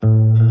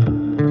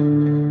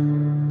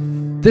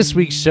This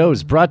week's show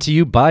is brought to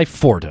you by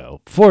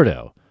Fordo.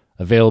 Fordo,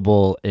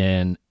 available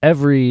in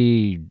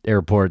every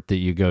airport that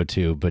you go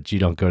to, but you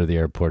don't go to the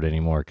airport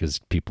anymore because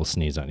people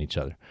sneeze on each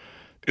other.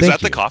 Is that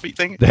the coffee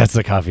thing? That's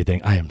the coffee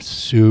thing. I am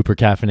super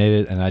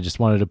caffeinated, and I just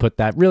wanted to put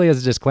that really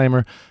as a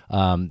disclaimer.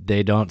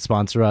 They don't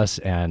sponsor us,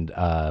 and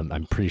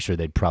I'm pretty sure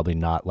they'd probably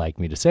not like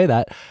me to say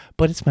that,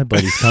 but it's my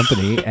buddy's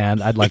company,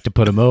 and I'd like to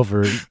put them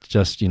over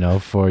just,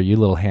 for you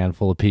little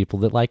handful of people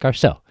that like our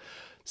show.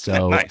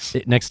 So nice.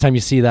 Next time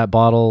you see that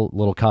bottle,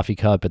 little coffee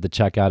cup at the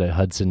checkout at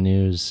Hudson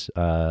News,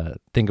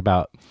 think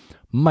about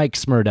Mike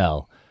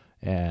Smurdell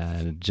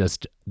and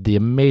just the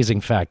amazing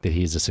fact that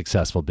he's a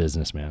successful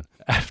businessman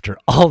after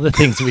all the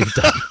things we've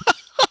done.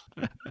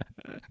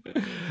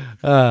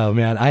 Oh,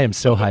 man, I am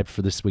so hyped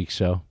for this week's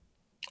show.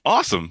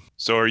 Awesome.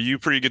 So are you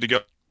pretty good to go?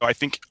 I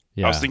think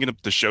Yeah. I was thinking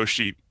of the show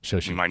sheet.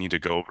 We might need to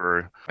go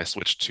over. I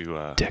switched to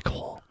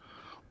Dickhole.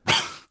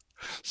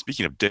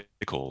 Speaking of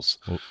dickholes.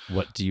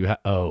 What do you have?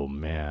 Oh,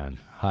 man.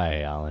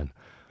 Hi, Alan.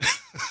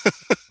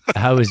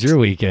 How was your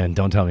weekend?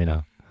 Don't tell me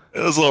now.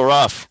 It was a little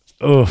rough.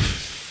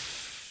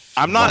 Oof.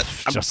 I'm not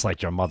just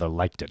like your mother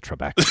liked it,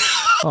 Trebek.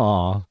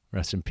 Aw,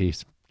 rest in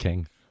peace,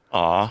 King.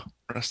 Aw,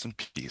 rest in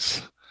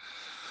peace.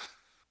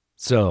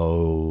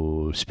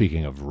 So,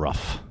 speaking of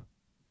rough.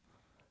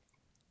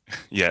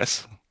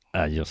 Yes.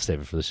 You'll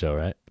save it for the show,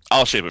 right?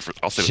 I'll save it for.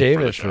 I'll save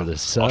it for the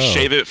show. show. I'll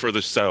shave it for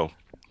the show.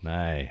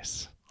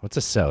 Nice. What's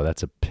a sow?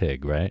 That's a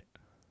pig, right?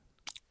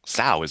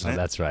 Sow, isn't it?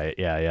 That's right.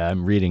 Yeah.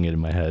 I'm reading it in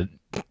my head.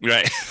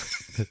 Right.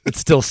 It's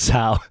still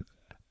sow.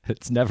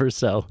 It's never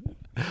sow.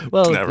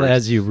 Well, never.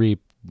 As you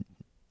reap.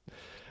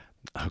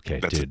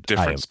 Okay, That's dude. a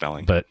different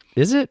spelling. But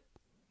is it?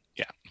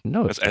 Yeah.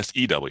 No. That's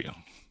SEW.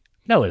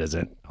 No, it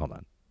isn't. Hold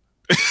on.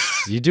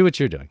 You do what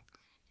you're doing.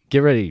 Get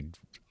ready,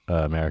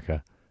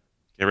 America.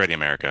 Get ready,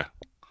 America.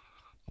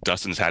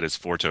 Dustin's had his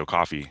Forto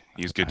coffee.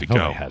 He's good to I've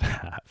go. only had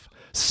half.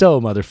 So,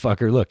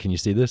 motherfucker, look, can you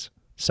see this?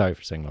 Sorry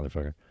for saying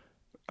motherfucker.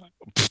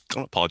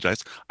 Don't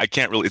apologize. I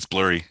can't really. It's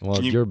blurry.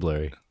 Well, you're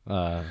blurry.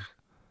 What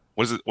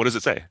does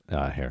it say?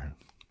 Here.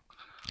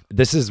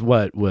 This is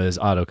what was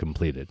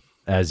auto-completed.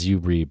 As you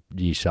reap,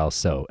 ye shall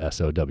sow.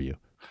 SOW.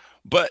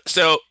 But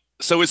so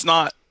it's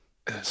not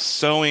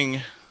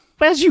sowing.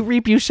 As you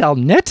reap, you shall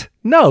knit?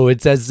 No,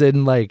 it's as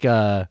in like.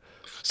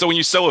 So when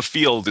you sow a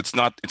field, it's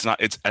SOW,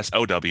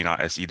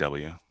 not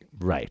SEW.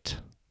 Right.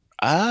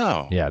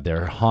 Oh. Yeah,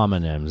 they're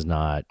homonyms,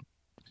 not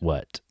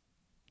what?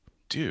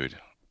 Dude.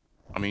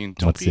 I mean,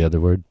 what's the other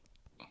word?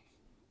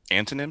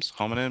 Antonyms?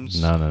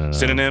 Homonyms? No.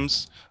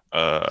 Synonyms?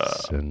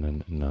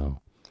 No.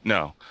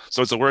 No.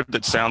 So it's a word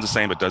that sounds the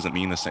same but doesn't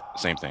mean the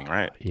same thing,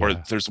 right? Yeah. Or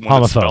there's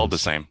one that's spelled the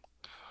same.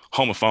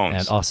 Homophones.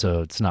 And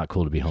also, it's not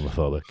cool to be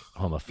homophobic.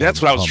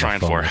 That's what I was trying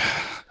for.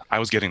 I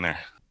was getting there.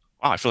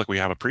 Wow, I feel like we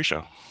have a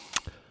pre-show.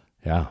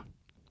 Yeah.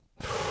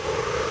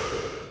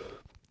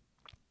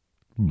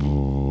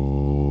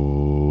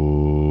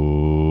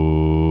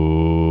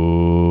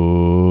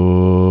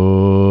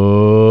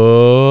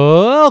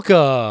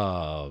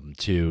 Welcome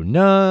to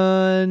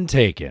None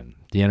Taken,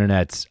 the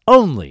internet's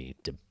only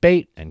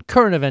debate and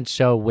current events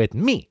show with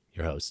me,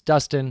 your host,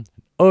 Dustin.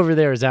 Over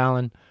there is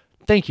Alan.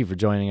 Thank you for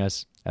joining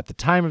us. At the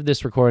time of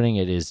this recording,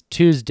 it is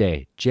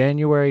Tuesday,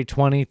 January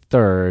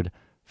 23rd,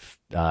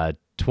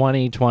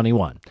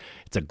 2021.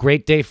 It's a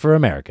great day for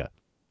America.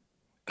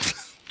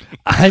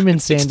 I'm in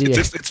San Diego.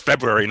 It's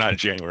February, not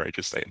January,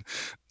 just saying.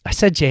 I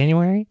said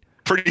January?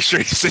 Pretty sure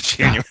you said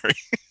January.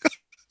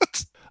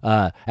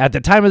 At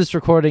the time of this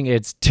recording,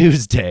 it's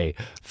Tuesday,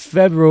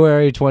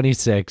 February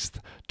 26th,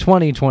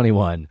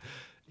 2021.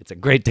 It's a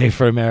great day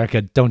for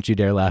America. Don't you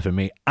dare laugh at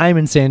me. I'm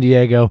in San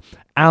Diego.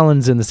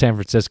 Alan's in the San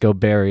Francisco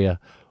Bay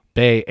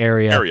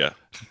Area.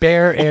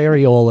 Bear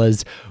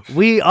Areolas.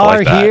 We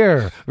are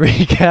here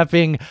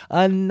recapping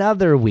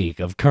another week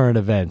of current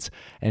events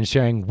and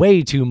sharing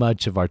way too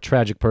much of our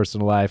tragic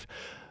personal life.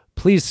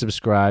 Please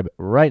subscribe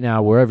right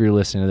now wherever you're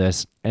listening to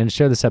this and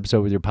share this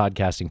episode with your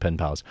podcasting pen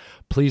pals.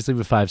 Please leave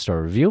a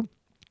 5-star review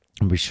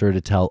and be sure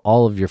to tell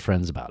all of your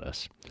friends about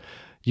us.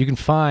 You can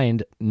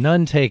find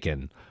None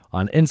Taken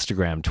on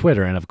Instagram,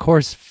 Twitter, and of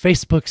course,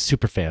 Facebook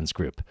Superfans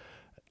group.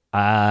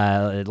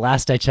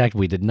 Last I checked,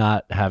 we did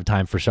not have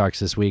time for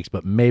sharks this week,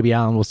 but maybe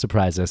Alan will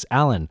surprise us.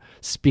 Alan,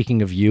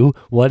 speaking of you,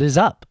 what is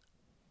up?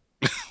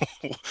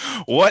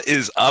 What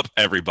is up,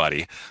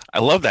 everybody? I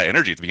love that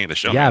energy at the beginning of the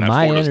show. Yeah, man.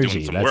 my Fordo's energy.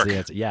 doing some That's work. the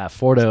answer. Yeah,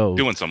 Fordo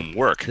doing some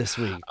work this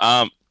week.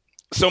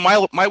 So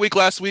my week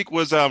last week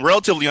was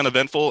relatively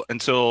uneventful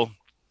until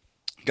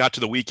got to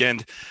the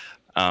weekend.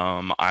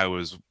 I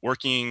was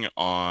working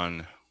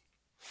on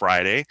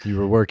Friday. You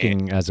were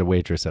working as a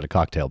waitress at a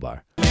cocktail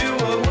bar. You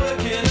were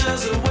working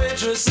as a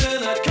waitress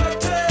in a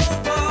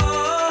cocktail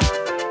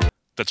bar.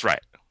 That's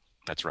right.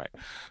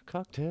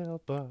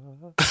 Cocktail bar.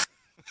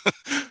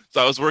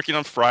 So I was working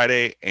on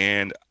Friday,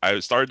 and I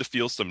started to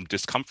feel some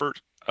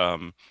discomfort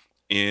in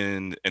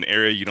an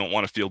area you don't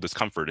want to feel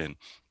discomfort in.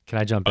 Can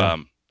I jump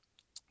in?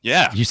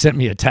 Yeah. You sent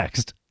me a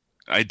text.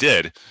 I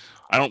did.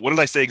 What did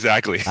I say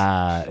exactly?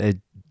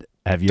 Have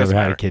you Doesn't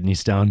ever had matter. a kidney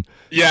stone?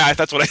 Yeah,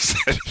 that's what I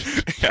said.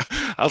 Yeah.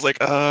 I was like,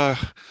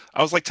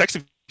 I was like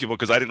texting people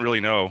because I didn't really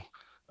know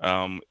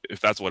if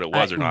that's what it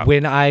was or not.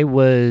 When I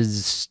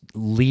was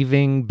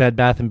leaving Bed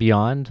Bath and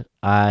Beyond,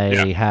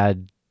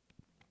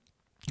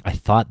 I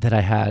thought that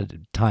I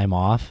had time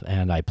off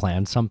and I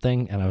planned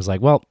something and I was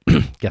like, well,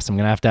 guess I'm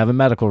going to have a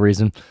medical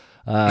reason.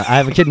 I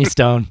have a kidney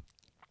stone.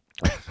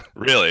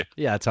 Really?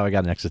 Yeah, that's how I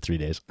got an extra 3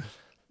 days.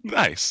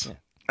 Nice. Yeah.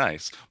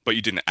 Nice. But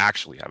you didn't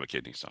actually have a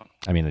kidney stone.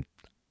 I mean,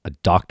 a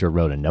doctor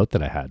wrote a note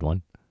that I had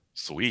one.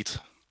 Sweet.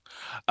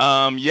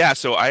 Yeah,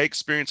 so I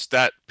experienced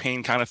that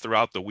pain kind of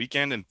throughout the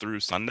weekend and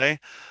through Sunday.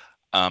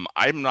 I'm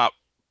not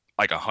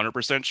like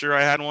 100% sure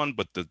I had one,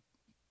 but the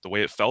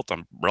way it felt,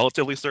 I'm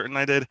relatively certain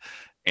I did.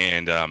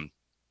 And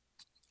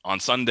on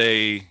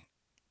Sunday,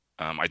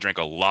 I drank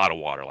a lot of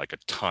water, like a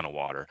ton of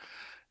water.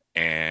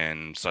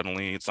 And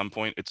suddenly at some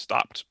point it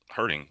stopped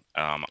hurting.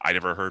 I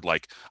never heard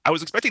I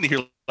was expecting to hear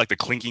like the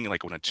clinking,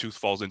 like when a tooth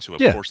falls into a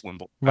Yeah. porcelain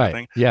bowl kind of Right.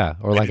 thing. Yeah.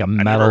 Or like a I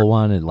metal never-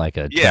 one in like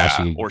a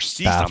trashy or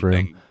see bathroom.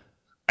 something.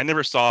 I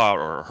never saw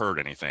or heard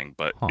anything,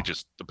 but Huh.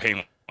 the pain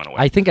went away.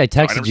 I think I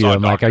texted never you. saw a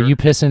I'm like, are doctor. you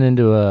pissing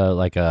into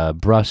a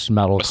brushed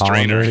metal A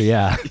strainer. colander?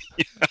 Yeah.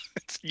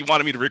 You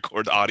wanted me to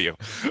record the audio.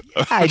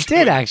 I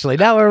did actually.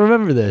 Now I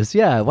remember this.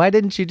 Yeah. Why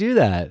didn't you do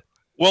that?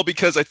 Well,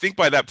 because I think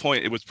by that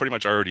point it was pretty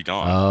much already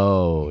gone.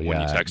 Oh, when you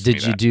yeah. texted me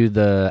Did you that. do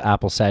the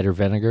apple cider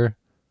vinegar?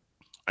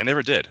 I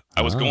never did.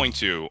 I was Oh. going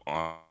to.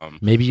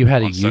 Maybe you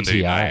had a On Sunday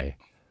UTI. night.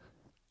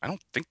 I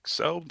don't think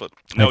so, but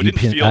no, have it you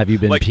didn't feel have you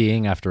been like.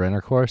 peeing after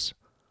intercourse?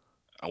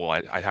 Well,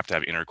 I have to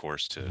have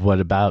intercourse to What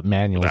about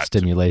manual that too.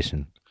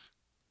 stimulation?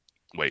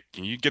 wait.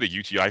 Can you get a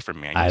UTI from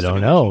manual? I don't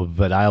stimulation? know,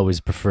 but I always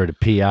prefer to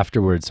pee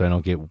afterwards so I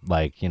don't get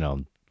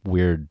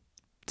weird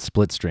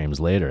split streams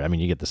later. I mean,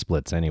 you get the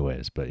splits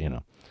anyways, but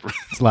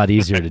it's a lot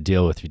easier to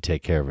deal with if you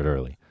take care of it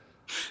early.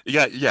 You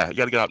got to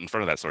get out in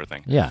front of that sort of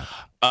thing. Yeah.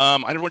 I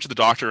never went to the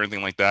doctor or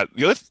anything like that.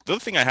 The other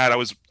thing I had,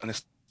 and I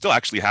still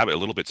actually have it a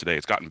little bit today.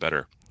 It's gotten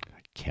better,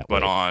 Can't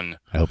but wait.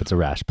 I hope it's a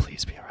rash.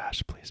 Please be a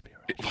rash. Please be a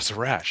rash. it was a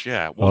rash.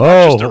 Yeah, well,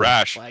 not just a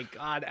rash. My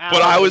God,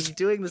 But I was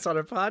doing this on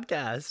our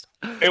podcast.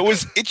 It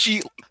was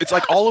itchy. It's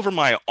like all over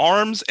my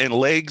arms and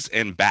legs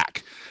and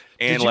back.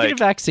 And Did you get a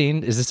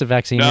vaccine? Is this a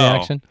vaccine No.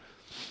 reaction?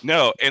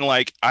 no, and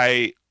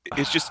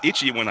it's just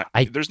itchy when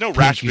there's no think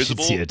rash you should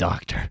visible see a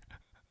doctor.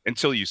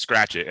 until you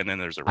scratch it, and then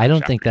there's a rash. I don't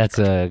after think you that's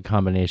scratch a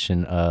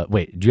combination.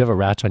 Wait, do you have a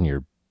rash on your?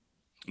 it.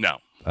 No,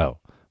 Oh,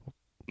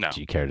 no. do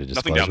you care to Nothing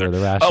disclose down where the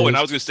rash Oh, is? and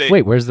I was gonna say,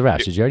 Wait, where's the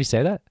rash? Did you already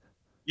say that?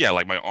 yeah,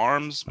 like my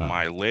arms, Oh.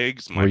 my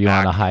legs, my Were you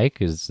back. on a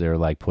hike? Is there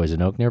like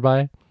poison oak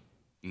nearby?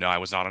 No, I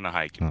was not on a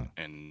hike, Hmm.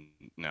 and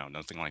no,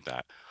 nothing like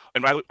that.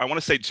 And I want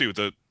to say too,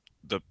 the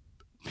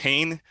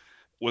pain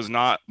was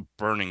not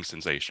burning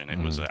sensation. It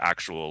was Mm. an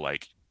actual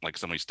like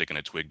somebody sticking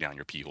a twig down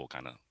your pee hole,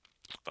 kind of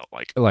felt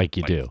like Like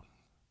you Like- do.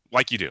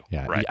 like you do.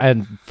 Yeah. Right.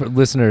 And for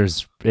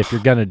listeners, if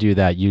you're gonna do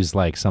that, use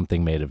like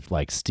something made of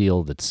like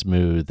steel that's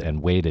smooth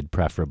and weighted,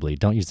 preferably.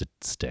 Don't use a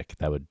stick.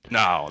 That would.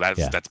 No,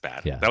 Yeah. that's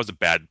bad. Yeah. That was a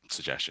bad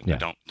suggestion. Yeah.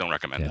 Don't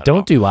recommend Yeah, that. at all.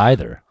 don't do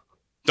either.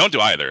 Don't do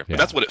either. Yeah. But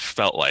that's what it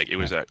felt like. It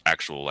was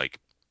actual like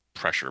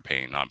pressure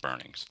pain, not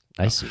burnings.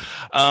 I see.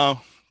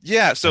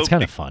 Yeah. So That's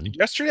kind of fun.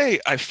 yesterday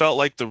I felt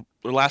like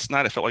or last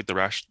night I felt like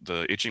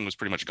the itching was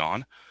pretty much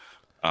gone.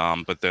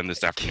 But then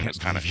this afternoon it's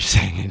kind of you're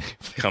saying it.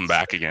 come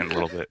back again a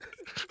little bit.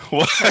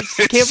 What? I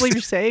can't believe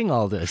you're saying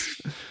all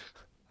this.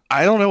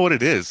 I don't know what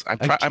it is.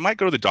 I I might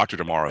go to the doctor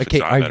tomorrow if Okay,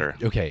 it's not better.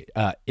 okay.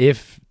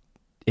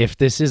 If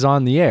this is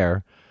on the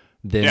air,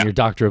 then Yeah. your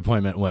doctor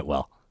appointment went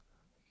well.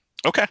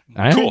 Okay.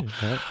 All right? Cool.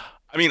 All right.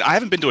 I mean, I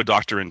haven't been to a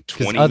doctor in 'Cause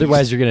 20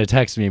 otherwise, you're gonna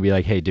text me and be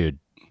like, "Hey, dude,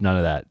 none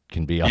of that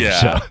can be on the Yeah.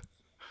 show."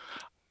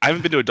 I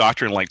haven't been to a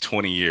doctor in like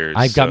 20 years.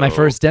 I've got my so-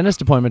 first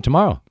dentist appointment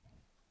tomorrow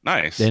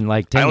Nice. in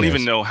like 10 I don't years.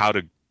 even know how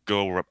to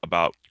go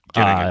about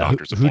getting a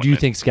doctor's who appointment. do you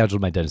think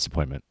scheduled my dentist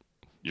appointment?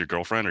 Your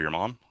girlfriend or your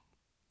mom?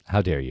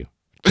 How dare you?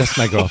 Just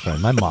my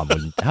girlfriend. My mom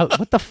wouldn't.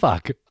 What the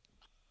fuck?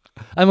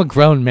 I'm a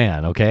grown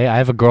man, okay? I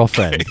have a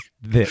girlfriend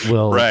that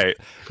Right.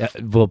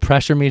 will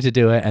pressure me to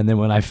do it, and then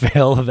when I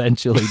fail,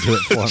 eventually do it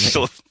for me.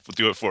 She'll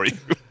do it for you.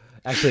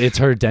 Actually, it's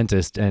her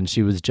dentist, and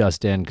she was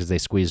just in because they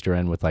squeezed her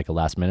in with like a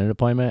last minute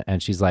appointment,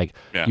 and she's like,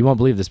 Yeah. "You won't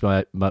believe this,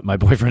 but my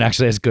boyfriend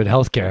actually has good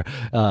health care.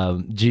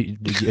 They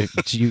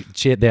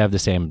have the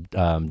same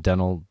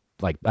dental.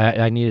 Like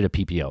I needed a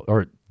PPO,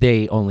 or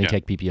they only Yeah.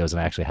 take PPOs, and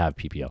I actually have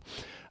PPO.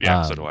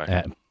 Yeah, so do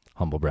I.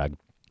 Humble brag.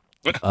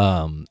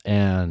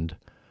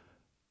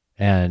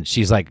 And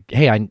she's like,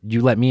 "Hey,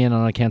 you let me in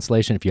on a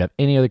cancellation. If you have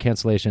any other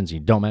cancellations, you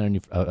don't mind any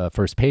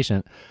first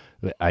patient.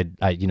 I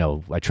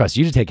trust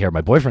you to take care of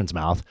my boyfriend's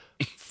mouth."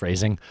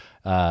 Phrasing.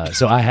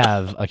 So I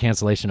have a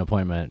cancellation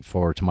appointment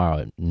for tomorrow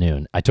at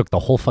noon. I took the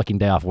whole fucking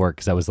day off work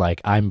because I was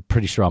like, I'm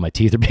pretty sure all my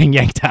teeth are being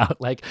yanked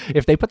out. Like,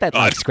 if they put that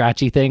like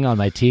scratchy thing on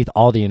my teeth,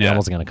 all the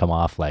enamel's gonna come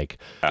off. Like,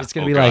 it's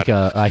gonna be God.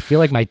 like I feel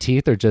like my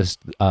teeth are just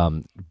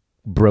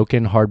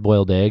broken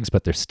hard-boiled eggs,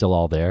 but they're still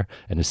all there.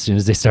 And as soon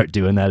as they start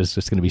doing that, it's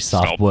just gonna be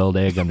soft-boiled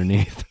egg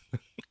underneath,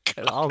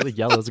 and all the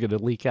yellow's gonna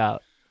leak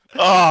out.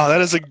 Oh, that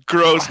is a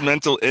gross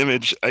mental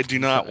image. I do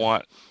not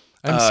want.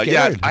 I'm scared.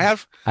 Yeah, I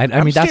have. I I'm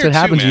mean, that's scared what too,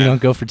 happens when you man.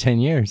 don't go for 10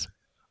 years.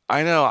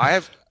 I know. I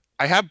have.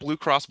 I have Blue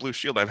Cross Blue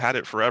Shield. I've had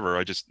it forever.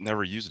 I just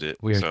never used it.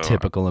 We are So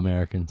typical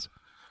Americans.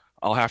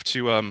 I'll have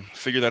to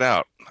figure that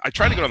out. I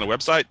tried to go on the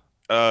website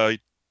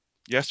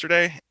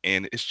yesterday,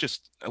 and it's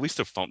just at least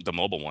the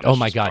mobile one. Oh is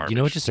my just God. You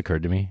know what garbage. just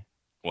occurred to me?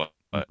 What?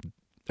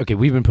 Okay,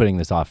 we've been putting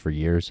this off for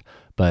years,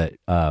 but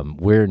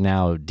we're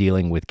now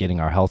dealing with getting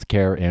our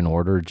healthcare in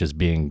order, just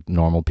being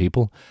normal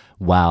people,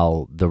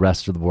 while the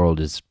rest of the world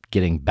is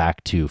getting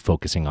back to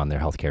focusing on their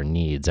healthcare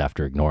needs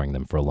after ignoring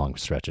them for a long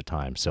stretch of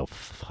time. So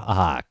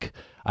fuck.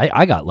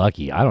 I got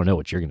lucky. I don't know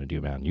what you're gonna do,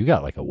 man. You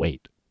got like a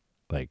wait.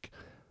 Like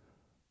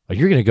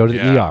you're gonna go to the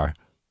Yeah. ER.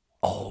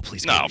 Oh,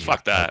 please go No, to the fuck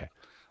ER. that. Okay.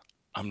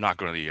 I'm not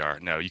going to the ER.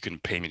 No, you can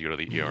pay me to go to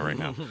the ER right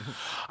now.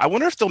 I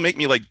wonder if they'll make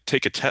me like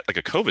take a like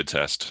a COVID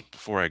test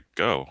before I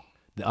go.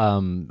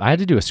 I had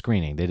to do a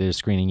screening. They did a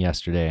screening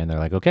yesterday, and they're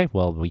like, okay,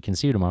 well, we can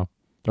see you tomorrow.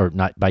 Or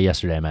not by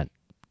yesterday, I meant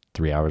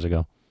 3 hours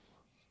ago.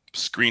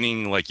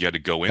 Screening, like you had to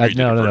go in. Or you did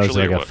No, it it's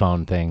virtually, like or a what?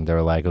 phone thing.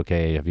 They're like,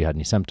 okay, have you had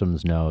any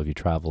symptoms? No. Have you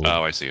traveled?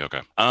 Oh, I see. Okay.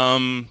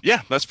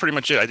 Yeah, that's pretty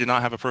much it. I did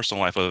not have a personal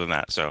life other than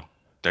that. So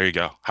there you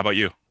go. How about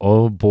you?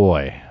 Oh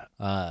boy.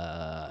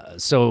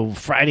 So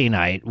Friday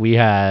night we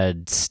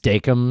had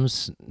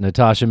steakums.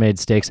 Natasha made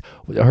steaks.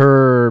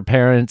 Her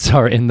parents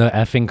are in the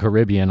effing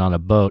Caribbean on a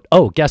boat.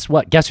 Oh, guess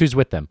what? Guess who's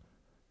with them?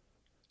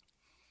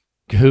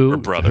 Her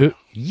brother.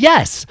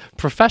 Yes,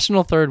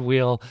 professional third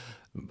wheel.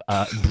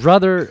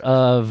 Brother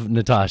of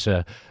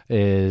Natasha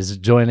is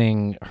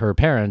joining her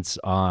parents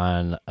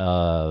on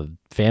a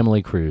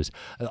family cruise.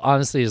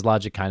 Honestly, his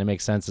logic kind of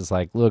makes sense. It's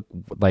like, look,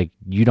 like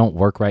you don't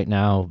work right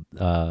now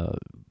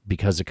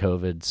because of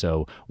COVID.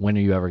 So when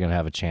are you ever going to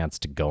have a chance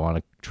to go on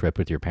a trip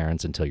with your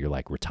parents until you're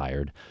like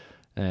retired?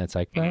 And it's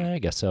like, I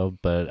guess so.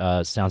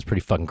 But sounds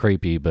pretty fucking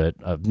creepy. But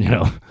you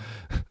know,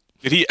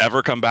 Did he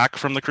ever come back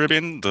from the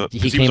Caribbean? he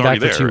 'cause came was back already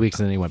for there. 2 weeks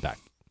and then he went back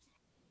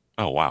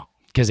Oh wow.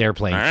 because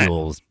airplane All right.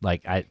 fuels.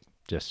 Like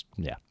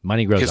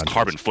money grows His on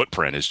carbon trees.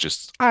 footprint is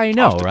just I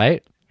know, off the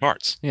right?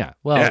 charts. Yeah.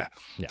 Well, Yeah.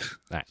 yeah.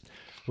 All right.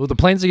 Well, the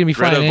planes are gonna be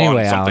Greta flying Von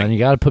anyway, something. Alan. You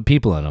got to put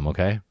people in them,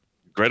 okay?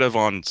 Greta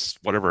Von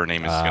whatever her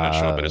name is going to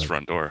show up at his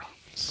front door.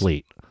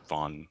 Fleet.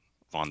 Von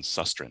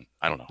Susteren.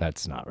 I don't know.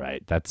 That's not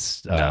right.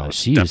 That's No, it's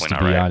she used to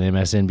definitely be not on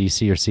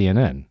MSNBC or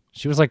CNN.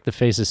 She was like the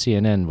face of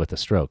CNN with a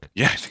stroke.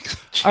 Yeah, I think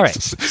so. All right,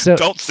 Jesus. so-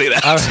 Don't say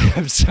that. All right,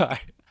 I'm sorry.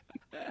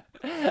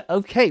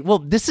 Okay, well,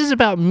 this is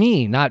about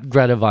me, not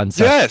Greta Von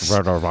Susteren. Yes.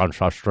 Greta Von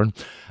Susteren.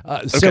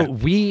 So Okay.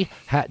 we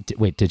had.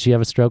 Wait, did she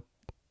have a stroke?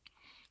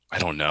 I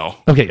don't know.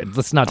 Okay,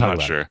 let's not I'm talk not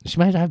about sure. it. She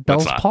might have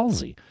Bell's not.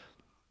 palsy.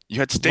 You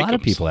had A lot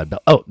of steakums. people had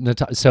Bell. Oh,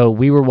 so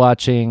we were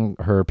watching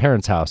her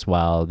parents' house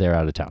while they're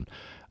out of town.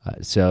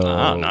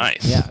 Oh,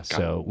 nice. Yeah, Got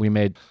so we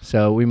made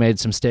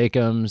some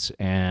steakums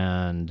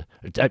and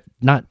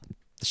not.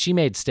 She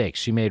made steaks.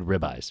 She made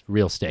ribeyes,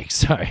 real steaks.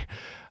 Sorry,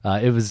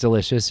 it was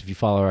delicious. If you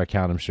follow our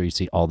account, I'm sure you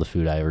see all the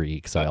food I ever eat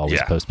because I always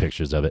Yeah. post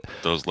pictures of it.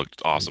 Those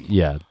looked awesome.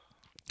 Yeah.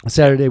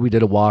 Saturday we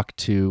did a walk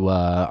to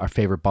our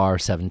favorite bar,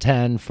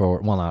 710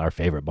 not our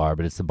favorite bar,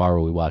 but it's the bar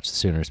where we watch the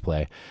Sooners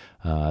play.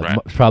 Right.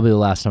 Probably the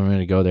last time I'm going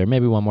to go there.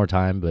 Maybe one more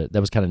time, but that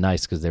was kind of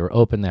nice because they were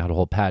open. They had a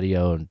whole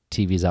patio and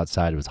TVs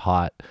outside. It was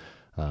hot.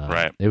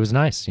 Right. It was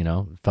nice, you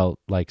know. Felt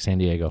like San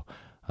Diego.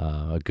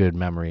 A good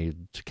memory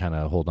to kind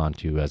of hold on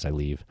to as I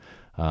leave,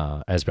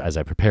 as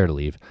I prepare to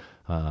leave.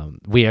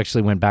 We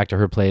actually went back to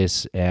her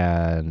place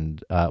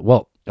and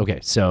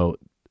so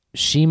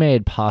she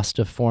made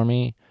pasta for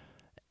me.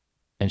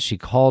 And she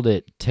called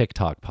it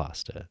TikTok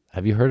pasta.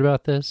 Have you heard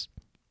about this?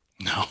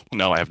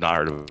 No, I have not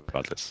heard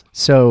about this.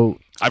 So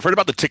I've heard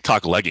about the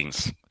TikTok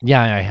leggings.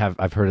 yeah, I have.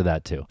 I've heard of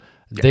that too.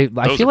 Yeah,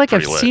 I those feel are like I've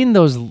pretty lit. seen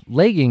those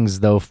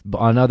leggings though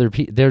on other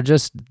people. They're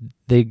just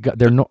they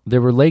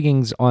were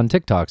leggings on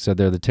TikTok, so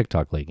they're the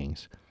TikTok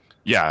leggings.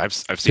 Yeah, I've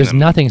seen There's them.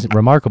 nothing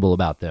remarkable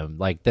about them.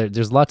 Like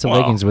there's lots of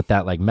Well- leggings with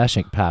that like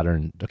meshing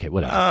pattern. Okay,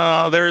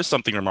 whatever. There is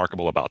something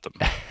remarkable about them.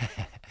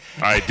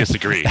 I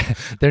disagree.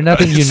 They're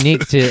nothing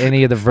unique to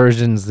any of the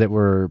versions that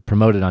were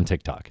promoted on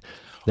TikTok.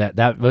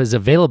 That was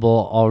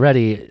available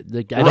already.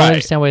 Like, I don't Right.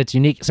 understand why it's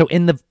unique. So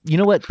you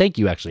know what? Thank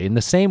you. Actually, in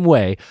the same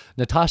way,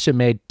 Natasha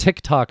made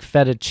TikTok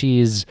feta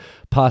cheese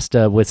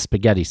pasta with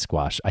spaghetti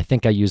squash. I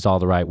think I used all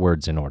the right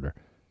words in order.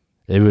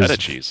 It was Feta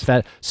cheese.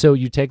 So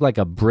you take like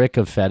a brick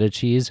of feta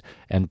cheese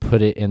and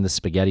put it in the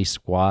spaghetti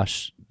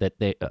squash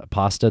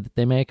pasta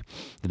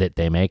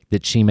that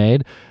she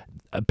made.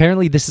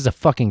 Apparently, this is a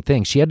fucking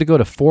thing. She had to go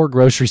to 4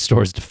 grocery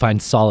stores to find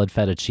solid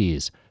feta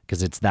cheese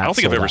because it's that. I don't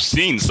think I've sold ever out.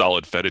 seen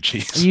solid feta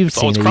cheese. You've It's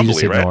seen always it. You crumbly,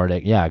 just right? ignored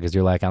it. Yeah, because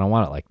you're like, I don't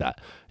want it like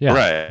that. Yeah.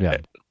 Right. Yeah.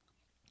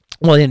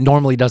 Well, it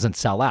normally doesn't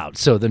sell out,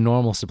 so the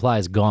normal supply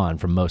is gone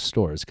from most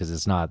stores because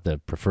it's not the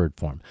preferred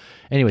form.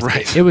 Anyways,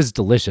 Right. it was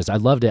delicious. I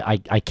loved it. I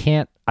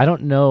didn't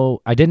know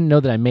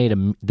that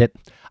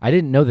I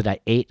didn't know that I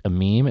ate a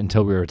meme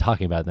until we were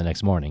talking about it the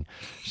next morning.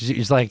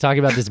 She's like talking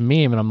about this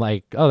meme, and I'm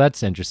like, oh,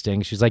 that's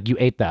interesting. She's like, you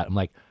ate that? I'm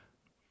like,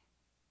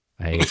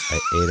 I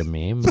ate a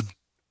meme.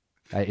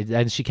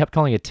 And she kept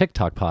calling it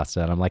TikTok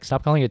pasta, and I'm like,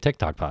 stop calling it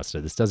TikTok pasta.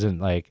 This doesn't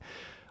like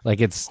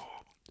it's.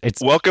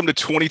 Welcome to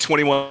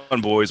 2021,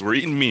 boys. We're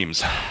eating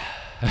memes.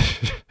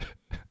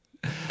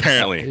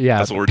 Apparently, Yeah,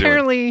 that's what we're doing.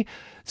 apparently.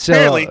 So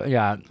Apparently.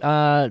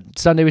 yeah,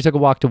 Sunday we took a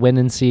walk to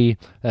Windansea.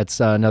 That's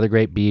another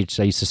great beach.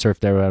 I used to surf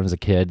there when I was a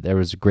kid. There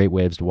was great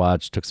waves to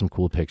watch. Took some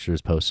cool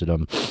pictures, posted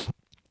them.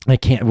 I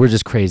can't. We're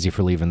just crazy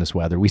for leaving this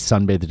weather. We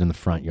sunbathed in the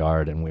front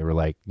yard, and we were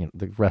like,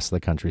 the rest of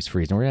the country's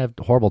freezing. We're gonna have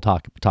horrible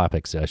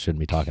topics that I shouldn't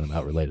be talking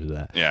about related to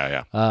that.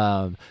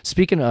 Yeah.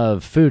 Speaking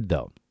of food,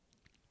 though,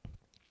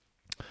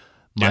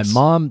 my Yes.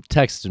 mom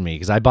texted me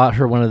because I bought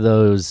her one of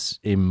those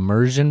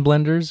immersion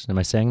blenders. Am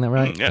I saying that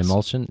right? Yes.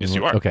 Emulsion? Yes,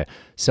 you are. Okay.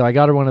 So I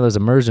got her one of those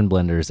immersion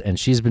blenders, and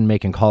she's been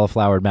making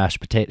cauliflower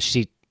mashed potatoes.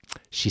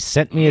 She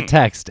sent me a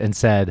text and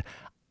said,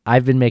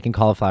 I've been making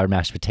cauliflower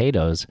mashed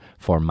potatoes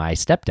for my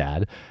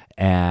stepdad,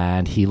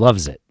 and he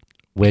loves it.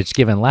 Which,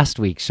 given last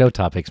week's show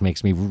topics,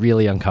 makes me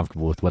really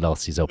uncomfortable with what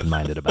else he's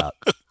open-minded about.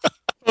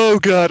 Oh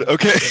God.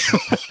 Okay.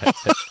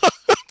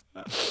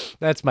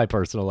 That's my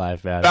personal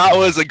life, man. That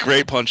was a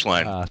great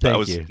punchline. that Thank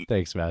was. you.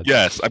 Thanks, man.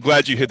 Yes, I'm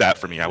glad you hit that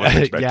for me. I wasn't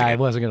expecting Yeah, I it.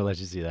 wasn't going to let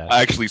you see that.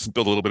 I actually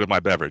spilled a little bit of my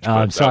beverage. Oh, but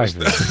I'm that sorry was- for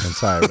that. I'm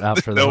sorry.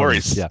 Out for the No homies.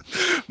 worries. Yeah.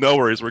 No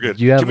worries. We're good.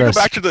 You have Can we go a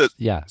back to the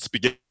Yeah.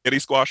 spaghetti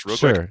squash real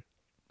quick? Sure.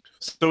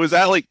 So is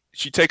that like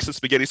she takes the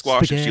spaghetti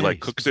squash and she like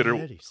cooks it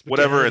or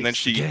whatever, and then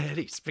she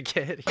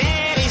spaghetti.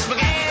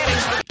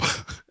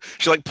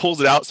 she like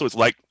pulls it out so it's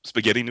like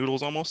spaghetti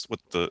noodles almost with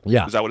the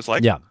Yeah. Is that what it's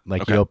like? Yeah,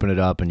 like Okay. you open it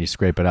up and you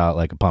scrape it out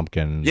like a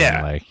pumpkin. Yeah.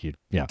 and like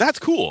yeah. That's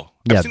cool.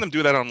 Yeah. I've seen them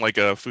do that on like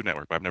a Food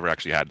Network, but I've never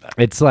actually had that.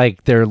 It's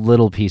like they're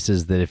little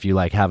pieces that if you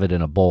like have it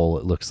in a bowl,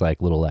 it looks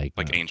like little like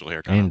Angel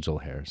hair kind angel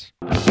hairs.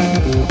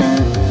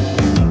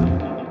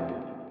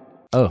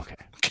 Oh, okay.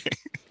 Okay.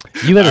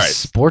 You had a All right.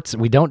 sports.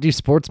 We don't do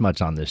sports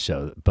much on this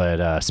show,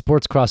 but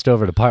sports crossed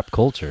over to pop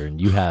culture,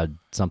 and you had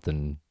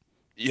something.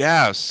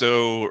 Yeah,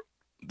 so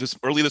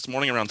early this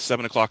morning, around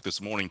 7 o'clock this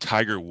morning,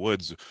 Tiger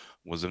Woods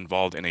was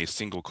involved in a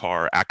single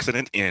car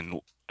accident in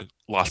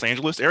Los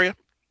Angeles area,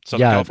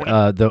 Southern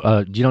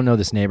California. You don't know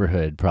this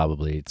neighborhood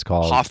probably. It's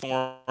called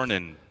Hawthorne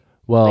and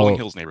Rolling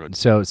Hills neighborhood.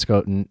 So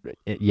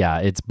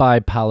it's by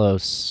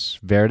Palos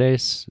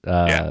Verdes,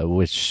 Yeah.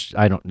 which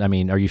I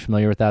mean, are you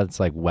familiar with that? It's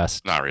like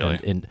west. Not really.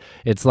 And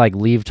it's like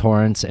leave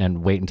Torrance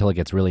and wait until it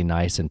gets really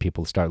nice and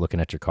people start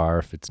looking at your car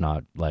if it's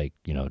not like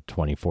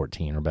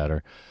 2014 or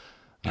better.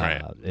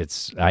 Right.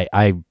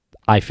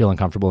 I feel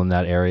uncomfortable in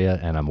that area,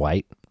 and I'm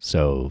white,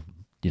 so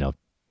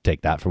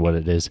take that for what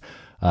it is.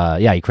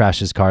 He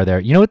crashed his car there.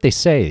 You know what they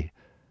say?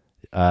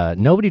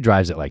 Nobody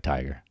drives it like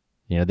Tiger.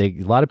 A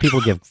lot of people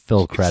give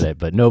Phil credit,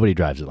 but nobody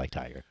drives it like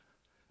Tiger.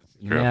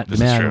 True. The This is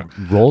man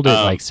true. rolled it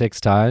like 6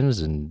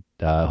 times, and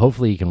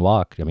hopefully he can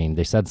walk. I mean,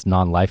 they said it's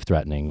non-life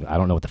threatening. I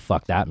don't know what the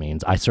fuck that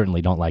means. I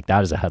certainly don't like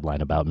that as a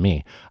headline about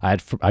me. I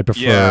prefer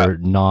Yeah.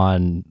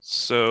 non.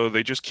 So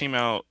they just came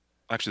out.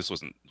 Actually, this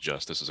wasn't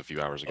just. This was a few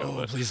hours ago.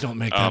 But please don't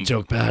make that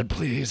joke bad,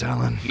 please,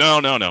 Alan.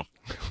 no.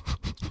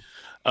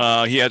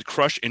 He had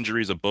crush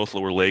injuries of both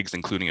lower legs,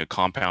 including a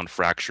compound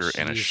fracture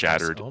and a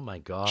shattered Oh my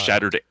god.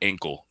 shattered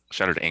ankle.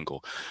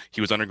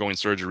 He was undergoing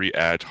surgery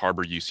at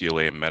Harbor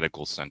UCLA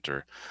Medical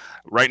Center.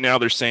 Right now,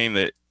 they're saying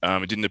that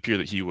it didn't appear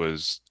that he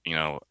was,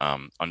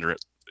 under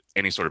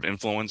any sort of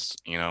influence.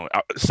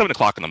 7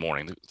 o'clock in the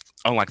morning.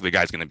 Unlikely the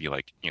guy's going to be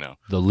like,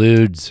 The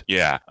lewds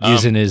yeah,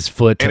 using his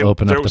foot to and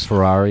open up there the was-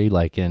 Ferrari,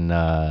 like in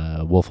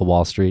Wolf of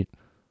Wall Street.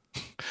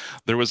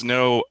 There was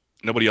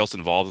nobody else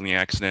involved in the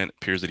accident. It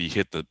appears that he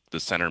hit the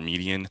center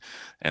median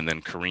and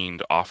then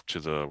careened off to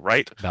the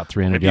right. About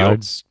 300 Maybe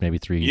yards, maybe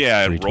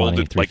Yeah, and rolled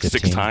 320, it like 6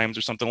 315. times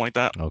or something like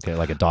that. Okay,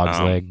 like a dog's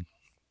Um, leg.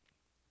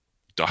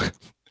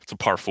 It's a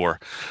par 4.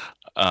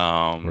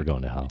 We're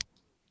going to hell.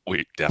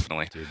 We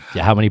definitely,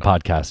 Yeah, how many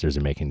podcasters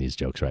are making these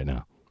jokes right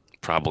now?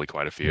 probably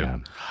quite a few. Yeah.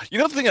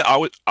 The thing that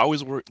I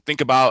always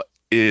think about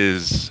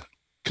is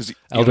because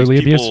Elderly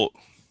abuse?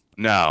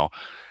 No,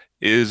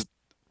 is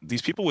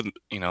these people with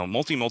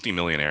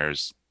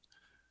multi-millionaires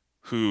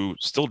who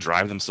still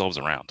drive themselves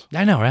around.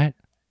 I know, right?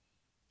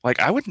 Like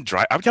I wouldn't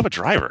drive. I would have a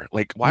driver.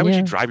 Like why would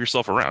Yeah. you drive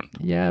yourself around?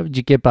 Yeah, would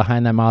you get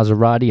behind that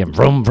Maserati and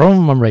vroom,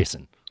 vroom, I'm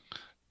racing.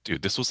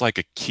 Dude, this was like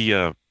a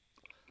Kia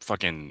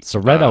fucking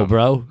Soretto,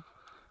 bro.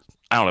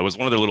 I don't know. It was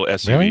one of their little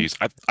SUVs. Really?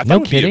 I thought No it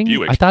would kidding. be a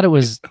Buick. I thought it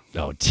was.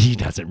 Oh, he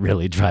doesn't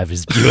really drive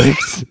his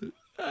Buicks.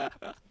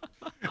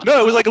 No,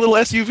 it was like a little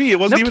SUV. It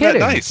wasn't No even kidding.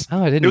 that nice.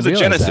 Oh, I didn't It was a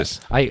realize that. Genesis.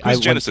 It was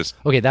Genesis.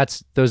 Okay,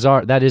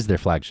 that is their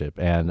flagship,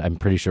 and I'm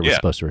pretty sure we're Yeah.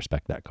 supposed to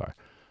respect that car.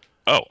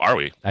 Oh, are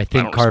we? I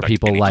think don't car respect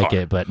people any like car.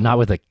 it, but not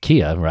with a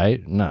Kia,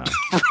 right? No.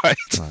 Right.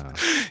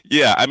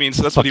 Yeah, I mean,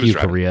 so that's Fuck what he was you,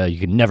 driving. Korea. You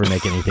can never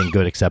make anything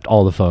good except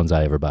all the phones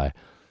I ever buy.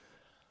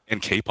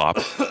 And K-pop.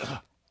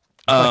 Fuck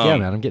yeah,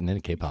 man. I'm getting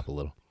into K-pop a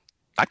little.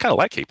 I kind of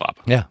like K-pop.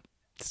 Yeah.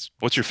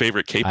 What's your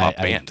favorite K-pop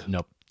band?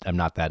 Nope. I'm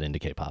not that into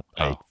K-pop.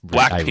 Oh, I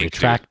Blackpink, dude.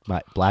 retract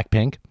my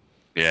Blackpink.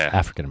 Yeah.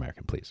 African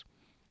American, please.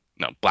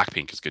 No,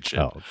 Blackpink is good shit.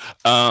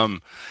 Oh,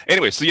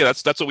 Anyway, so yeah,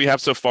 that's what we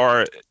have so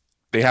far.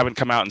 They haven't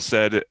come out and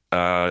said,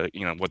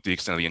 what the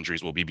extent of the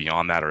injuries will be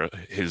beyond that, or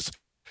his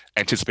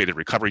anticipated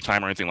recovery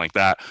time, or anything like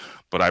that.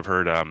 But I've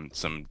heard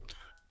some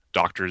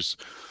doctors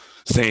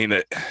saying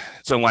that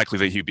it's unlikely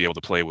that he'd be able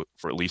to play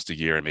for at least a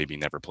year and maybe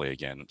never play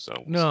again. So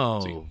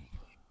we'll see.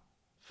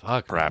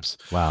 Fuck. perhaps.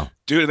 Wow.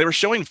 Dude, they were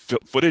showing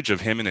footage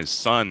of him and his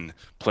son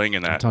playing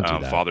in that, Don't do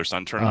that.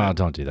 father-son Oh, tournament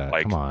don't do that.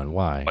 like- Come on.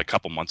 Why? like a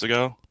couple months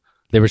ago.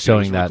 They were it was showing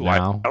really that cool. I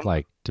now, don't-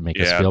 like to make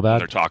us Yeah, feel when bad.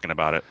 they're talking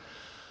about it.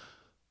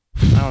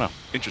 I don't know.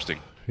 Interesting.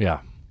 Yeah.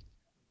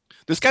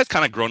 This guy's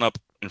kind of grown up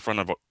in front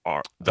of the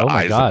Oh my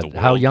eyes God. of the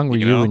world. How young were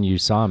you know? when you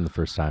saw him the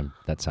first time?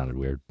 That sounded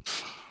weird.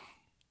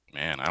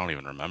 Man, I don't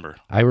even remember.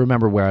 I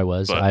remember where I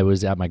was. But- I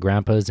was at my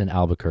grandpa's in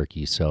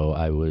Albuquerque, so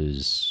I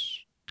was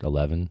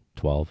 11,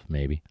 12,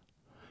 maybe.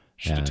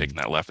 Should have And- taken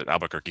that left at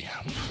Albuquerque.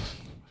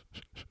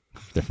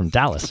 They're from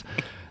Dallas.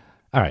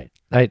 All right.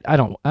 I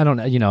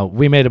don't,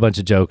 we made a bunch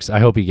of jokes. I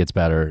hope he gets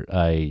better.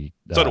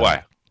 So do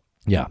I.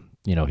 Yeah.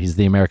 He's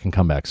the American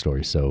comeback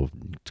story, so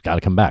it's got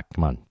to come back.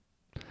 Come on.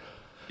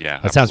 Yeah.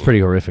 That sounds pretty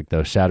horrific,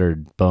 though.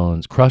 Shattered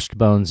bones, crushed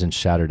bones, and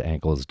shattered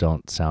ankles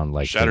don't sound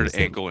like Shattered things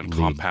that ankle and lead-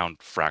 compound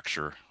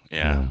fracture.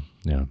 Yeah.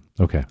 Yeah.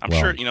 Okay. I'm well,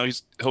 sure,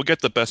 he'll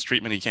get the best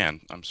treatment he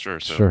can. I'm sure.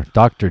 So Sure.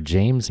 Dr.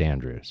 James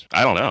Andrews.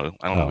 I don't know.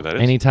 I don't know who that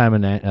is. Anytime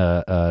an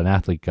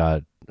athlete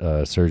got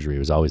surgery, it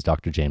was always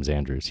Dr. James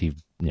Andrews.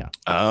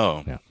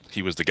 Oh, Yeah.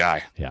 he was the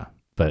guy. Yeah.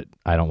 But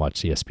I don't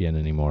watch ESPN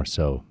anymore,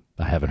 so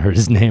I haven't heard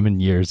his name in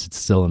years. It's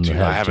still in the Dude,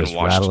 head, I haven't just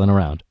watched- rattling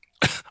around.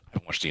 I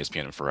haven't watched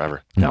ESPN in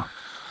forever. No.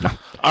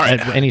 All right.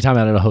 Anytime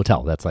I'm at a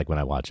hotel, that's like when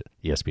I watch it.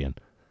 ESPN.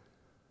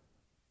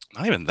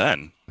 Not even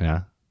then.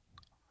 Yeah.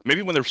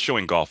 Maybe when they're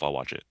showing golf, I'll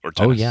watch it. Or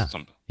Oh, tennis. yeah.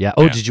 Some- Yeah.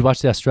 Oh, Yeah. did you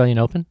watch the Australian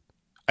Open?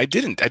 I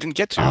didn't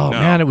get to. Oh no.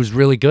 man, it was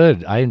really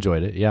good. I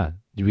enjoyed it. Yeah.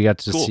 We got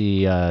to Cool.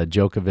 see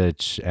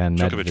Djokovic and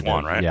Djokovic Medvedev.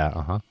 won, right? Yeah.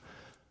 Uh-huh.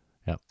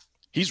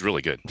 He's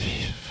really good.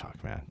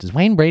 Fuck, man. Does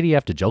Wayne Brady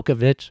have to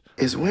Djokovic?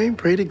 Is Wayne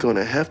Brady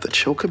gonna have to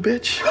choke a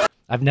bitch?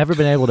 I've never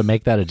been able to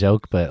make that a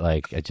joke, but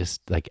like I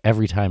just like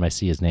every time I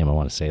see his name, I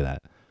want to say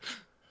that.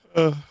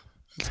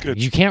 It's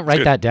good. You can't write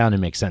Good. that down and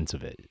make sense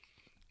of it.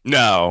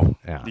 No.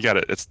 Yeah. You got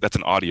it. That's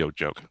an audio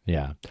joke.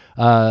 Yeah.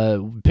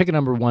 Pick a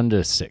number 1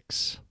 to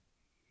 6.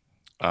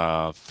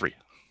 3.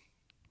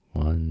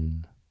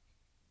 1,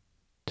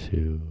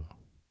 2,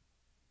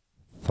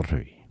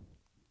 3.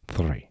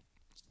 3.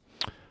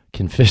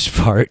 Can fish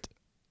fart?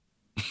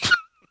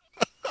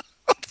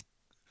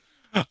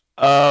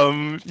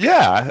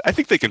 Yeah, I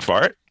think they can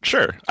fart.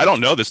 Sure. I don't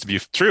know this to be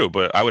true,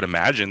 but I would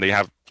imagine they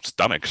have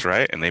stomachs,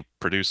 right? And they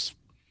produce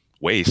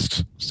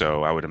waste.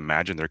 So I would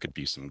imagine there could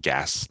be some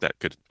gas that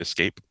could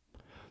escape.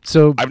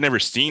 So I've never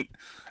seen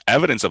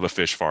evidence of a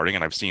fish farting,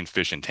 and I've seen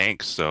fish in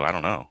tanks, so I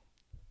don't know.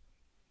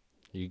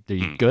 are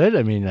you good?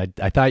 I mean,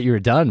 I thought you were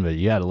done, but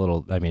you had a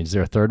little. I mean, is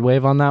there a third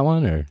wave on that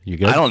one, or you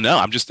good? I don't know.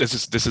 I'm just this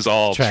is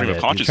all stream of you're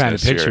consciousness trying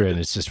to picture here. it, and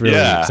it's just really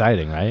Yeah.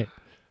 exciting, right?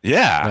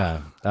 Yeah.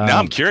 Yeah. Now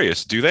I'm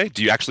curious. Do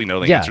you actually know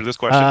the answer to this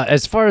question?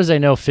 As far as I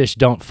know, fish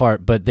don't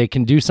fart, but they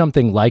can do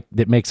something like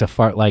that makes a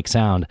fart-like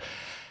sound.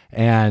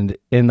 And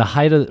in the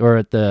height of, or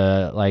at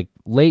the like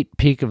late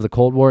peak of the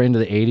Cold War into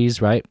the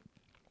 80s, right?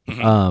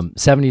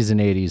 70s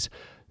and 80s,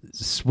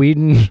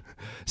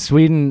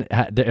 Sweden,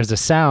 there's a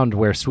sound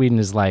where Sweden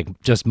is like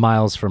just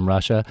miles from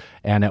Russia.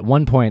 And at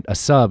one point, a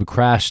sub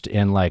crashed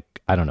in like,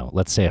 I don't know,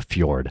 let's say a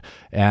fjord.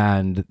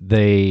 And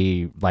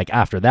they, like,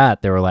 after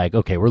that, they were like,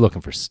 okay, we're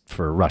looking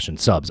for Russian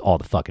subs all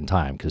the fucking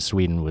time because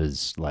Sweden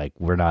was like,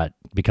 we're not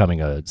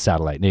becoming a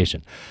satellite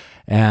nation.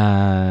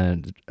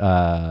 And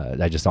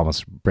I just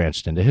almost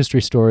branched into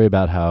history story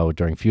about how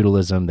during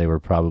feudalism, they were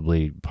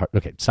probably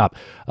okay, stop.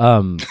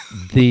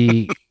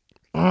 The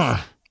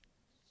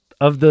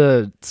of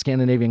the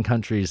Scandinavian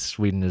countries,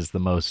 Sweden is the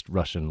most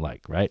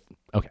Russian-like, right?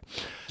 Okay.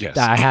 Yes.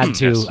 I had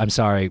to. Yes. I'm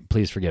sorry.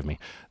 Please forgive me.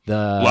 A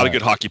lot of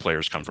good hockey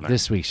players come from there.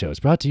 This week's show is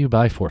brought to you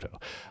by Forto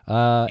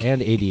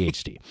and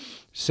ADHD.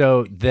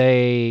 So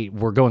they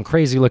were going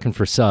crazy looking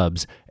for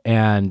subs,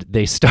 and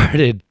they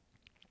started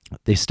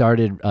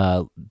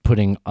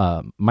putting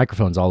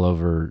microphones all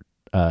over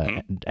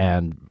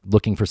and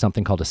looking for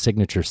something called a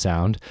signature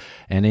sound.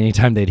 And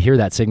anytime they'd hear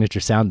that signature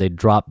sound, they'd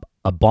drop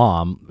a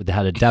bomb that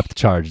had a depth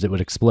charge that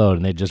would explode,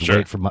 and they'd just Sure.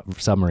 wait for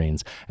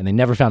submarines. And they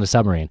never found a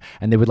submarine.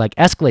 And they would like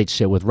escalate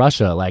shit with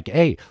Russia, like,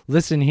 hey,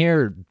 listen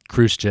here,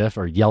 Khrushchev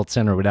or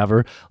Yeltsin or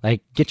whatever,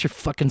 like, get your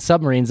fucking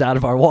submarines out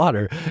of our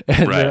water.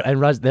 And,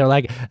 Right. they're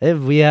like,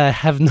 we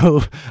have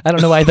no, I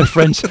don't know why the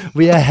French,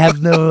 we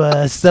have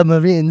no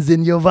submarines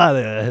in your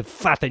water,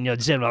 fat in your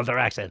general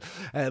direction.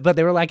 But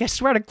they were like, I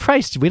swear to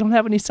Christ, we don't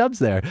have any subs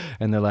there.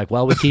 And they're like,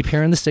 well, we keep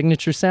hearing the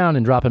signature sound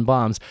and dropping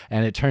bombs.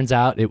 And it turns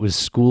out it was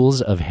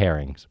schools of herrings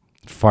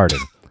farting.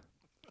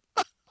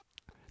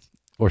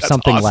 Or That's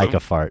something like awesome. a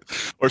fart.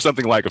 Or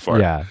something like a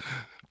fart. Yeah.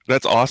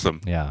 That's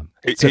awesome. Yeah.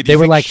 Hey, So hey, do they you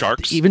were think like,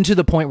 sharks? even to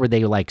the point where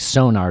they like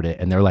sonared it,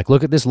 and they're like,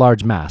 look at this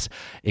large mass.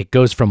 It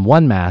goes from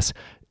one mass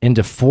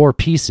into 4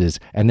 pieces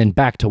and then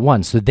back to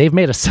one. So they've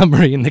made a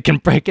submarine that can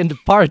break into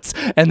parts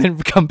and then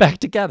come back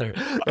together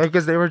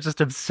because they were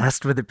just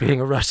obsessed with it being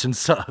a Russian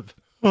sub.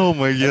 Oh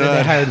my And then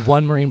they hired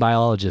one marine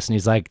biologist, and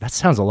he's like, that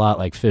sounds a lot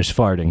like fish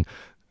farting.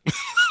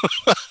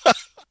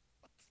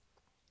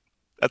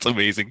 That's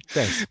amazing.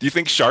 Thanks. Do you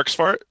think sharks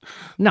fart?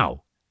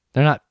 No,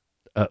 they're not.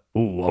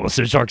 Almost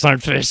said sharks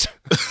aren't fish.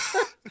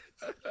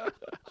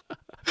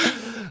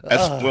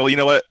 Well, you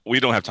know what? We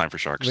don't have time for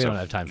sharks. We so don't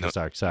have time for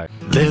sharks. Sorry.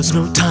 There's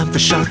no time for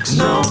sharks.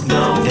 No,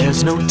 no.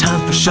 There's no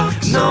time for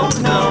sharks. No,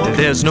 no.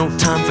 There's no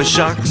time for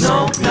sharks.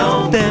 No,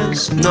 no.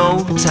 There's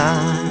no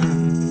time.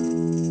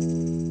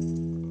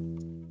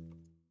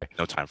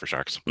 No time for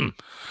sharks.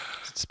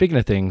 Speaking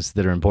of things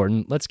that are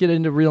important, let's get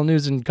into real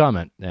news and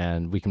comment,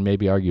 and we can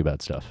maybe argue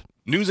about stuff.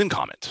 News and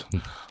comment.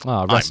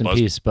 Oh, rest in Buzz.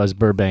 peace, Buzz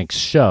Burbank's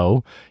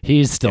show.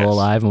 He's still Yes.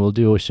 alive, and we'll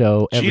do a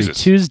show every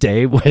Jesus.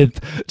 Tuesday with.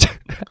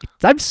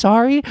 I'm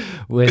sorry,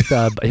 with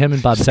him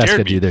and Bob Scared Seska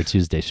me. do their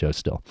Tuesday show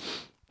still.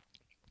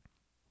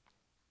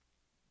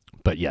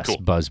 But yes, Cool.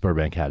 Buzz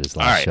Burbank had his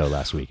last All right. show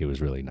last week. It was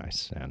really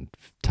nice and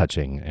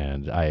touching,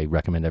 and I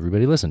recommend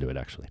everybody listen to it.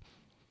 Actually,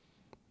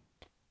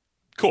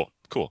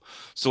 Cool.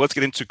 So let's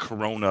get into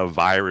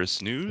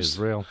coronavirus news.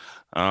 Israel.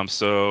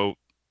 So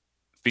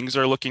things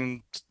are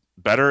looking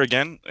better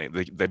again.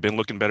 They've been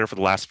looking better for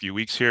the last few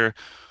weeks here.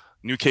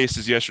 New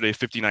cases yesterday,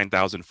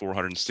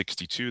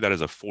 59,462. That is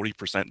a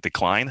 40%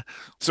 decline.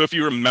 So if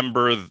you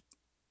remember,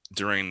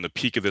 during the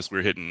peak of this, we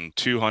were hitting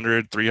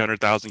 200,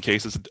 300,000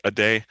 cases a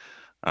day.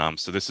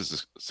 So this is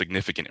a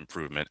significant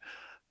improvement.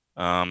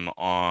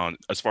 On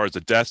as far as the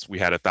deaths, we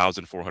had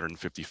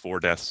 1,454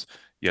 deaths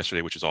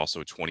yesterday, which is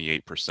also a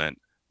 28%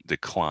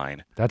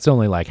 decline. That's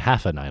only like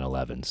half a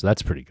 9/11, so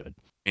that's pretty good.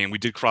 And we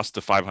did cross the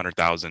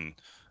 500,000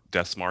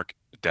 deaths mark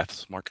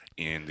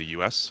in the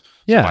U.S. So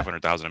Yeah.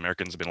 500,000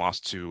 Americans have been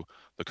lost to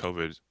the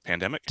COVID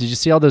pandemic. Did you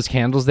see all those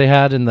candles they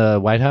had in the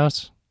White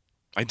House?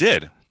 I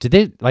did. Did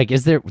they like?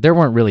 Is there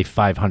weren't really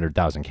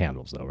 500,000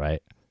 candles though,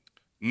 right?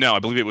 No, I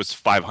believe it was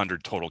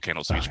 500 total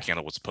candles. So each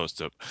candle was supposed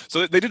to.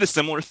 So they did a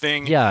similar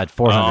thing. Yeah, at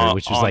 400,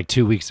 which was on- like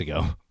 2 weeks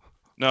ago.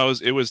 No,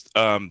 it was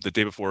the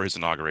day before his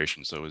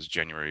inauguration, so it was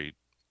January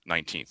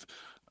 19th.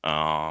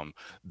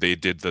 They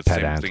did the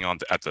Pedant. same thing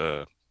at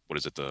the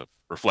the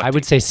reflecting. I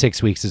would say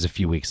 6 weeks is a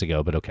few weeks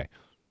ago, but okay.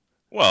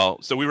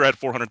 Well, so we were at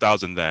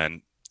 400,000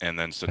 then, and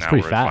then so That's now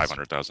pretty we're fast. at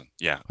 500,000.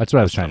 Yeah, That's what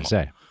I was trying to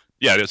say.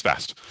 yeah, it is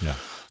fast. Yeah.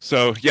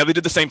 So yeah, they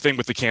did the same thing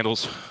with the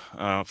candles.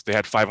 They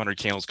had 500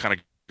 candles kind of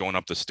going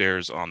up the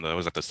stairs on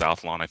the the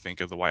south lawn, I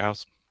think, of the White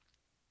House.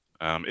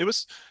 It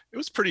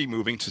was pretty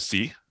moving to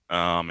see.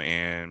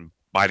 And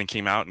Biden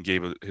came out and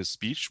gave his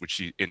speech, which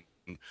he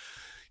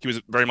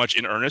was very much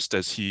in earnest,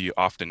 as he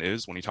often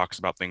is when he talks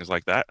about things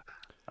like that.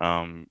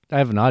 I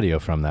have an audio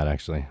from that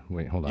actually.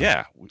 Wait, hold on.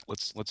 Yeah,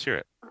 let's hear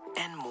it.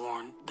 And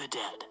mourn the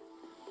dead.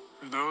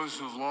 For those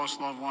who've lost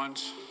loved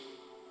ones,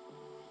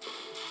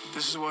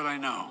 this is what I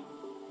know.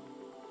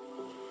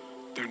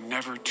 They're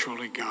never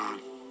truly gone.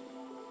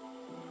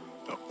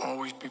 They'll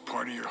always be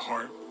part of your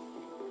heart.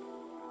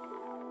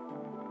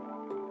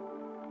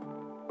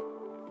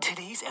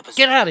 Today's episode.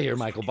 Get out of here,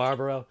 Michael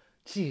Barbaro.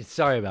 Jeez,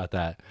 sorry about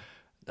that.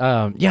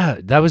 Yeah,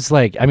 that was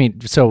like, I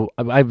mean, so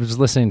I was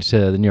listening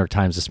to the New York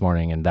Times this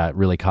morning, and that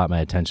really caught my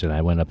attention.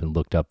 I went up and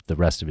looked up the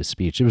rest of his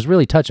speech. It was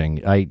really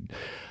touching.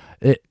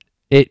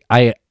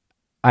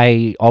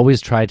 I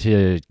always try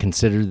to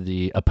consider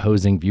the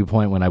opposing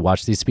viewpoint when I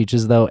watch these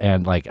speeches, though,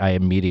 and like I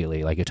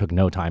immediately, like, it took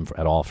no time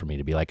at all for me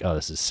to be like, oh,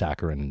 this is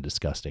saccharine and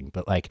disgusting.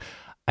 But like,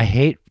 I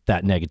hate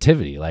that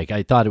negativity. Like,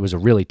 I thought it was a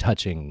really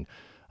touching,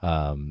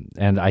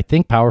 and I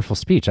think powerful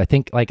speech. I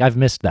think like I've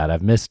missed that.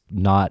 I've missed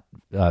not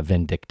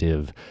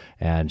vindictive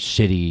and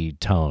shitty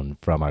tone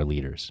from our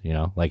leaders. You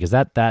know, like, is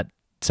that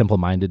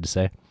simple-minded to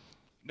say?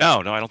 No,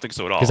 I don't think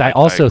so at all. Because I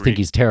also agree. think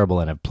he's terrible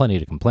and have plenty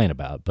to complain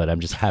about, but I'm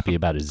just happy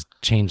about his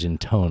change in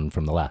tone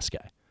from the last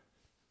guy.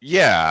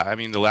 Yeah, I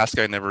mean, the last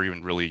guy never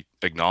even really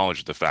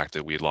acknowledged the fact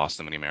that we had lost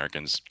so many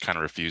Americans. Kind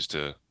of refused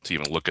to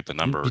even look at the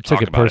number or He talk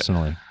took it about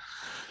personally.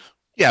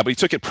 Yeah, but he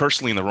took it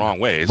personally in the wrong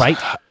ways. Right.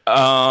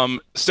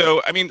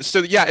 So I mean, so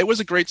yeah, it was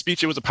a great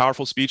speech. It was a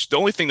powerful speech. The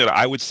only thing that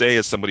I would say,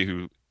 as somebody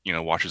who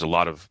watches a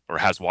lot of, or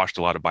has watched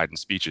a lot of Biden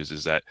speeches,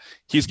 is that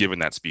he's given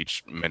that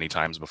speech many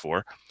times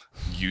before,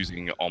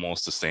 using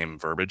almost the same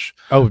verbiage.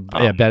 Oh,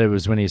 yeah, I bet it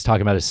was when he was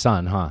talking about his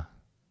son, huh?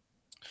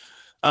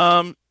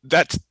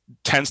 That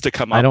tends to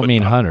come up. I don't but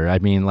mean not- Hunter. I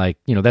mean, like,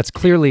 that's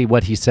clearly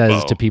what he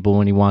says to Oh. people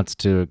when he wants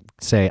to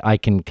say, I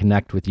can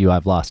connect with you.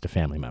 I've lost a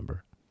family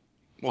member.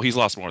 Well, he's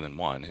lost more than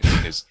one.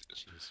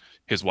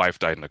 His wife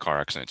died in a car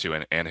accident too,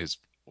 and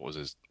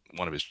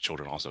one of his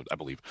children also, I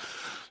believe,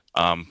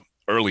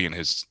 early in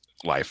his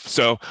life.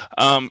 So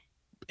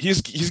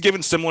he's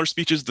given similar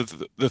speeches.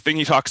 The thing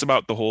he talks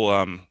about, the whole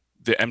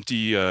the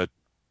empty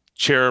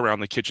chair around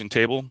the kitchen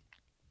table,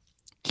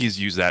 he's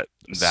used that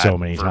So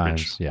many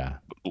verbiage times. Yeah.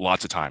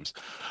 lots of times.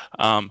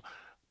 But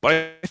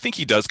I think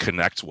he does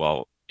connect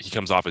well. He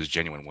comes off as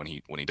genuine when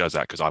he does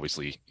that, because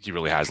obviously he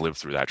really has lived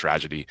through that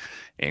tragedy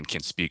and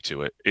can speak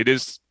to it. It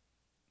is,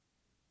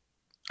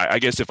 I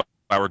guess, if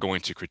I were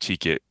going to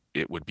critique it,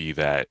 it would be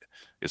that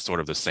it's sort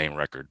of the same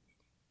record.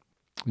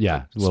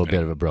 Yeah, a little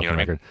bit of a broken You know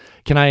what I mean?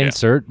 record. Can I Yeah.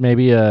 insert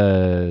maybe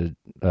a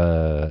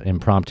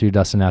impromptu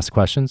Dustin Ask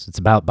Questions? It's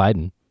about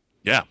Biden.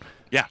 Yeah,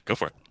 go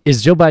for it.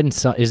 Is Joe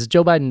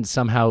Biden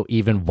somehow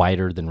even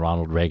whiter than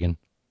Ronald Reagan?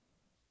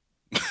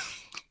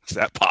 Is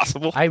that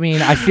possible? I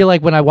mean, I feel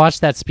like when I watched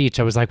that speech,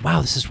 I was like,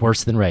 wow, this is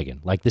worse than Reagan.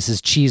 Like, this is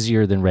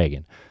cheesier than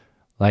Reagan.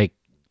 Like,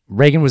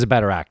 Reagan was a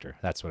better actor.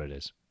 That's what it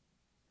is.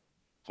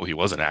 Well, he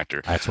was an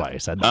actor. That's why I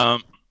said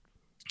that.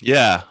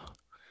 Yeah.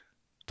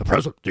 The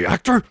president, the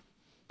actor.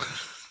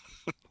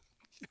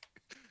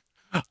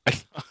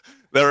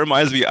 That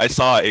reminds me, I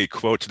saw a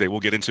quote today.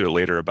 We'll get into it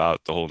later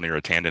about the whole Neera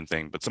Tanden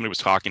thing, but somebody was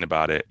talking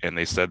about it, and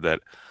they said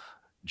that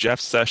Jeff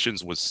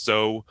Sessions was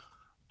such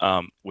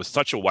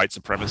a white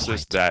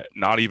supremacist that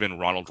not even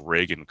Ronald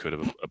Reagan could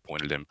have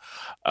appointed him.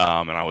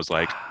 And I was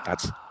like,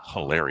 that's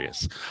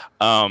hilarious.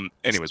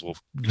 Anyways, we'll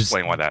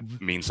explain why that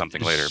means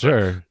something later.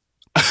 Sure.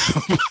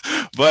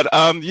 But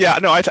yeah,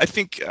 no, I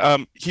think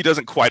he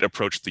doesn't quite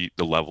approach the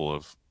level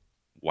of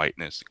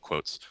whiteness, in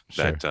quotes,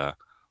 that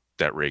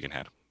Reagan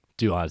had.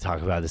 Do you want to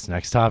talk about this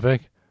next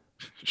topic?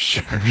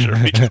 Sure.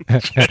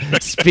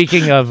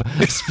 Speaking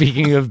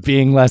of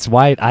being less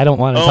white, I don't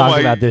want to talk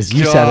about this.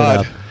 You set it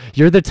up.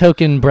 You're the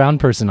token brown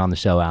person on the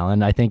show,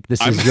 Alan. I think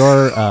this is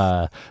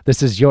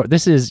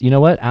you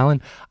know what,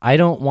 Alan? I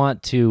don't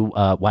want to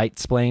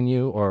white-splain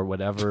you or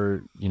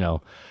whatever, you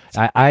know.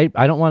 I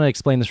don't want to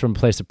explain this from a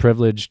place of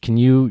privilege. Can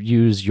you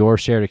use your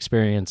shared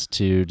experience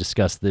to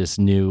discuss this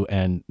new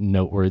and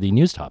noteworthy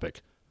news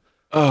topic?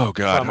 Oh,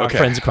 God. From our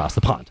friends across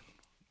the pond.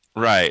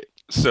 Right.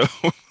 So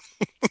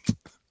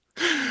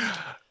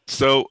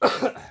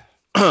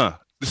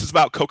this is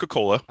about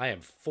Coca-Cola. I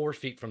am 4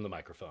 feet from the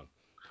microphone.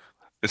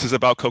 This is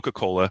about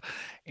Coca-Cola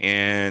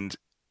and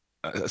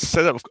a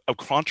set of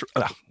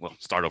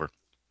start over.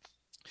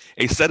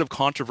 A set of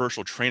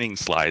controversial training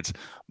slides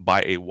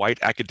by a white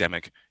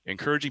academic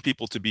encouraging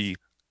people to be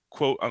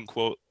quote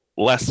unquote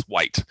less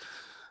white.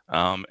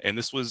 And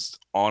this was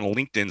on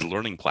LinkedIn's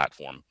learning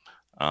platform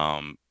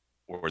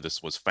where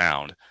this was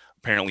found.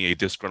 Apparently a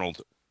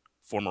disgruntled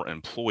former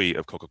employee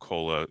of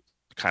Coca-Cola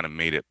kind of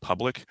made it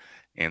public,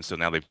 and so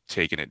now they've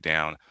taken it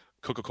down.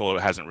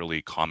 Coca-Cola hasn't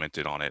really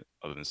commented on it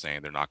other than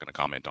saying they're not going to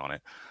comment on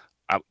it.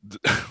 I'm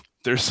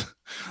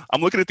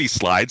looking at these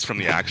slides from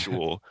the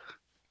actual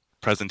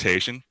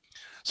presentation.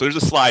 So there's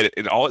a slide,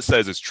 and all it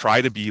says is try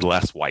to be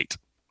less white.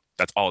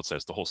 That's all it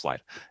says, the whole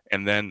slide.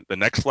 And then the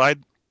next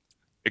slide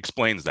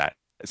explains that.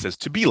 It says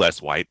to be less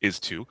white is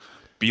to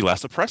be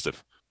less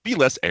oppressive, be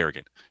less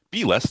arrogant,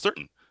 be less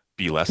certain,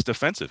 be less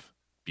defensive,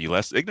 be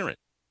less ignorant,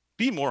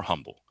 be more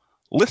humble,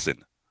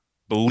 listen,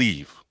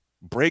 believe,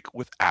 break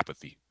with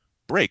apathy,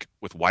 break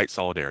with white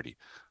solidarity.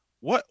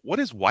 What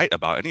is white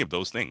about any of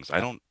those things? I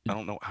don't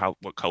know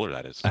what color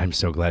that is. I'm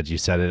so glad you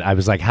said it. I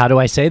was like, how do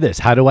I say this?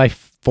 How do I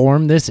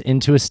form this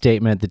into a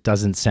statement that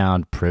doesn't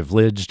sound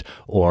privileged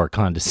or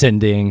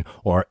condescending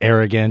or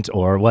arrogant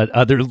or what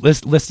other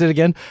listed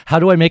again? How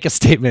do I make a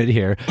statement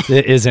here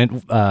that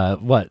isn't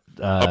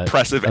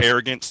oppressive,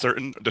 arrogant,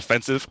 certain,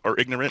 defensive, or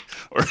ignorant?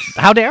 Or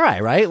how dare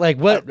I? Right?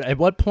 Like at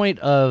what point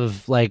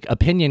of like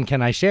opinion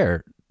can I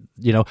share?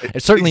 You know,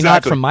 it's certainly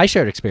not from my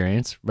shared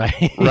experience,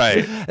 right?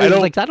 Right. I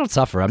don't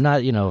suffer. I'm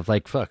not,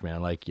 like, fuck,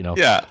 man. Like,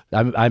 yeah.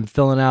 I'm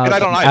filling out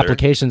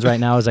applications right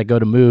now as I go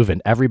to move,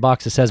 and every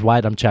box that says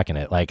white, I'm checking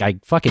it. Like, I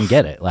fucking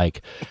get it.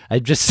 Like,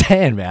 I'm just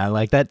saying, man.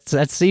 Like, that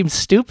seems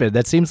stupid.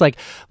 That seems like,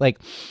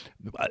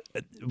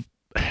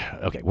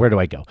 okay, where do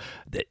I go?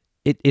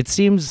 It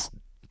seems.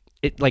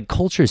 Like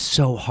culture is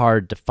so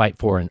hard to fight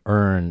for and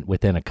earn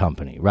within a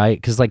company, right?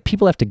 Because like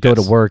people have to go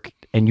to work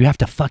and you have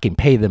to fucking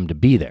pay them to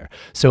be there.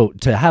 So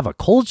to have a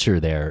culture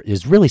there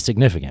is really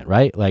significant,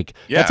 right? Like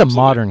that's a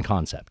modern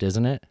concept,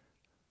 isn't it?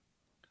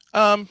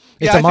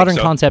 It's a modern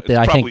concept that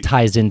I think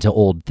ties into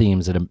old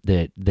themes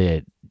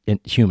that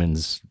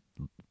humans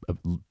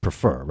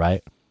prefer,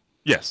 right?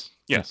 Yes.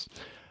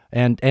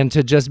 And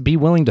to just be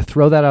willing to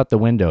throw that out the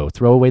window,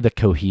 throw away the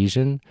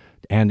cohesion,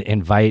 and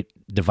invite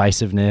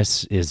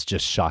divisiveness is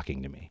just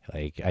shocking to me.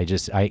 Like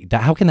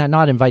how can that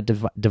not invite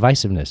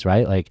divisiveness,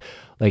 right? Like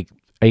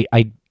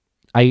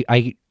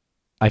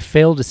I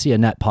fail to see a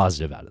net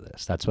positive out of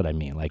this. That's what I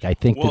mean. Like I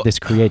think that this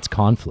creates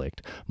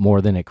conflict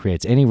more than it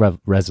creates any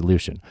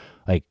resolution.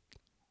 Like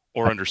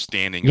or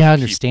understanding. Yeah,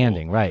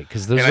 understanding, right?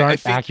 Because those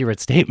aren't accurate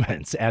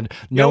statements, and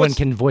no one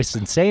can voice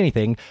and say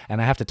anything,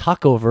 and I have to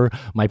talk over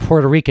my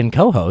Puerto Rican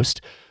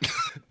co-host.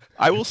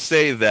 I will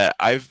say that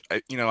I've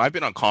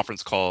been on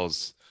conference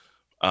calls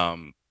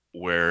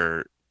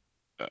where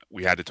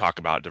we had to talk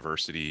about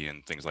diversity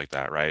and things like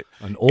that, right?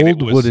 An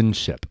old wooden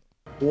ship.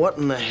 What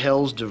in the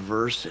hell's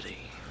diversity?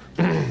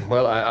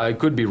 Well, I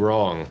could be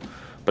wrong,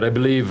 but I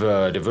believe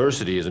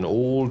diversity is an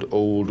old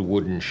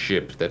wooden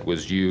ship that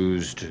was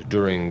used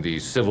during the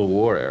Civil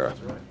War era.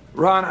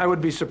 Ron, I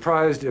would be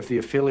surprised if the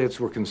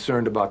affiliates were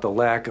concerned about the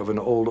lack of an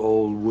old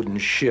wooden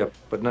ship,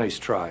 but nice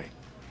try.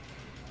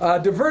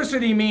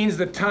 Diversity means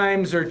the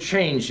times are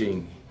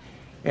changing.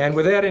 And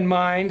with that in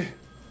mind,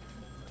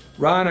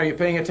 Ron, are you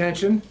paying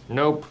attention?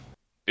 Nope.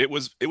 It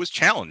was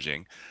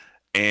challenging,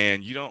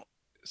 and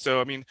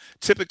so I mean,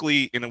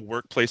 typically in a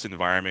workplace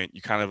environment,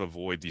 you kind of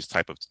avoid these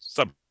type of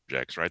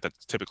subjects, right?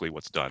 That's typically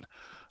what's done.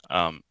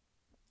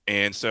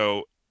 And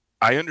so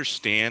I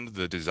understand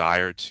the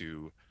desire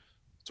to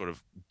sort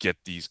of get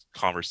these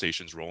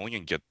conversations rolling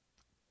and get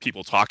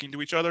people talking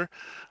to each other,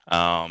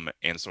 and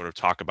sort of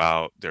talk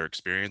about their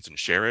experience and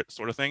share it,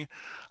 sort of thing.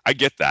 I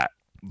get that,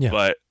 yeah.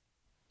 But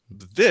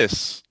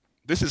This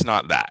is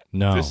not that.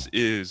 No. This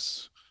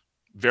is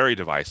very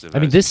divisive. I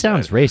mean, as this you said.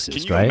 sounds racist,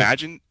 Can you right?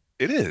 imagine?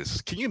 It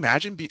is. Can you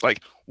imagine?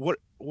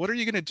 What are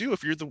you gonna do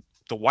if you're the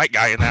white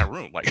guy in that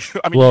room? Like,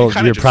 I mean, Well, you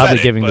kinda you're just probably said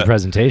it, giving the but-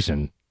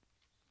 presentation.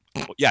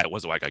 Yeah, it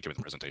was the white guy giving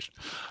the presentation.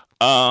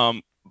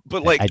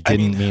 But like, I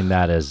didn't mean, mean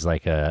that as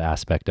like a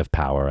aspect of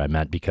power. I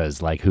meant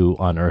because like who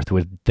on earth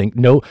would think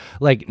no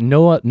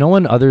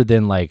one other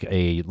than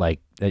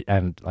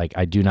and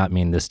I do not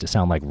mean this to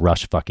sound like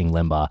Rush fucking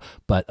Limbaugh,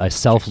 but a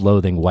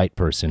self-loathing white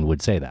person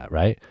would say that,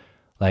 right?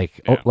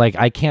 Like, Yeah. like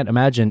I can't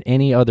imagine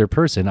any other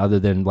person other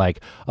than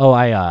like, oh,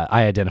 I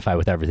identify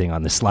with everything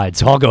on this slide,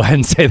 so I'll go ahead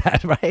and say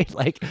that, right?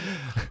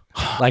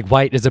 Like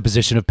white is a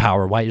position of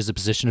power. White is a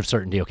position of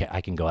certainty. Okay, I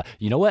can go.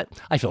 You know what?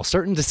 I feel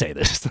certain to say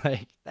this.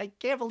 Like, I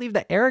can't believe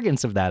the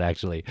arrogance of that,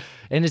 actually.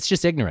 And it's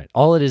just ignorant.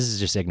 All it is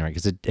just ignorant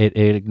because it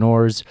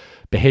ignores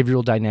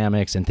behavioral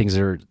dynamics and things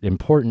that are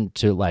important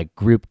to like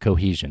group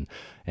cohesion.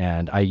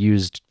 And I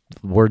used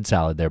word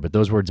salad there, but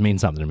those words mean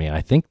something to me. And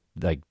I think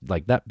like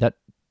that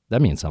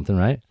means something,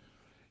 right?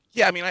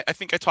 yeah, I mean, I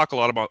think I talk a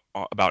lot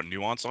about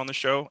nuance on the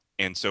show,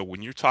 and so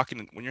when you're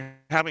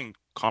having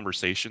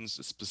conversations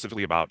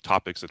specifically about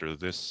topics that are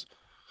this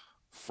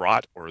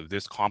fraught or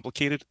this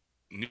complicated,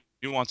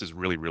 nuance is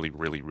really, really,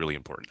 really, really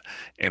important.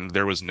 And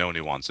there was no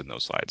nuance in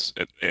those slides.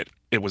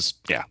 It was,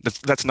 yeah,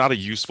 that's not a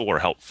useful or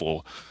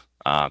helpful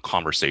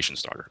conversation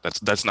starter.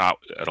 That's not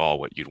at all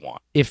what you'd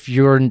want. If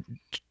you're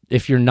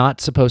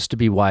not supposed to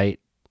be white,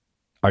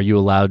 are you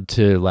allowed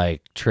to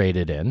like trade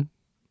it in?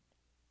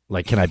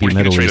 Like, can I be What are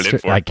you gonna Middle trade it in Eastern?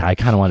 for? I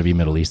kind of want to be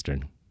Middle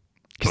Eastern.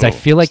 Because I Oh,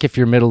 feel like if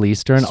you're Middle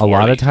Eastern, a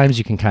lot sorry. of times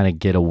you can kind of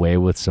get away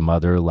with some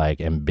other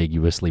like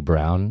ambiguously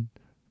brown,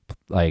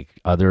 like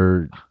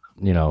other,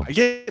 you know. I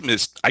get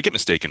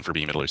mistaken for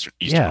being Middle Eastern.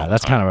 all Yeah, the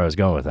that's time. kind of where I was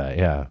going with that.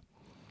 Yeah,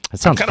 it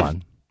sounds kind of-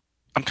 fun.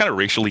 I'm kind of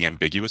racially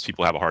ambiguous.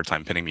 People have a hard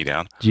time pinning me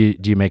down. Do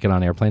you make it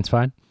on airplanes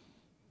fine?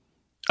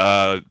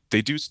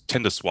 They do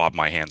tend to swab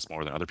my hands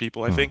more than other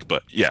people, I Hmm. think.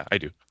 But yeah, I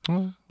do.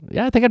 Well,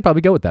 yeah, I think I'd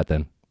probably go with that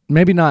then.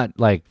 Maybe not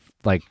like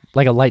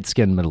a light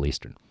skinned Middle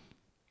Eastern,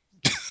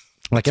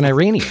 like an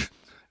Iranian,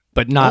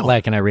 but not Oh.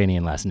 like an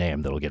Iranian last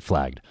name that'll get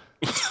flagged.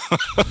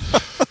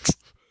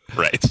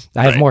 Right.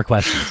 I have right. more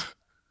questions.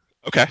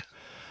 Okay.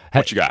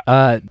 What you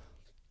got?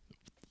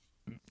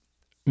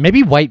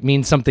 Maybe white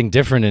means something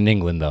different in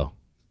England, though.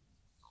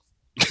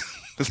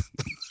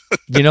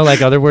 You know,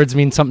 like other words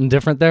mean something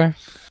different there.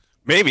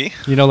 Maybe.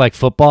 You know, like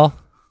football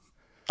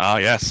Ah,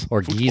 yes.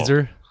 or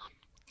Football.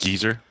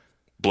 geezer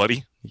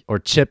Bloody. or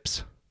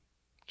chips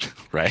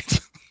Right.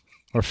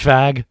 or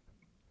fag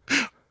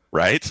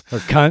Right. or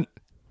cunt.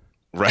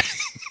 Right.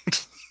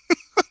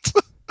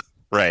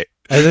 Right.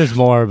 There's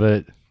more,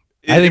 but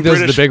I In think those are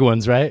British- the big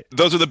ones, right?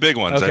 Those are the big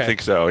ones. Okay. I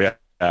think so. Yeah.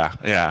 Yeah.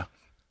 Yeah.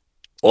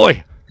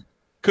 Oi.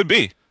 Could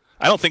be.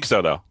 I don't think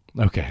so though.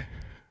 Okay.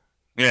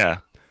 Yeah.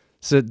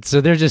 So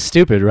they're just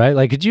stupid, right?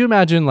 Like, could you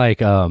imagine like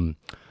a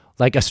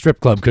strip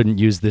club couldn't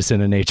use this in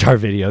an HR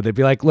video? They'd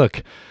be like,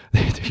 look,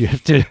 you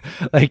have to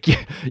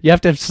you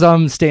have to have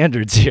some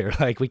standards here.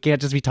 Like, we can't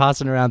just be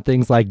tossing around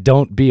things like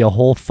don't be a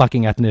whole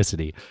fucking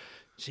ethnicity.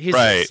 Jesus,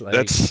 Right. like,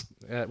 That's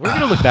we're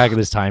gonna look back at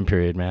this time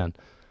period, man.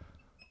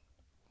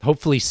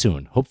 Hopefully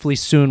soon. Hopefully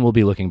soon we'll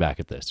be looking back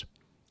at this.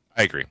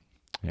 I agree.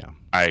 Yeah.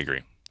 I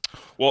agree.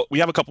 Well, we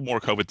have a couple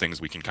more COVID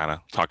things we can kind of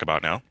talk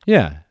about now.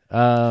 Yeah.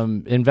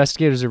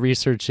 Investigators are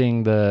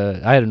researching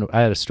I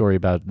had a story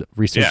about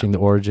researching the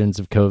origins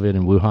of COVID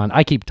in Wuhan.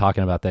 I keep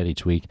talking about that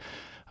each week.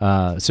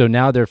 So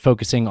now they're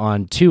focusing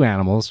on 2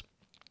 animals.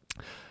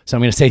 So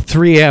I'm going to say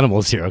 3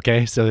 animals here,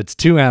 okay? So it's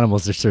 2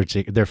 animals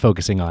they're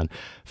focusing on.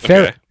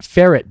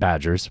 Ferret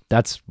badgers.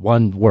 That's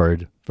one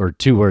word, or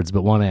 2 words,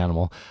 but one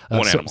animal.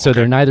 So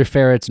they're neither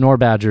ferrets nor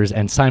badgers,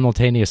 and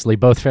simultaneously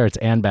both ferrets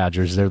and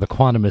badgers. They're the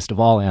quantumest of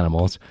all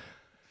animals.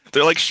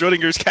 They're like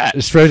Schrodinger's cat.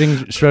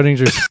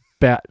 Schrodinger's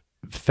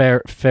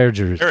ferret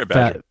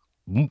badger.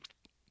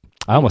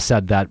 I almost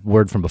said that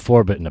word from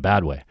before, but in a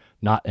bad way,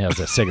 not as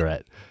a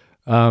cigarette.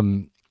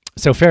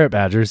 So ferret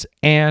badgers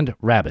and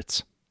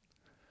rabbits.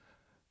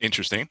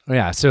 Interesting.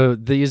 Yeah, so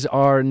these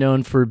are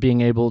known for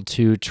being able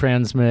to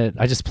transmit.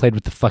 I just played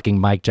with the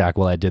fucking mic jack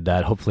while I did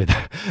that. Hopefully,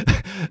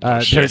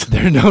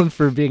 they're known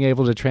for being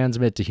able to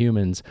transmit to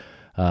humans.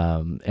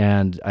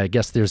 And I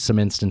guess there's some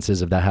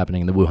instances of that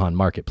happening in the Wuhan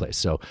marketplace.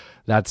 So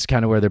that's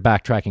kind of where they're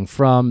backtracking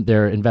from.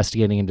 They're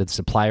investigating into the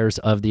suppliers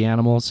of the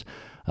animals.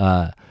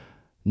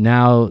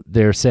 Now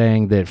they're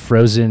saying that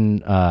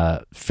frozen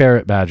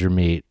ferret badger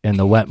meat in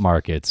the wet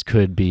markets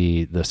could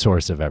be the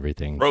source of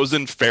everything.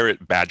 Frozen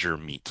ferret badger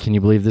meat. Can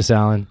you believe this,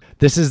 Alan?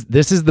 This is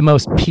the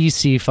most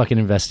PC fucking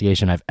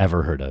investigation I've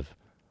ever heard of.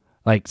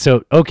 Like,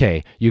 so,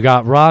 okay, you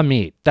got raw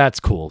meat. That's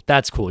cool.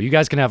 That's cool. You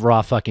guys can have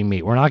raw fucking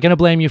meat. We're not going to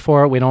blame you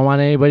for it. We don't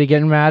want anybody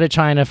getting mad at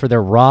China for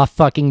their raw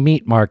fucking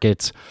meat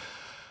markets.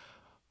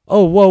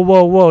 Oh,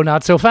 whoa.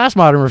 Not so fast,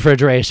 modern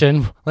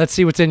refrigeration. Let's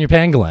see what's in your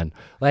pangolin.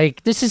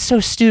 Like, this is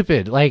so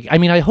stupid. Like, I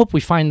mean, I hope we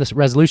find this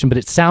resolution, but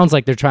it sounds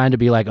like they're trying to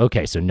be like,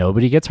 okay, so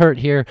nobody gets hurt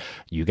here.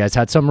 You guys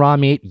had some raw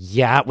meat.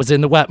 Yeah, it was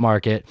in the wet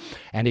market,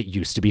 and it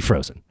used to be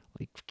frozen.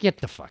 Like, get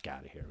the fuck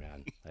out of here, man.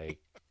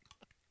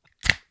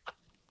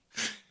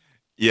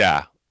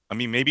 Yeah. I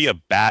mean, maybe a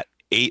bat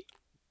ate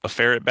a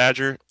ferret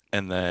badger,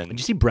 and then Did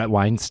you see Brett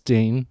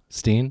Weinstein?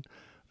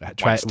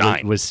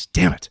 Weinstein. Was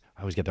damn it,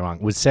 I always get that wrong.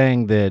 Was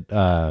saying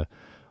that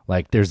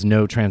like there's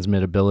no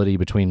transmittability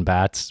between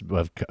bats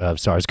of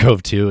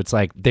SARS-CoV-2. It's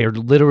like there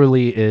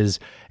literally is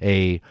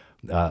a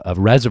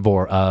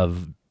reservoir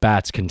of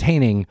bats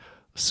containing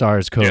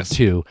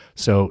SARS-CoV-2.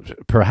 So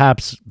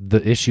perhaps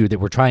the issue that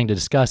we're trying to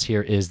discuss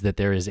here is that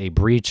there is a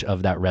breach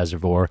of that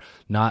reservoir,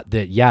 not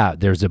that,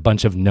 there's a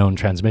bunch of known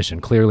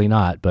transmission. Clearly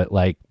not, but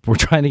like we're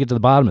trying to get to the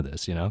bottom of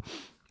this,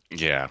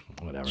 Yeah.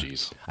 Whatever.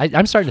 Jeez.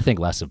 I'm starting to think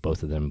less of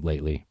both of them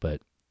lately,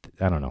 but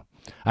I don't know.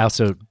 I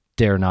also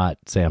dare not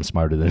say I'm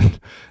smarter than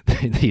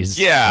these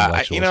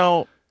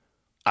intellectuals.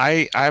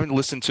 I haven't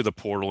listened to the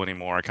portal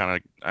anymore. I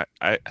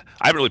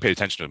haven't really paid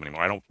attention to them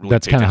anymore. I don't really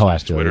That's pay kind of how I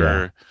attention feel. to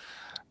Twitter.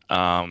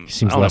 He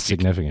seems less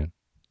significant.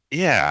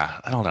 Yeah,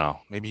 I don't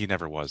know. Maybe he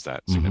never was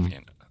that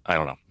significant. I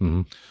don't know.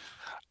 Mm-hmm.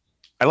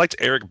 I liked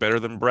Eric better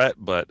than Brett,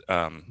 but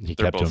he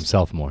kept to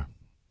himself more.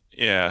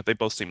 Yeah, they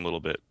both seem a little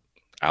bit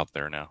out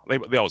there now.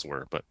 They always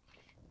were, but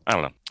I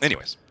don't know.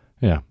 Anyways.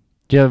 Yeah.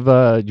 Do you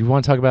have you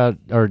want to talk about,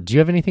 or do you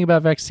have anything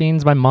about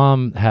vaccines? My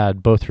mom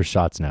had both her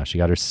shots now. She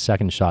got her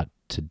second shot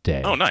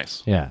today. Oh,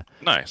 nice. Yeah.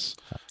 Nice.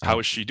 How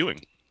is she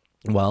doing?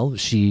 Well,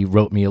 she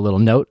wrote me a little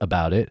note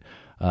about it.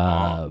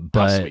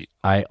 But sweet.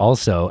 I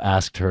also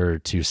asked her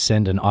to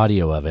send an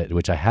audio of it,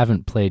 which I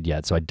haven't played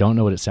yet, so I don't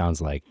know what it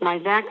sounds like. My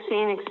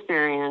vaccine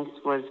experience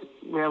was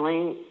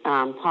really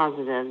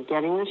positive.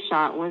 Getting the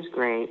shot was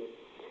great.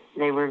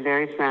 They were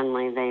very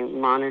friendly. They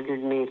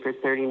monitored me for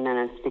 30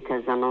 minutes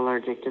because I'm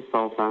allergic to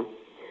sulfa.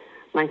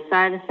 My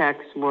side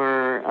effects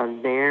were a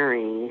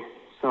very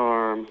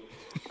sore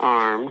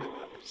arm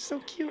So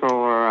cute.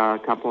 for a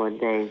couple of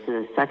days.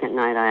 The second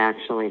night I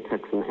actually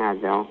took some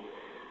Advil.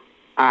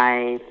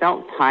 I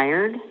felt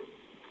tired,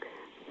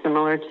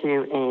 similar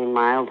to a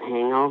mild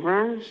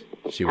hangover.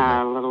 She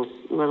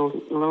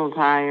little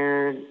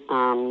tired,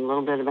 a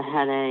little bit of a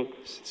headache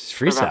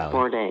for about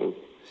 4 days.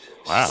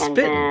 Wow. And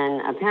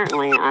then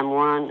apparently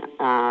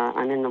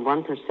I'm in the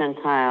 1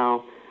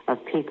 percentile of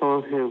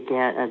people who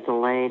get a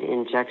delayed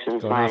injection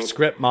Going off site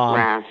script, Mom.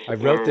 rash. I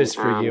wrote this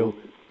for you.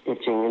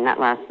 Itching, and that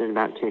lasted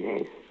about 2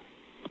 days.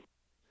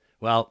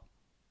 Well,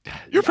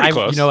 You're pretty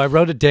close. I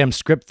wrote a damn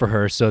script for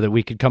her so that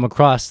we could come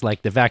across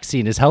like the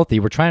vaccine is healthy.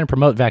 We're trying to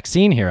promote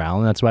vaccine here,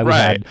 Alan. That's why we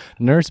had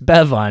Nurse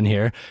Bev on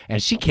here,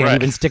 and she can't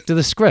even stick to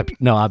the script.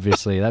 No,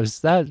 obviously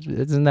isn't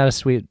that a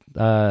sweet,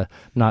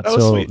 not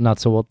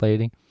so old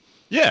lady?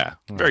 Yeah,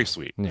 very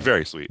sweet. Yeah.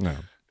 Very sweet. No.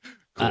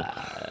 Cool.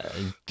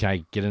 Can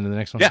I get into the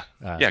next one?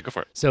 Yeah, go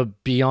for it. So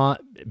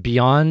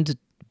Beyond,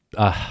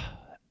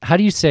 how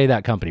do you say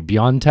that company?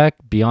 Beyond Tech?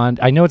 Beyond.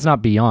 I know it's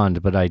not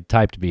Beyond, but I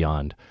typed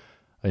Beyond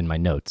in my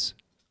notes.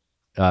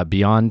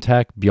 Beyond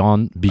Tech,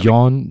 Beyond.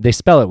 They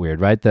spell it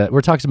weird, right?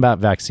 We're talking about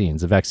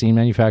vaccines. The vaccine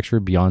manufacturer,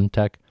 Beyond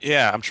Tech.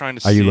 Yeah, I'm trying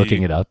to see. Are you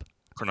looking it up?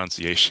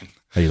 Pronunciation.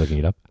 Are you looking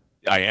it up?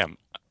 I am.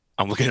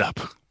 I'm looking it up.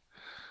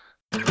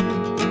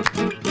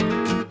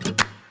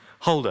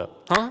 Hold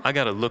up. Huh? I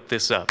gotta look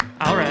this up.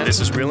 All right. This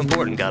is real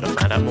important. Gotta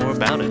find out more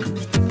about it.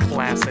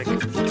 Classic.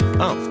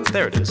 Oh,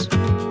 there it is.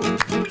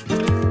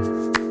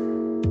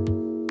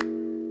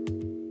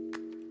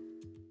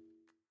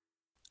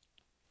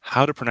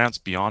 How to pronounce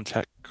Beyond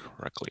Tech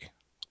correctly.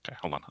 Okay,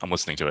 hold on. I'm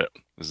listening to it.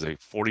 This is a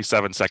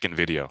 47-second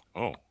video.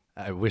 Oh.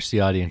 I wish the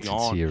audience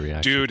could see your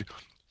reaction.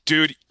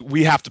 Dude,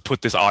 we have to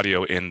put this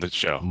audio in the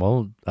show.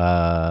 Well,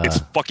 it's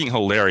fucking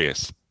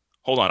hilarious.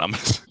 Hold on. I'm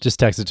just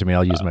text it to me.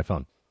 I'll use my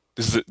phone.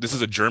 This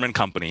is a German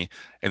company,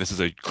 and this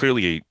is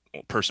clearly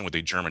a person with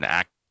a German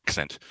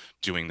accent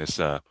doing this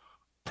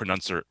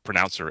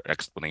pronouncer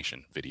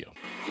explanation video.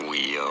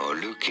 We are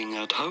looking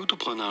at how to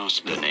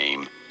pronounce the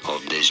name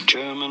of this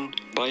German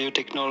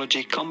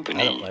biotechnology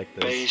company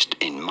based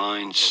in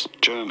Mainz,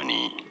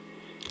 Germany.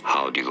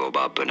 How do you go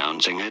about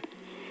pronouncing it?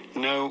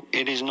 No,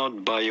 it is not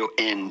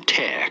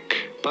BioNTech,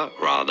 but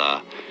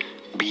rather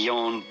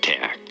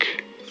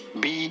BeyondTech.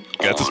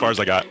 That's as far as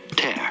I got.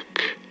 Tech.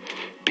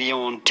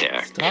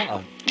 BeyondTech.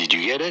 Stop. Did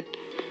you get it?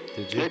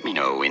 Did you? Let me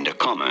know in the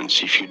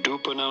comments if you do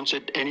pronounce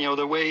it any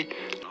other way.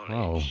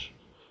 Oh,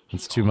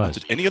 it's too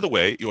much. Any other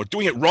way, you're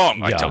doing it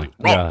wrong. I tell you,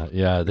 wrong.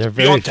 Yeah. They're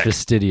very Beyond Tech.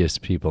 fastidious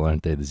people,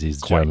 aren't they?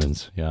 These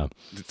Germans. Yeah.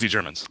 The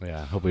Germans.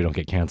 Yeah. Hope we don't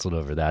get canceled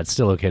over that. It's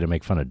still okay to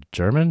make fun of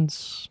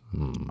Germans.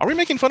 Are we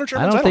making fun of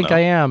Germans? I don't think know.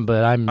 I am,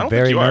 but I'm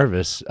very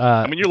nervous.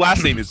 I mean, your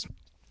last name is.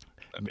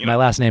 My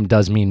last name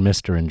does mean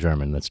Mr. in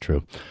German. That's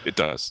true. It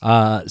does.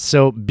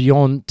 So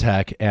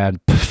BioNTech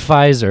and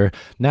Pfizer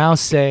now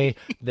say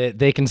that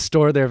they can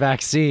store their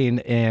vaccine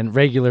in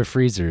regular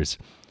freezers.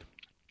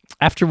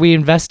 After we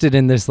invested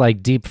in this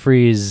like deep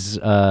freeze,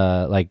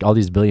 like all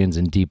these billions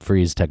in deep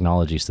freeze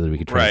technology so that we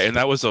could right, and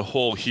that was a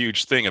whole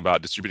huge thing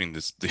about distributing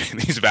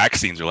these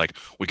vaccines. They're like,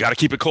 we got to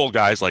keep it cold,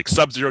 guys, like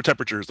sub-zero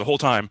temperatures the whole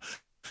time.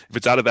 If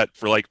it's out of that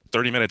for like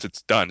 30 minutes,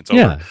 it's done. It's over.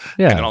 Yeah.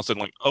 And then all of a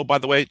sudden, like, oh, by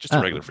the way, just a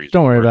regular freezer.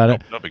 Don't worry about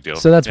it. No big deal.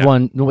 So that's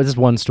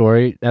one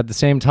story. At the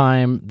same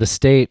time, the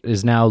state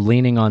is now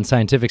leaning on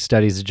scientific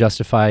studies to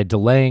justify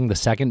delaying the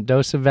second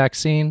dose of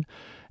vaccine.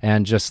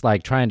 and just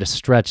like trying to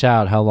stretch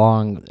out how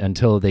long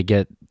until they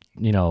get,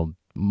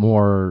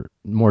 more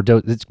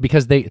dose. It's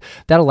because that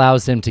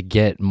allows them to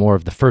get more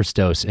of the first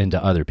dose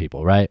into other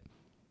people, right?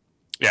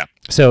 Yeah.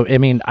 So, I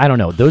mean, I don't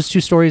know. Those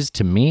two stories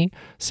to me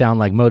sound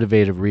like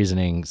motivated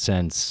reasoning,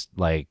 since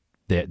like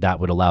that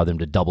would allow them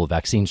to double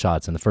vaccine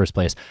shots in the first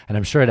place. And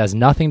I'm sure it has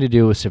nothing to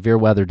do with severe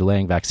weather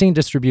delaying vaccine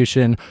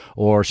distribution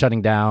or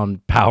shutting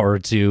down power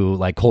to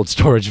like cold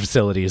storage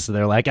facilities. So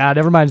they're like,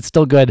 never mind. It's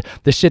still good.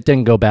 This shit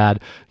didn't go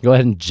bad. Go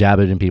ahead and jab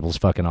it in people's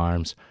fucking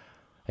arms.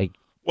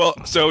 Well,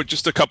 so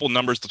just a couple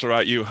numbers to throw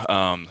at you.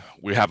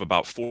 We have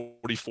about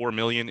 44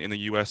 million in the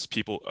U.S.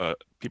 people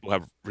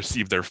have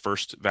received their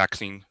first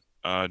vaccine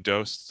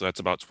dose. So that's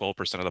about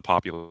 12% of the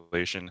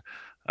population.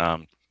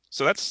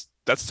 So that's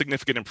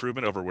significant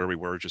improvement over where we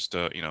were just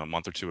a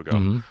month or two ago.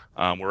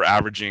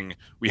 Mm-hmm.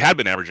 We had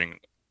been averaging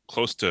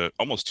close to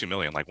almost 2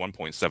 million, like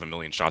 1.7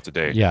 million shots a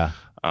day. Yeah.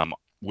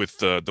 With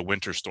the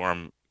winter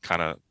storm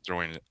kind of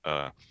throwing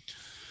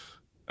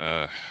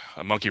a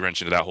monkey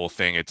wrench into that whole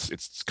thing,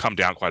 it's come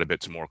down quite a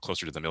bit to more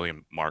closer to the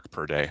million mark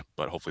per day,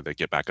 but hopefully they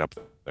get back up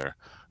there.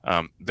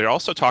 They're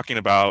also talking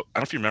about, I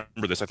don't know if you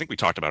remember this, I think we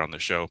talked about it on the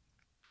show,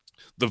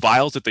 the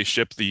vials that they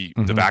ship the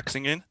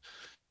vaccine in.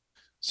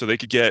 So they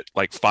could get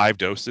like 5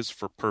 doses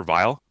per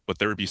vial, but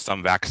there would be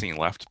some vaccine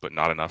left, but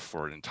not enough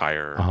for an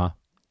entire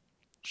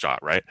shot,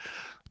 right?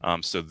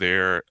 So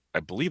I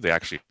believe they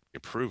actually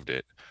approved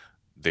it.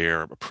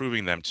 They're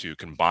approving them to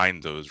combine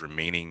those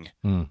remaining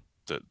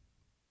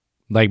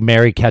like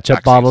Mary ketchup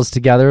vaccines bottles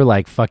together,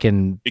 like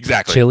fucking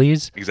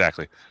Chili's.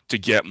 Exactly. To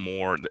get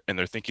more, and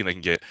they're thinking they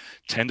can get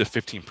 10 to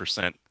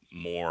 15%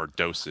 more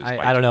doses.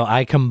 I don't know.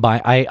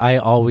 I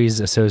always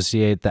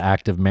associate the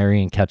act of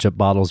marrying ketchup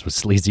bottles with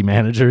sleazy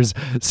managers.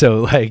 So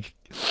like,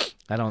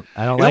 I don't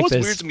like this.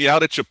 What weirds me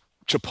out at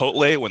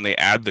Chipotle when they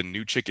add the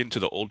new chicken to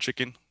the old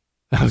chicken?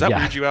 Does that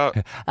weird you out?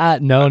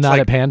 No, not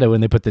at Panda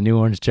when they put the new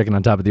orange chicken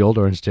on top of the old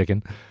orange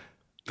chicken.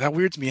 That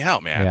weirds me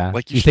out, man. Yeah.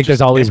 Like you think there's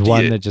always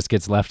one that just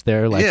gets left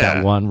there, like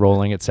that one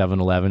rolling at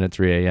 7-Eleven at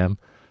 3 a.m.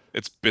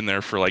 It's been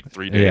there for like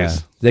 3 days. Yeah.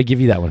 They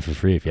give you that one for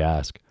free if you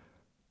ask.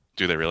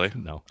 Do they really?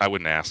 No. I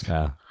wouldn't ask.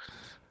 Yeah.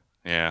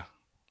 I'd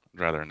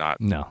rather not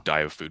die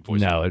of food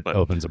poisoning. No, it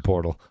opens a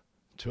portal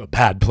to a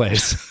bad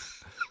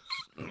place.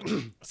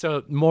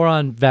 So more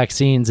on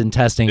vaccines and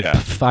testing. Yeah.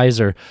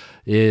 Pfizer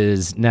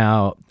is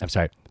now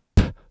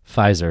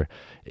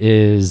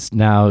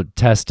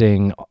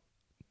testing.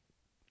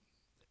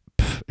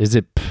 Is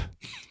it?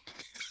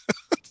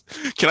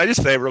 Can I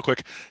just say real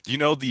quick? Do you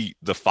know the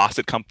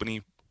faucet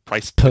company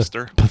Price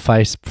Pfister?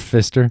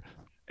 Pfister.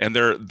 And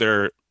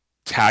their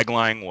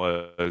tagline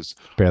was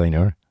barely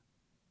know her.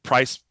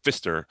 Price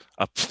Pfister,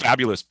 a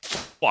fabulous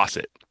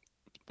faucet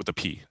with a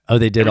P. Oh,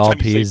 they did all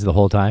P's the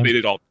whole time? They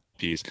did all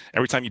P's.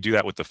 Every time you do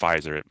that with the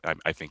Pfizer,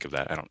 I think of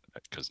that. I don't,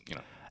 because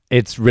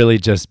it's really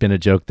just been a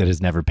joke that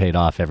has never paid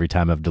off every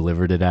time I've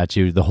delivered it at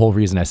you. The whole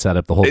reason I set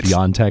up the whole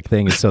BioNTech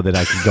thing is so that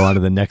I could go on to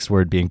the next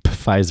word being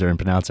Pfizer and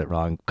pronounce it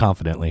wrong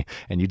confidently.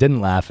 And you didn't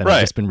laugh, and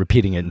I've just been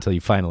repeating it until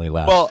you finally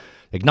laughed. Well,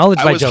 acknowledge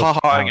my joke. I was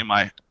ha-haing in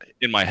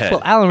my head.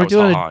 Well, Alan,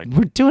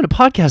 we're doing a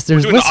podcast.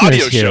 There's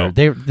listeners here.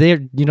 They're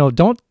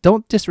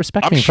don't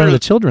disrespect me in front of the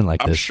children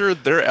like this. I'm sure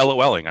they're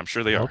LOLing. I'm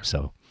sure they are. I hope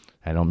so.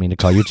 I don't mean to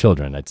call you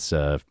children. It's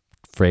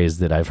phrase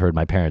that I've heard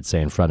my parents say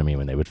in front of me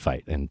when they would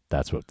fight, and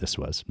that's what this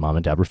was. Mom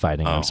and Dad were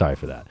fighting. I'm sorry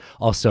for that.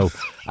 Also,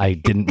 I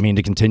didn't mean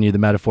to continue the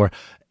metaphor.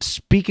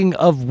 Speaking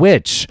of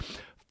which,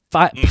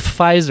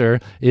 Pfizer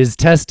is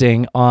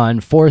testing on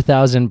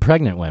 4,000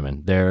 pregnant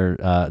women their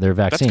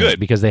vaccines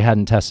because they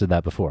hadn't tested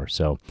that before.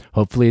 So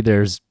hopefully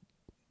there's,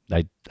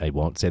 I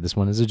won't say this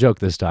one is a joke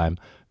this time,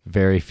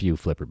 very few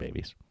flipper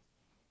babies.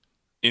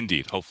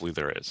 Indeed. Hopefully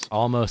there is.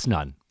 Almost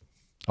none.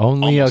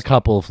 Only a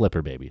couple of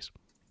flipper babies.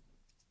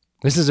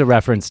 This is a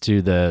reference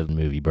to the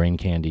movie Brain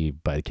Candy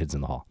by the Kids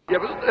in the Hall. Yeah,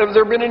 but have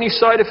there been any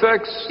side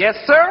effects? Yes,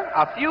 sir.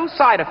 A few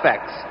side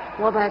effects.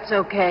 Well, that's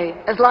okay.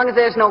 As long as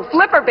there's no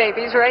flipper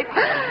babies, right?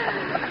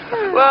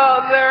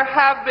 Well, there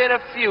have been a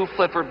few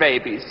flipper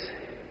babies.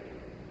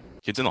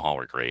 Kids in the Hall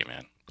were great,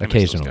 man.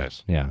 Occasionally,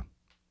 guys. Yeah.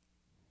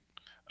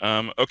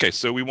 Okay,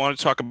 so we want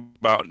to talk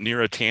about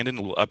Neera Tanden,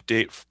 a little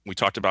update. We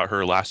talked about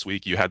her last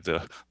week. You had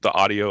the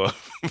audio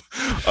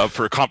of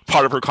her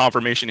part of her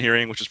confirmation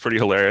hearing, which is pretty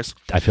hilarious.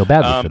 I feel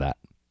badly for that.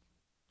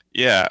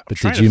 Yeah. But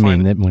did you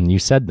mean that when you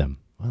said them?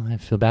 Well, I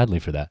feel badly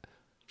for that.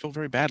 I feel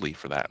very badly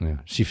for that. Yeah,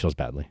 she feels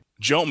badly.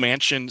 Joe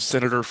Manchin,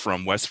 senator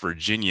from West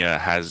Virginia,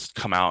 has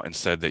come out and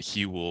said that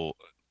he will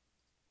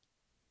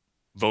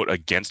vote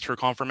against her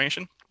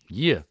confirmation.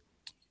 Yeah.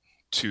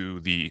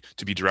 To be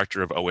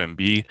director of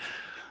OMB.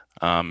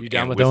 You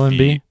down with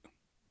OMB?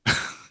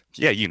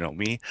 Yeah, you know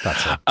me.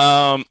 That's it.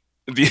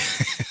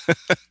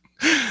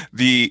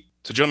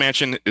 So Joe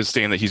Manchin is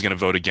saying that he's going to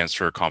vote against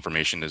her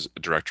confirmation as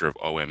director of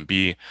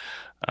OMB.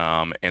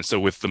 And so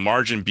with the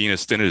margin being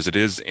as thin as it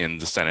is in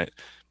the Senate,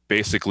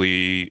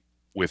 basically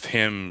with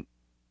him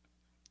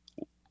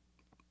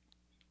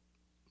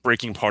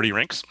breaking party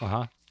ranks.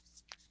 So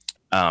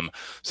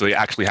they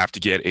actually have to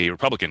get a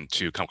Republican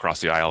to come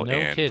across the aisle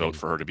vote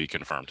for her to be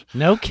confirmed.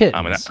 No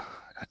kidding.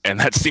 and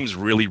that seems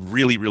really,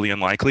 really, really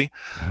unlikely.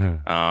 You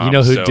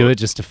know who'd so- do it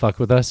just to fuck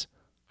with us?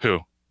 Who?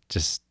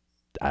 Just,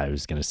 I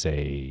was going to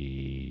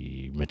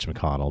say Mitch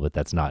McConnell, but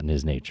that's not in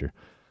his nature.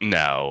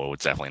 No,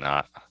 it's definitely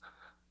not.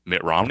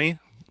 Mitt Romney,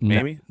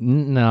 maybe.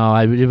 No,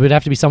 it would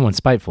have to be someone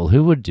spiteful.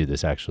 Who would do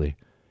this, actually?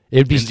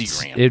 It'd be Lindsey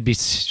Graham.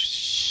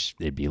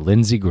 It'd be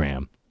Lindsey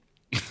Graham.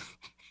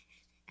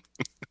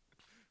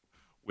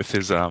 With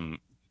his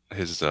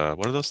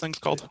what are those things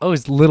called? Oh,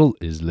 his little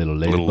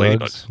ladybugs.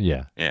 ladybugs.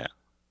 Yeah. Yeah,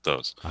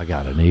 those. I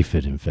got an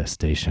aphid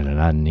infestation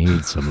and I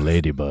need some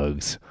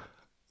ladybugs.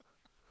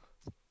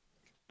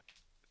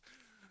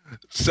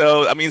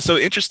 So, I mean, so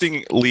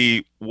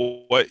interestingly,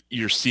 what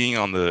you're seeing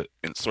on the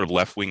sort of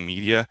left-wing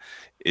media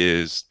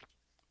is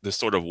this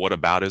sort of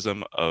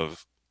whataboutism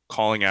of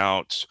calling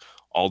out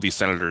all these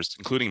senators,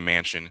 including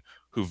Manchin,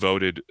 who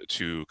voted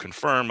to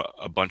confirm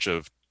a bunch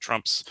of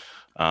Trump's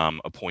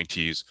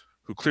appointees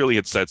who clearly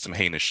had said some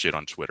heinous shit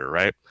on Twitter,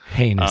 right?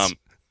 Heinous.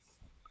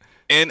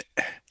 And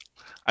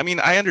I mean,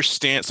 I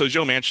understand. So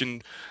Joe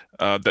Manchin,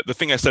 the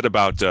thing I said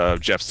about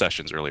Jeff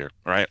Sessions earlier,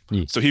 right?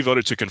 Yeah. So he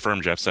voted to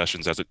confirm Jeff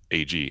Sessions as an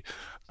AG,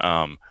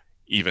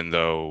 even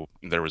though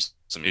there was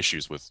some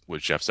issues with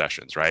Jeff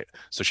Sessions, right?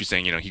 So she's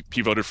saying, you know,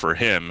 he voted for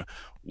him.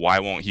 Why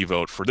won't he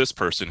vote for this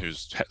person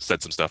who's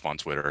said some stuff on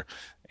Twitter?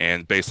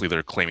 And basically,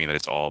 they're claiming that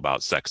it's all about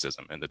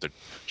sexism and that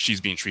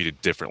she's being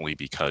treated differently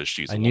because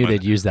she's a I knew woman.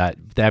 they'd use that.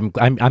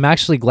 I'm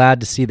actually glad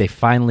to see they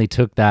finally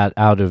took that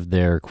out of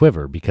their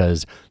quiver,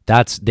 because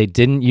they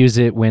didn't use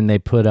it when they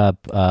put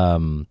up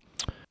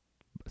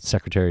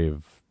Secretary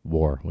of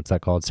War. What's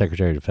that called?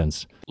 Secretary of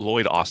Defense.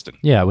 Lloyd Austin.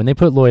 Yeah, when they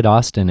put Lloyd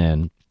Austin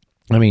in,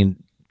 I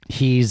mean,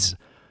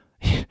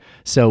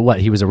 so what?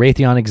 He was a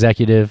Raytheon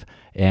executive,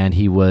 and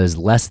he was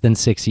less than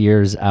 6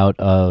 years out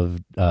of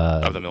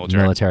the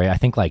military. I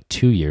think like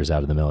 2 years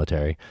out of the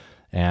military.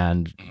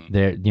 And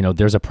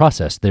there's a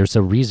process. There's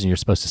a reason you're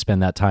supposed to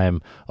spend that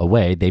time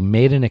away. They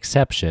made an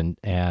exception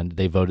and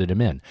they voted him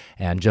in.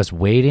 And just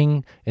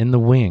waiting in the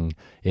wing,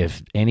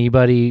 if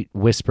anybody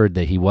whispered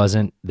that he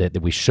wasn't,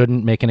 that we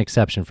shouldn't make an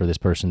exception for this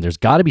person, there's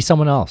got to be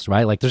someone else,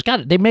 right? Like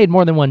they made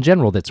more than one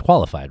general that's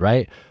qualified,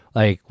 right?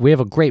 Like, we have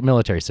a great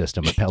military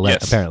system, apparently,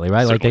 right? Certainly.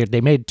 Like,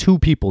 they made 2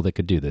 people that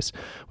could do this.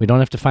 We don't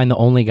have to find the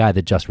only guy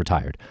that just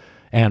retired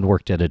and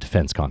worked at a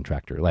defense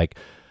contractor. Like,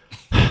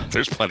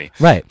 there's plenty.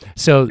 Right.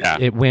 So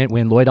Yeah.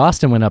 When Lloyd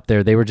Austin went up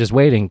there, they were just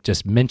waiting.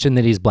 Just mention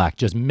that he's black.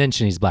 Just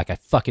mention he's black. I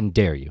fucking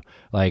dare you.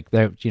 Like,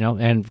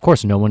 and of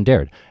course, no one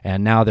dared.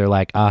 And now they're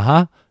like,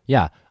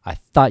 yeah. I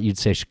thought you'd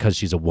say because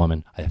she's a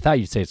woman. I thought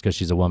you'd say it's because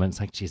she's a woman. It's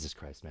like, Jesus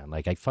Christ, man.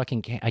 Like, I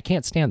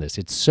can't stand this.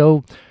 It's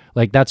so,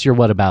 like, that's your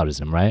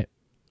whataboutism, right?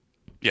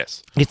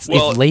 Yes. It's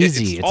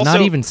lazy. It's not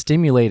also- even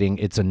stimulating.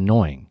 It's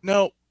annoying.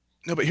 No,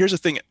 but here's the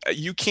thing: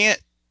 you can't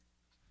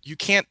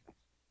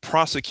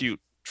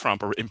prosecute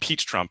Trump or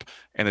impeach Trump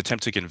and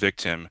attempt to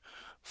convict him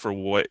for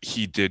what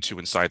he did to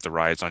incite the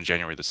riots on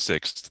January the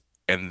 6th,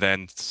 and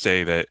then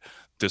say that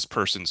this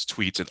person's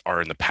tweets are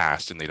in the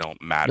past and they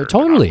don't matter. They're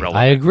not Totally,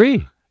 relevant. I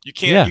agree. You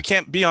can't. Yeah. You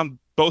can't be on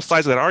both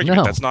sides of that argument.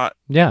 No. That's not.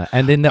 Yeah,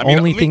 and then the I mean,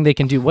 only let me- thing they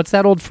can do. What's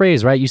that old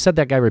phrase, right? You said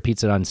that guy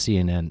repeats it on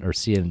CNN or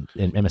CNN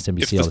and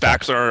MSNBC. If all the the time.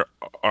 facts are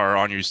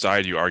on your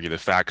side, you argue the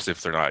facts.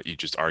 If they're not, you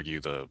just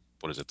argue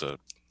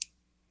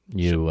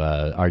You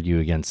argue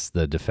against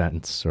the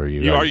defense, or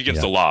you argue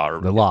against the law.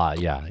 Or, the law,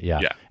 yeah.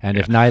 Yeah, And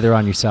if neither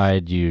on your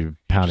side, you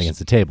pound against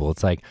the table.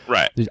 It's like,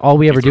 Right. all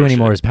we ever You do throw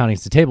anymore shit. is pound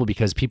against the table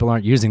because people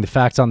aren't using the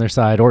facts on their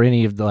side or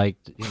any of the, like,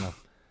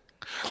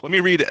 Let me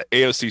read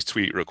AOC's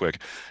tweet real quick.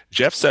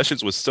 Jeff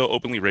Sessions was so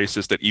openly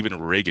racist that even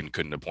Reagan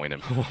couldn't appoint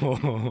him.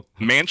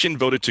 Manchin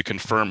voted to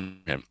confirm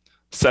him.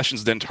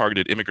 Sessions then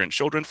targeted immigrant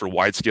children for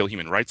wide-scale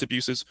human rights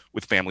abuses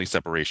with family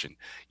separation.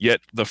 Yet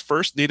the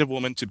first Native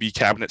woman to be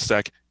cabinet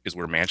sec is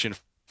where Manchin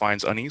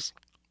finds unease.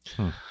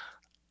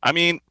 I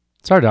mean,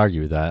 it's hard to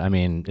argue with that. I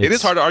mean, it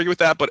is hard to argue with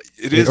that, but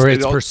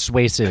it's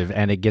persuasive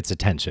and it gets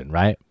attention,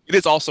 right? It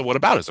is also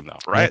whataboutism, though,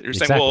 right? Yeah, You're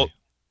exactly. saying, well,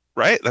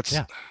 right? That's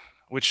Yeah.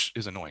 which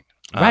is annoying.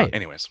 Right.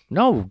 Anyways,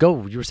 No,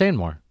 go. You were saying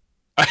more.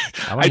 I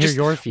want to hear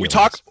your feelings.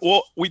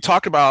 we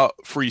talk about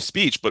free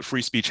speech, but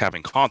free speech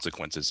having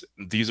consequences.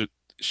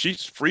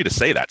 She's free to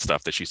say that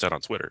stuff that she said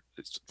on Twitter.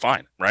 It's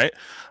fine, right?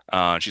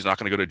 She's not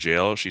going to go to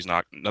jail.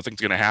 Nothing's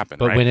going to happen.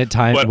 But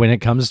right? when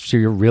it comes to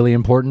your really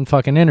important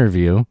fucking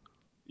interview,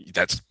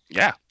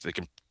 they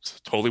can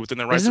totally within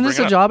their rights. isn't to this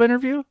bring a it up. job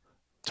interview?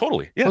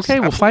 Totally. Yes. Okay,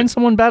 well, absolutely. find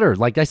someone better.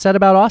 Like I said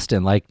about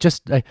Austin, like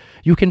just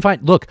you can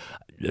look,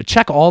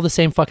 check all the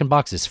same fucking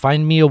boxes.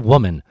 Find me a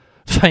woman.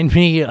 Find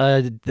me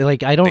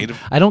like I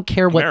don't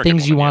care what American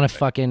things you woman, want to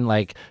fucking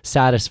like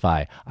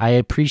satisfy. I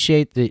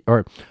appreciate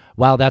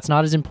while that's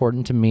not as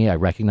important to me, I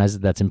recognize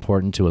that that's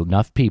important to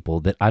enough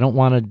people that I don't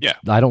want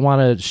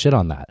to shit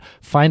on that.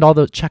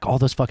 Check all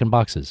those fucking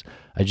boxes.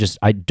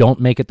 I don't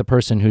make it the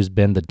person who's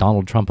been the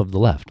Donald Trump of the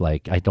left.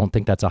 Like, I don't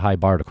think that's a high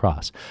bar to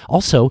cross.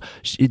 Also,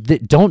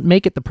 don't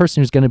make it the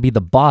person who's going to be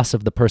the boss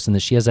of the person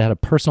that she has had a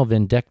personal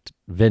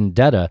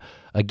vendetta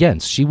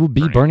against. She will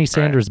be Bernie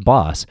Sanders'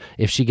 boss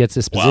if she gets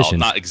this position.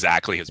 Well, not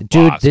exactly his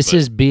Dude, boss. this but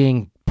is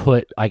being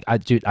put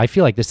dude, I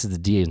feel like this is the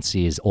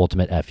DNC's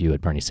ultimate FU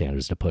at Bernie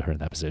Sanders to put her in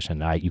that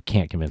position. You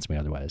can't convince me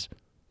otherwise.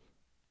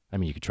 I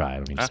mean, you could try. I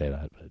don't mean to say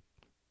that, but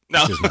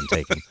No. this is none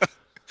taken.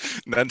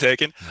 None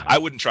taken. I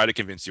wouldn't try to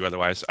convince you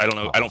otherwise. I don't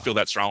know. I don't feel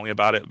that strongly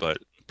about it, but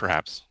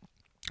perhaps.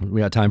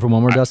 We got time for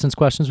one more Dustin's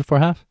questions before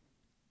half?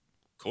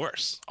 Of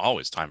course.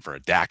 Always time for a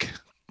DAC.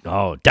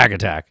 Oh, DAC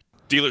attack.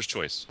 Dealer's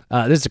choice.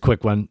 This is a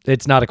quick one.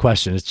 It's not a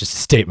question. It's just a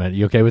statement.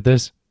 You okay with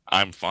this?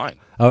 I'm fine.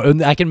 Oh,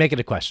 and I can make it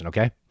a question,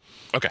 okay?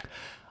 Okay.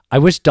 I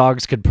wish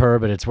dogs could purr,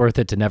 but it's worth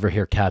it to never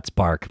hear cats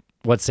bark.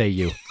 What say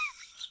you?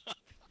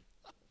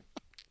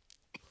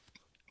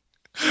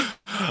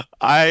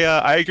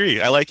 I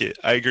agree. I like it.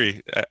 I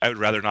agree. I would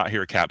rather not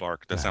hear a cat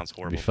bark. That sounds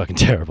horrible. It'd be fucking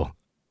terrible.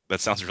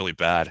 That sounds really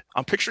bad.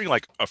 I'm picturing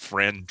like a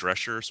Fran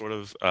Drescher sort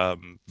of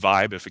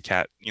vibe if a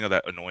cat,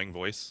 that annoying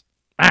voice.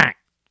 All right,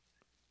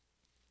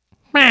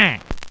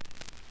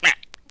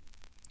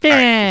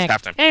 it's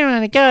halftime. I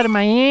want to go to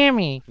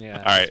Miami. Yeah,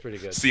 All right. pretty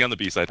good. See you on the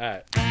B side. All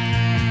right.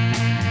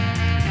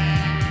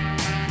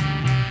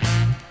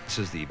 This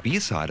is the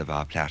B-side of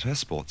our platter,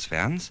 sports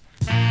fans.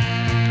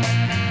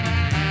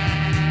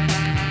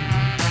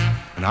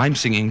 And I'm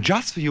singing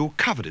just for you,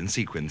 covered in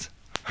sequins.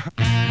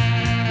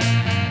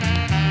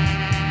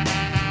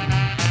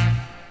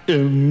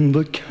 In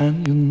the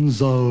canyons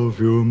of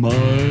your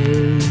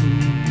mind,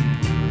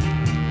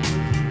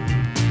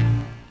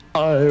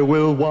 I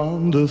will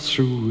wander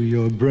through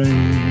your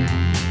brain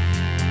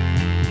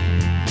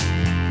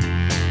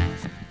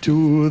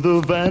to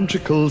the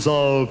ventricles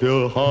of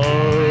your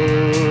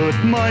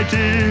heart, my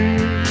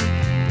dear.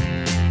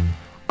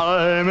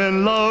 I'm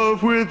in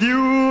love with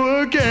you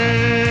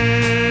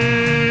again.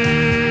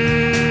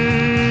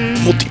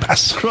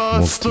 Multipass.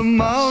 Cross the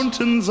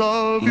mountains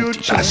of your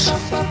chest.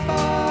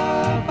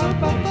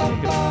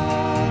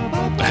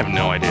 I have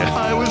no idea.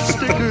 I will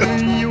stick a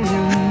Union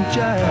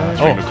Jack.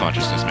 Stream of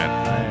consciousness, man.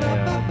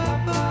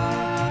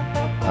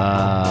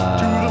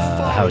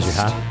 How was your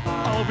half?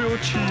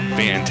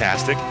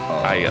 Fantastic.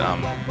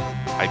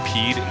 I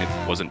peed and it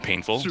wasn't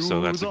painful,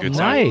 so that's a good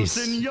sign. Nice.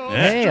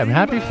 Hey, I'm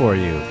happy for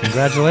you.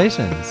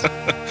 Congratulations.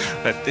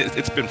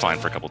 It's been fine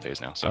for a couple of days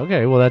now. So.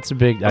 Okay, well that's a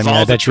big. As long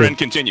as the trend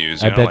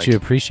continues. I bet you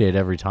appreciate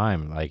every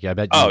time. Like I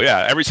bet. Oh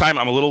yeah, every time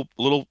I'm a little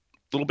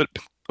bit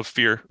of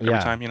fear every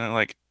time.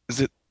 Like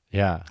is it?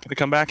 Yeah. Gonna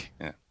come back?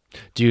 Yeah.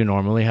 Do you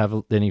normally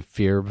have any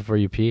fear before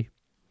you pee?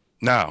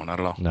 No, not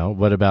at all. No.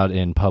 What about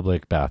in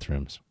public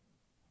bathrooms?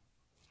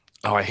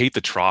 Oh, I hate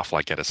the trough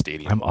like at a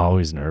stadium. I'm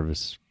always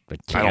nervous.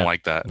 I don't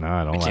like that. No,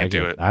 I don't can't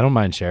do it. I don't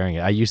mind sharing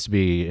it. I used to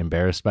be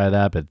embarrassed by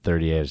that, but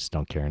 38, I just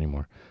don't care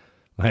anymore.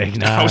 Like,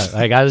 nah,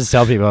 like I just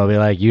tell people, I'll be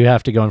like, you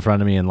have to go in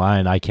front of me in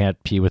line. I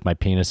can't pee with my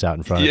penis out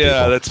in front of people.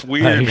 Yeah, that's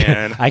weird, like,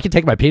 man. I can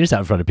take my penis out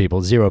in front of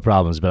people, zero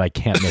problems, but I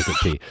can't make it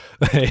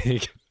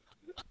pee.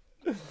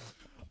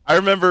 I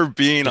remember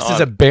being This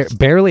is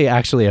barely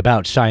actually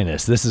about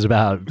shyness. This is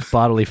about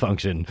bodily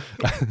function.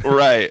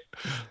 Right.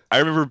 I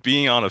remember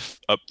being on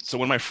so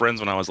one of my friends,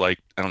 when I was like,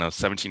 I don't know,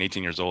 17,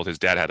 18 years old, his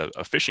dad had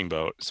a fishing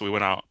boat. So we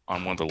went out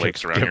on one of the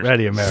lakes around here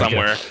ready, America.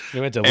 somewhere. We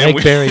went to Lake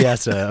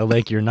Berryessa, a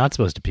lake you're not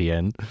supposed to pee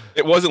in.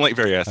 It wasn't Lake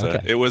Berryessa.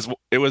 Okay. It was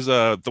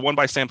the one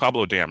by San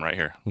Pablo Dam right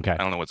here. Okay. I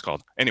don't know what it's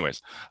called.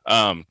 Anyways,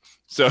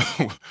 so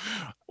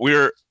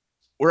we're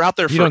out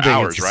there You for don't think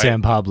hours, it's right?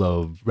 San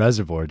Pablo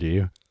Reservoir, do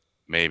you?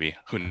 Maybe.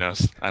 Who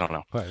knows? I don't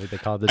know. What they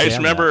call the I dam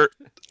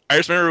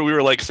just remember we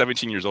were like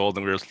 17 years old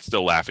and we were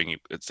still laughing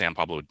at San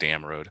Pablo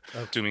Dam Road,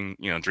 doing,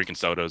 drinking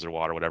sodas or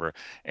water, whatever.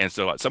 And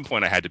so at some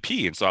point I had to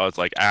pee. And so I was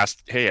like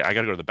asked, hey, I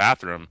got to go to the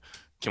bathroom.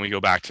 Can we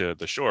go back to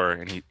the shore?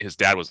 And his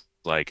dad was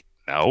like,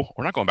 no,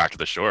 we're not going back to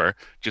the shore.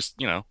 Just,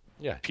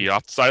 pee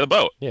off the side of the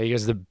boat. Yeah, he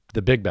goes to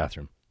the big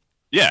bathroom.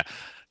 Yeah.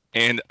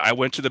 And I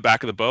went to the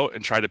back of the boat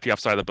and tried to pee off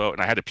the side of the boat,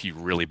 and I had to pee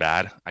really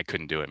bad. I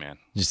couldn't do it, man.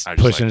 Just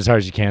pushing as hard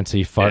as you can so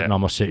you fart and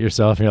almost shit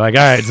yourself. And you're like,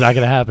 all right, it's not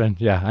going to happen.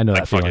 Yeah, I know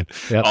that feeling.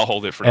 Yep. I'll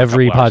hold it for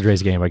every a couple hours.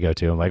 Padres game I go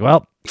to. I'm like,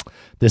 well,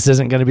 this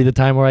isn't going to be the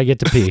time where I get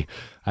to pee.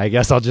 I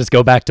guess I'll just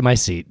go back to my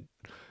seat.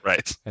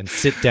 Right. And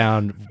sit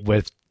down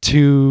with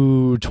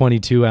two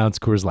 22-ounce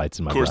Coors Lights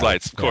in my Coors bladder.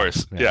 Lights, of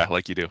course. Yeah,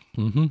 like you do.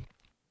 Mm-hmm.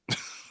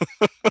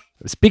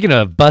 Speaking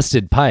of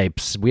busted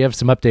pipes, we have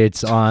some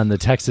updates on the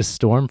Texas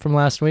storm from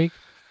last week.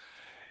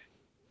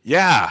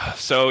 Yeah,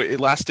 so it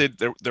lasted.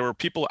 There were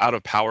people out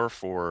of power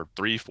for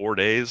 3-4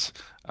 days.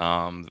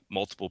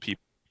 Multiple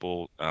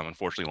people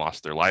unfortunately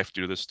lost their life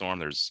due to this storm.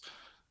 There's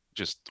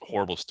just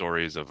horrible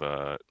stories of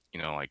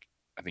like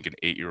I think an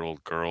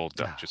 8-year-old girl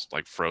that just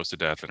like froze to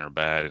death in her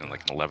bed, and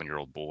like an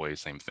 11-year-old boy,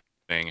 same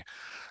thing.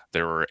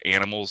 There were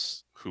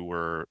animals who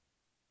were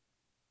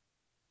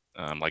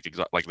like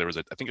there was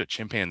I think a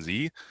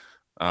chimpanzee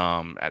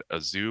at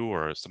a zoo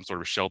or some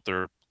sort of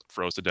shelter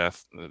froze to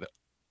death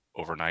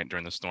overnight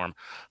during the storm.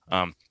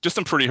 Just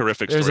some pretty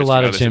horrific There's stories. a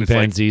lot of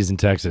chimpanzees in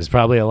Texas,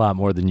 probably a lot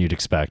more than you'd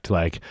expect.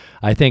 Like,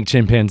 I think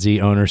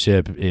chimpanzee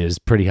ownership is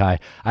pretty high.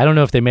 I don't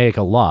know if they make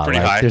a law. Pretty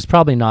like, high. There's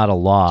probably not a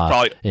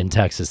law in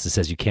Texas that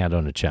says you can't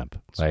own a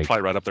chimp. Like,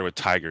 probably right up there with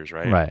tigers,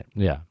 right? Right.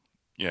 Yeah.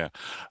 Yeah.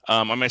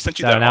 I sent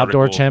you Is that that an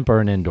outdoor article. chimp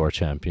or an indoor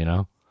chimp?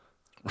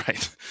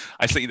 Right.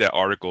 I sent you that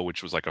article,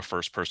 which was like a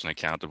first-person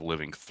account of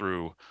living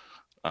through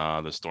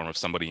the storm of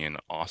somebody in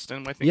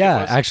Austin, I think it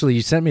was. Actually,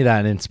 you sent me that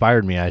and it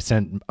inspired me. I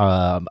sent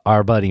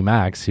our buddy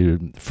Max,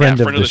 who friend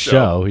of the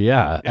show.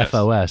 Yeah, yes.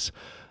 FOS.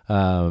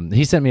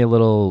 He sent me a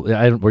little.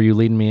 Were you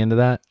leading me into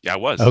that? Yeah, I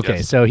was. Okay,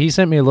 yes. So he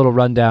sent me a little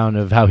rundown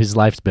of how his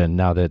life's been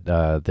now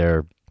that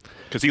they're.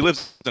 Because he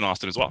lives in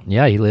Austin as well.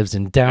 Yeah, he lives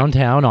in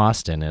downtown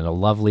Austin in a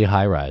lovely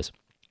high rise.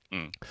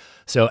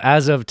 So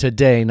as of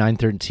today,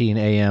 9:13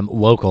 a.m.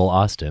 local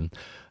Austin,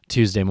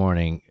 Tuesday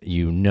morning,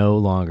 you no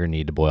longer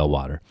need to boil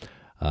water.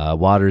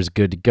 Water is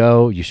good to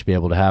go. You should be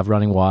able to have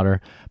running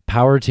water.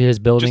 Power to his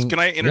building. Can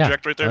I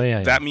interject right there? Oh,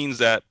 yeah. That means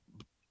that,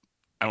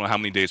 I don't know how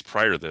many days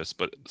prior to this,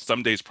 but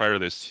some days prior to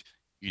this,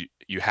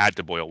 you had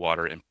to boil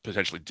water and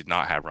potentially did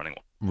not have running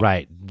water.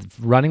 Right.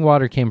 Running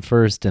water came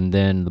first, and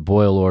then the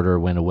boil order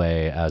went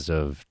away as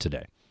of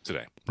today.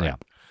 Today, right. Yeah.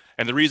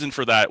 And the reason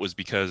for that was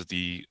because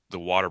the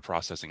water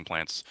processing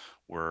plants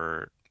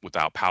were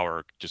without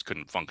power, just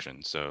couldn't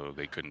function, so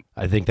they couldn't.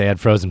 I think they had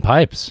frozen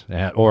pipes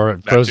or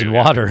frozen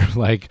water.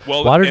 Like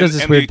water does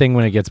this weird thing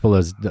when it gets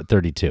below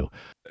 32.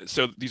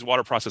 So these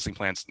water processing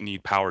plants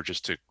need power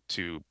just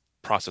to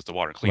process the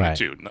water and clean it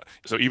too.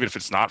 So even if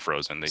it's not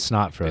frozen, they still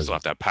have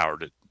to have power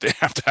to. They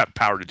have to have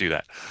power to do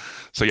that.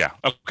 So yeah,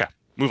 okay,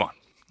 move on.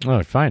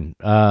 Oh, fine.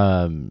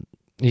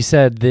 He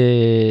said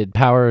the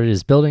power at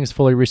his building is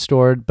fully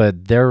restored,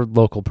 but their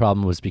local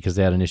problem was because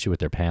they had an issue with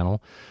their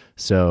panel.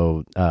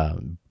 So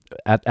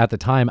at the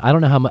time, I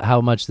don't know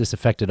how much this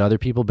affected other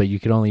people, but you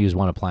could only use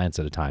one appliance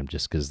at a time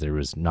just because there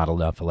was not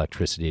enough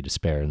electricity to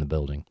spare in the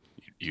building.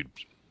 You'd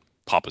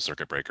pop a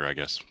circuit breaker, I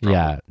guess.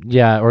 Probably.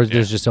 Yeah, or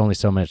there's just only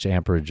so much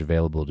amperage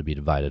available to be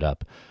divided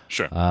up.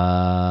 Sure.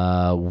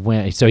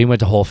 So he went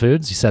to Whole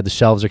Foods. He said the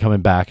shelves are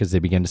coming back as they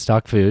begin to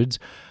stock foods.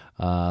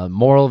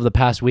 Moral of the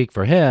past week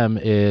for him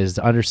is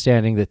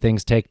understanding that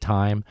things take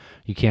time.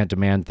 You can't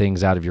demand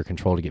things out of your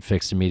control to get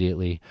fixed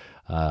immediately.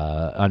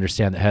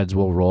 Understand that heads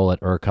will roll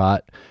at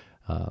ERCOT,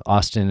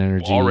 Austin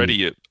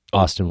Energy,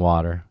 Austin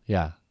Water.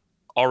 Yeah.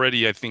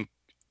 Already, I think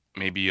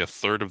maybe a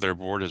third of their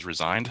board has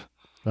resigned.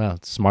 Well,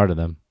 it's smart of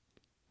them.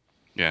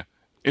 Yeah.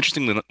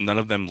 Interestingly, none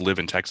of them live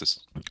in Texas.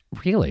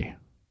 Really?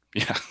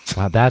 Yeah.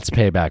 Wow, that's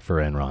payback for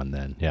Enron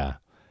then. Yeah.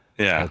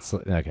 Yeah. That's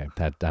okay.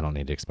 I don't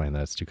need to explain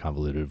that. It's too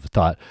convoluted of a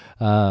thought.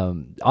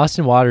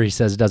 Austin Water, he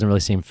says it doesn't really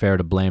seem fair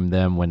to blame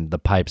them when the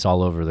pipes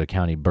all over the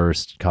county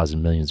burst,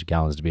 causing millions of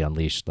gallons to be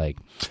unleashed. Like,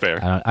 it's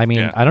fair. I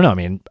don't know. I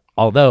mean,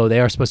 although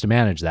they are supposed to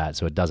manage that,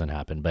 so it doesn't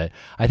happen. But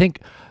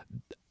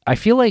I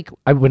feel like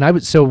when I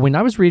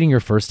was reading your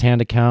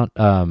firsthand account,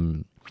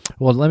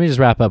 well, let me just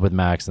wrap up with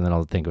Max and then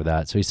I'll think of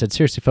that. So he said,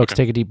 seriously, folks,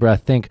 take a deep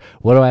breath. Think,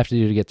 what do I have to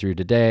do to get through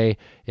today?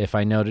 If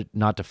I know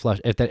not to flush,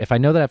 if I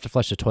know that I have to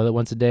flush the toilet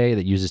once a day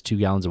that uses 2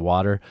 gallons of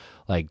water,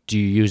 like, do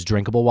you use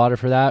drinkable water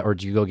for that? Or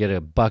do you go get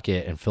a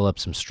bucket and fill up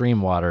some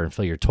stream water and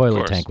fill your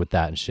toilet tank with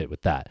that and shit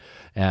with that?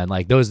 And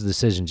like, those are the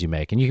decisions you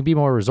make. And you can be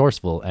more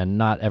resourceful, and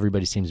not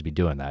everybody seems to be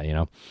doing that, you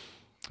know?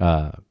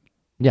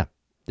 Yeah.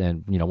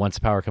 And, once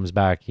the power comes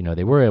back,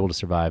 they were able to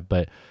survive,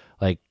 but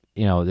like,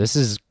 this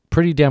is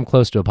pretty damn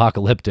close to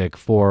apocalyptic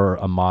for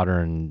a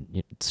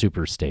modern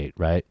super state,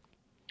 right?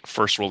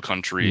 First world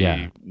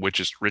country,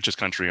 richest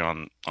country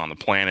on the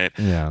planet.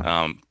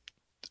 Yeah.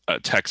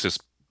 Texas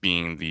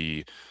being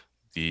the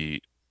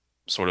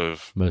sort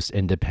of most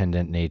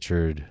independent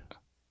natured.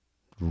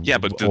 Yeah,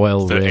 but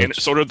oil rich.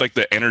 sort of like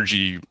the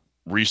energy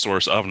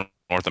resource of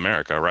North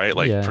America, right?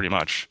 Like pretty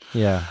much.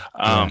 Yeah.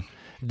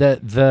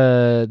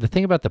 The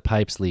thing about the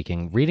pipes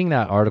leaking, reading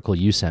that article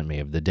you sent me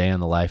of the day in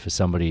the life of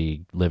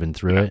somebody living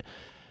through it,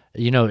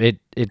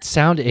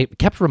 it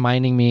kept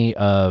reminding me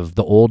of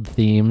the old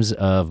themes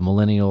of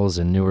millennials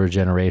and newer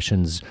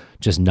generations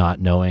just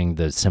not knowing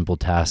the simple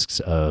tasks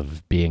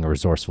of being a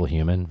resourceful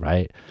human,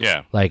 right?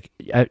 Yeah. Like,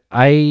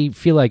 I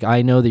feel like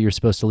I know that you're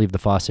supposed to leave the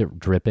faucet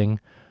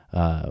dripping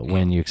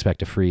when you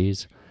expect to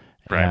freeze.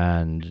 Right.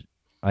 And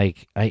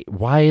like,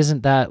 why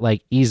isn't that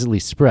like easily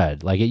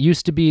spread? Like, it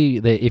used to be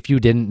that if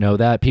you didn't know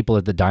that, people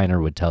at the diner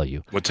would tell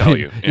you.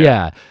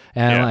 Yeah.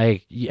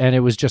 And and it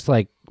was just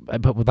like,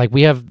 but like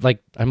we have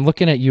like, I'm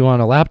looking at you on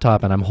a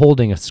laptop and I'm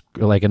holding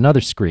another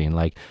screen.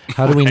 Like,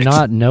 how do we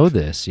not know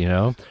this?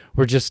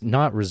 We're just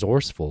not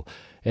resourceful.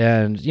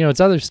 And it's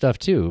other stuff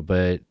too,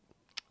 but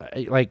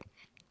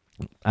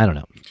I don't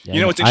know.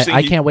 What's interesting?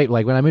 I can't wait.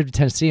 Like, when I move to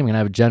Tennessee, I'm gonna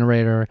have a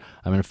generator.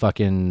 I'm gonna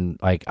fucking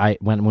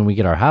when we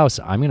get our house,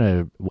 I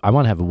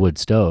want to have a wood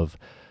stove,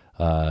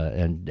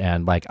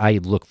 and like, I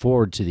look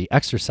forward to the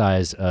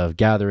exercise of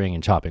gathering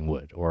and chopping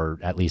wood, or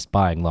at least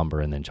buying lumber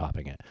and then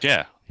chopping it.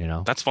 Yeah,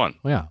 that's fun.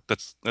 Yeah,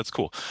 that's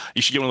cool.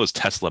 You should get one of those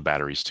Tesla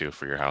batteries too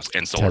for your house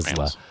and solar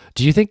panels.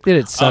 Do you think that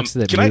it sucks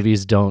that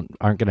movies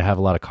aren't gonna have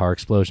a lot of car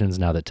explosions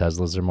now that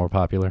Teslas are more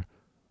popular?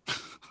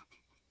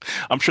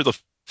 I'm sure they'll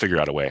figure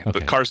out a way. Okay.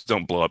 The cars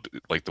don't blow up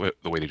like the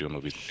way they do in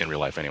movies in real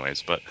life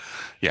anyways, but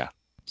yeah,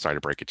 sorry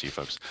to break it to you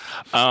folks.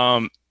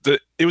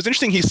 It was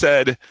interesting. He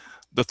said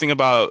the thing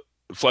about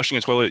flushing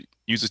a toilet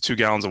uses 2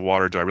 gallons of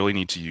water. Do I really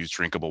need to use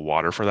drinkable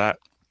water for that?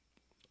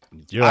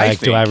 You're like,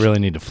 do I really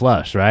need to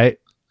flush, right?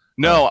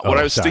 No, Oh, what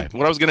I was sorry.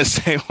 what I was gonna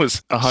say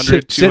was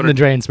 100, Sit in the 200.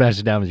 drain, smash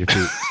it down with your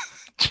feet.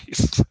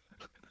 Jeez.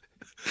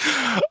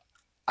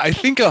 I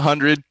think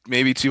 100,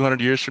 maybe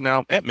 200 years from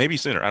now, maybe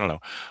sooner. I don't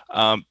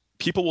know.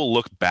 People will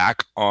look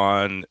back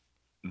on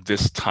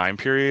this time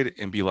period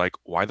and be like,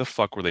 "Why the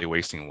fuck were they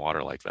wasting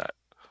water like that?"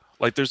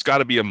 Like, there's got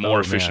to be a more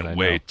efficient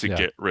way to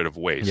get rid of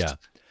waste. Yeah.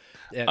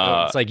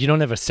 It's like you don't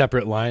have a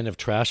separate line of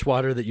trash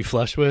water that you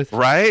flush with.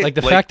 Right? Like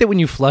the fact that when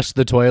you flush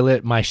the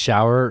toilet, my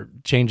shower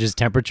changes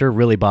temperature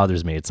really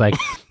bothers me. It's like,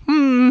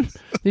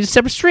 these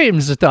separate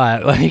streams of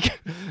thought. Like,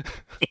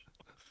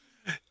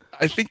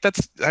 I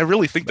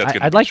really think that's going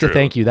to I'd like to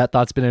thank you. That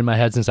thought's been in my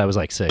head since I was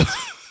like 6.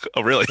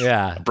 Oh, really?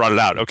 Yeah. I brought it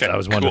out. Okay. That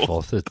was cool.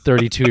 wonderful. The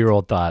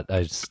 32-year-old thought.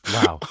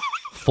 Wow.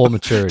 Full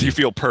maturity. Do you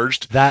feel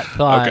purged? That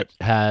thought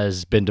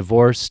has been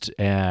divorced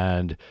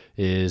and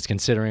is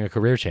considering a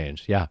career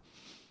change. Yeah.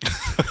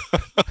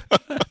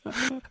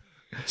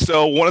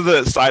 So one of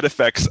the side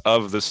effects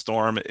of the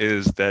storm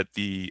is that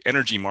the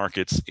energy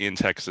markets in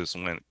Texas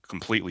went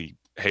completely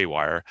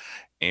haywire.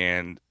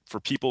 And for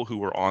people who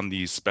were on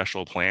these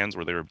special plans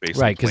where they were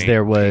basically right, because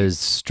there was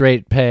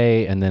straight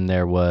pay, and then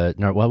there was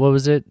what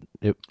was it?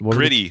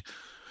 Gritty.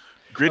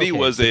 Gritty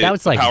was that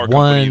was like power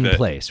one company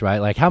place, right?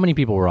 Like how many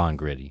people were on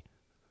Gritty?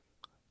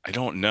 I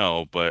don't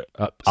know, but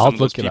I'll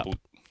look it up.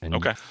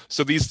 Okay,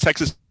 so these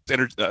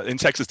in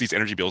Texas, these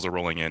energy bills are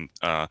rolling in,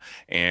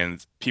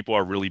 and people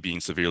are really being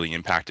severely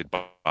impacted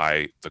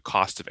by the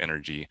cost of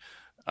energy,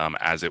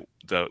 as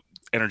the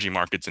energy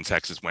markets in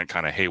Texas went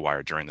kind of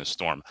haywire during this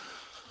storm.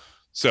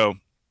 So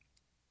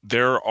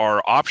there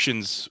are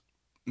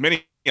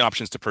many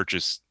options to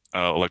purchase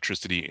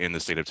electricity in the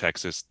state of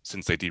Texas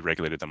since they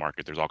deregulated the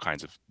market. There's all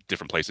kinds of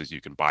different places you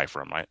can buy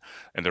from, right?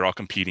 And they're all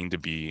competing to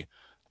be,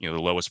 the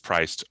lowest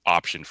priced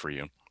option for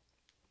you.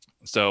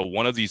 So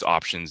one of these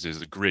options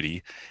is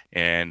Gritty,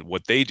 and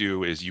what they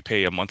do is you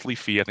pay a monthly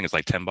fee. I think it's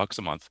like $10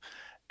 a month,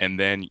 and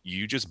then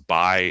you just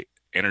buy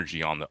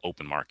energy on the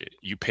open market.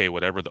 You pay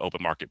whatever the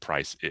open market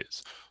price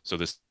is. So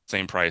the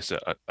same price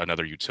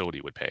another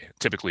utility would pay.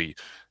 Typically,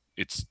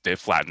 they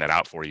flatten that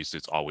out for you, so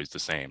it's always the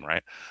same,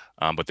 right?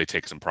 But they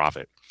take some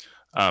profit.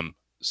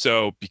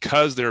 So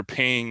because they're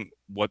paying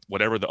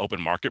whatever the open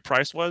market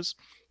price was,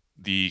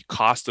 the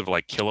cost of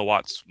like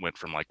kilowatts went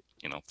from like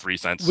 3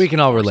 cents. We can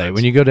all relate.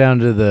 When you go down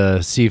to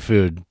the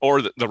seafood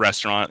or the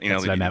restaurant,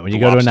 that's what I meant. When you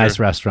go to a nice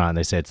restaurant,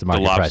 they say it's the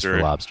market price for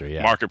lobster.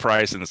 Yeah, market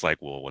price, and it's like,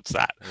 well, what's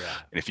that? Yeah.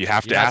 And if you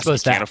have to ask, you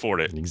can't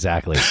afford it.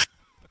 Exactly.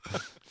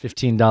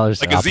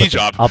 $15. Like a Z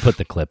job. I'll put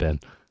the clip in.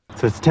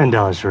 So it's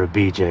 $10 for a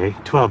BJ,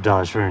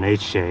 $12 for an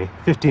HJ,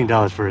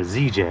 $15 for a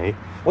ZJ.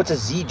 What's a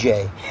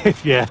ZJ?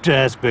 If you have to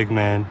ask, big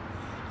man,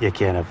 you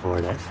can't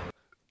afford it.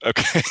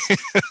 Okay.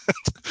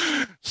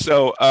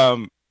 So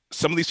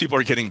some of these people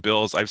are getting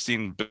bills. I've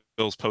seen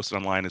bills posted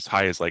online as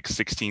high as like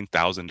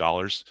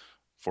 $16,000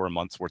 for a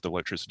month's worth of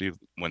electricity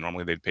when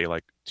normally they'd pay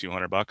like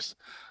 $200.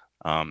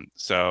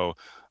 So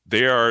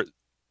they are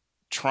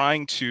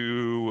trying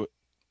to,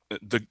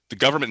 the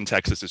government in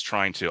Texas is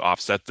trying to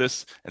offset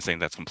this and saying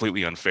that's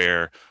completely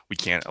unfair. We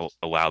can't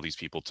allow these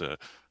people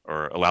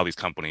allow these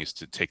companies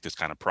to take this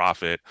kind of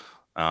profit.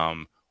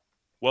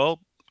 Well,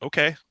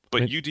 okay.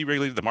 But you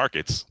deregulated the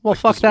markets. Well,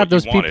 fuck that.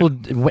 Those people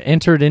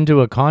entered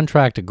into a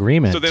contract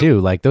agreement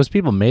too. Like those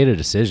people made a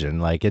decision.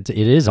 Like it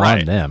is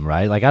on them,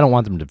 right? Like I don't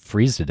want them to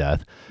freeze to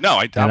death.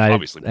 No,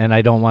 obviously. And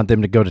I don't want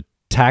them to go to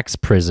tax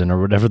prison or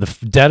whatever,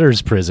 the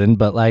debtor's prison.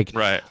 But like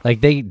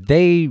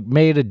they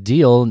made a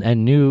deal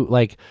and knew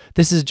like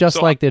this is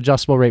just like the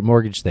adjustable rate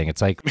mortgage thing.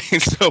 It's like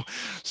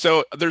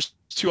so there's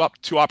two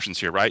options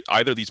here, right?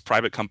 Either these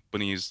private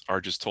companies are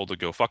just told to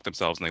go fuck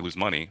themselves and they lose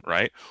money,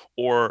 right?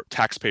 Or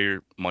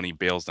taxpayer money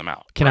bails them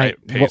out.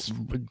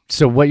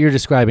 So what you're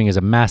describing is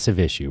a massive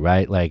issue,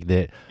 right? Like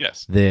that.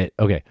 Yes.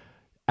 Okay.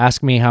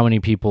 Ask me how many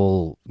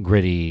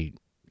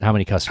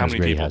customers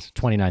Gritty has?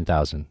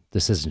 29,000.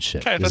 This isn't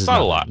shit. Okay, that's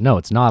not a lot. No,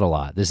 it's not a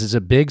lot. This is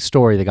a big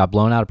story that got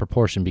blown out of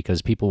proportion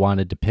because people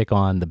wanted to pick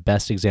on the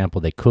best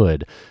example they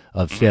could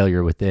of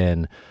failure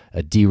within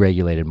a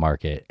deregulated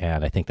market,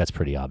 and I think that's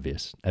pretty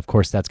obvious. Of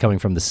course, that's coming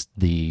from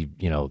the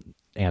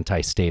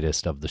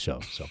anti-statist of the show.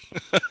 So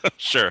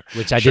sure.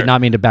 Which I did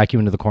not mean to back you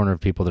into the corner of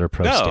people that are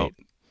pro-state. No,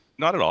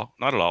 not at all.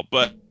 Not at all.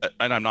 But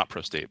and I'm not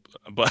pro-state,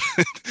 but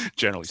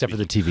generally except for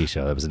the TV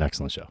show. That was an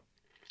excellent show.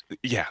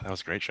 Yeah, that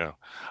was a great show.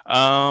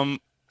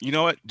 You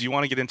know what? Do you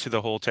want to get into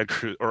the whole Ted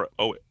Cruz or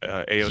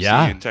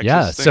AOC in Texas?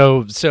 Yeah.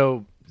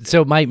 Thing?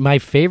 So my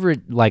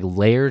favorite like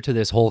layer to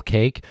this whole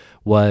cake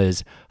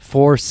was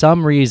for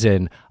some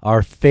reason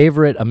our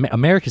favorite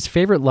America's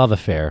favorite love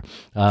affair,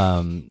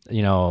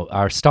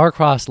 our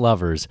star-crossed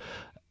lovers,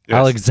 yes.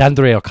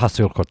 Alexandria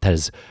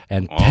Ocasio-Cortez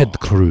and Ted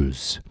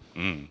Cruz.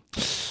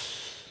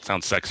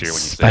 Sounds sexier when you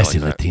Spicy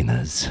say it like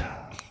Latinas,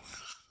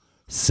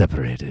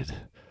 separated,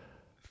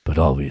 but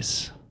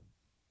always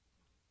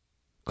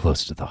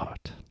close to the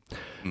heart.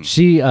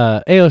 She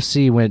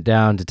AOC went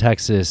down to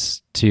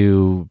Texas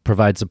to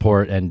provide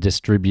support and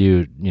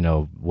distribute,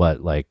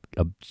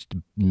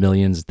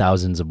 millions,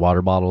 thousands of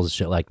water bottles,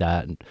 shit like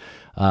that. And,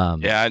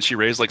 and she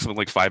raised like something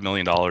like $5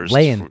 million.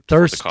 Laying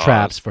thirst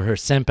traps for her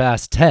simp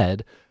ass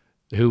Ted,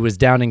 who was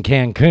down in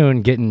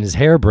Cancun getting his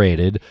hair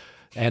braided,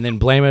 and then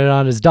blaming it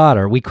on his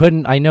daughter. We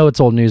couldn't. I know it's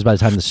old news by the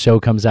time the show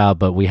comes out,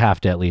 but we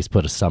have to at least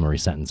put a summary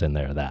sentence in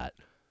there of that.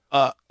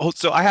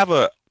 So I have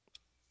a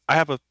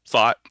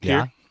thought here.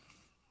 Yeah.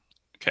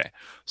 Okay.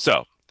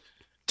 So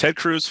Ted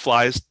Cruz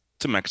flies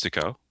to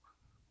Mexico,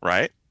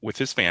 right, with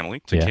his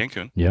family to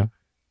Cancun. Yeah.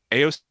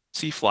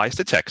 AOC flies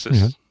to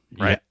Texas,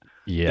 right?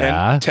 Yeah.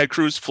 Then Ted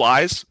Cruz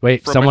flies.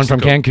 Wait, someone from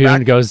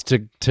Cancun goes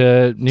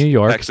to New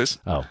York. Texas.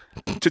 Oh.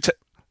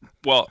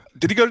 Well,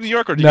 did he go to New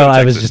York or did he No, go to I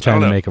Texas? was just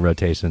trying to make a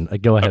rotation.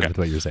 Go ahead with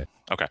what you're saying.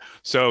 Okay.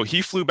 So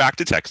he flew back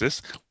to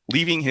Texas,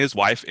 leaving his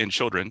wife and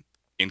children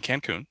in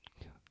Cancun.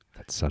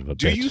 That son of a bitch.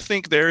 Do you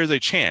think there is a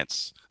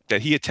chance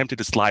that he attempted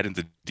to slide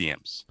into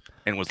DMs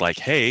and was like,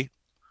 hey,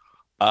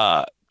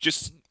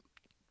 just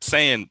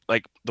saying,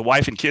 like, the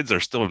wife and kids are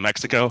still in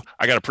Mexico.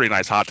 I got a pretty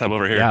nice hot tub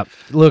over here. Yeah.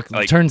 Look,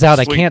 like, turns out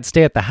I can't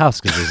stay at the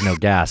house because there's no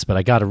gas, but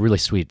I got a really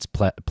sweet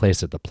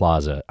place at the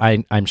Plaza.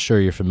 I'm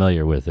sure you're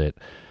familiar with it.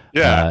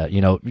 Yeah.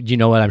 You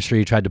know what? I'm sure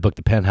you tried to book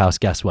the penthouse.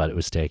 Guess what? It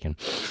was taken.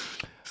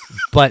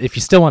 But if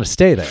you still want to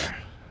stay there,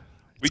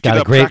 it's got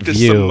a great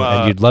view,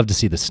 and you'd love to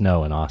see the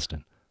snow in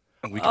Austin.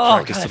 And we could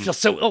practice I feel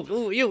so.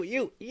 Oh,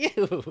 you.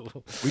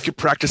 We could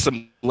practice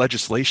some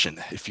legislation,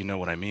 if you know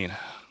what I mean.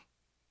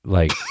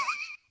 Like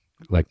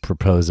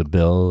propose a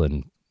bill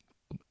and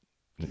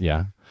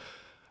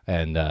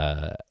and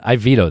I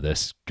veto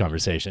this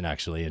conversation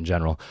actually in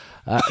general.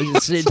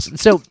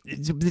 So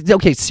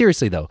okay,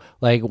 seriously though,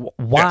 like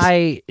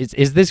why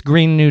is this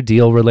Green New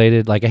Deal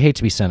related? Like I hate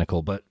to be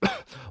cynical, but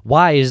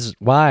why is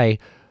AOC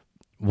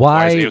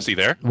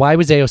there? Why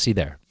was AOC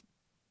there?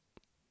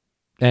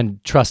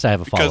 And trust I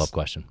have a follow-up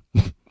question.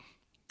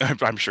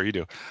 I'm sure you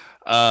do.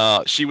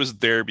 She was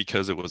there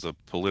because it was a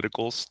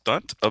political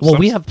stunt. Well,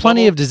 we have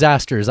plenty of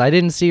disasters. I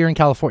didn't see her in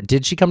California.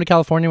 Did she come to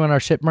California when our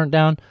ship burnt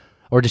down?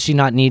 Or does she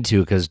not need to?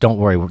 Because don't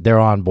worry, they're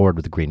on board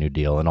with the Green New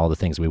Deal and all the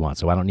things we want,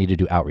 so I don't need to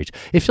do outreach.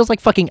 It feels like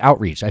fucking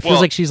outreach. I feel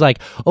like she's like,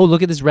 oh,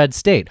 look at this red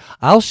state.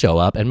 I'll show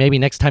up, and maybe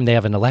next time they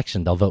have an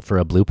election, they'll vote for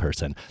a blue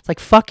person. It's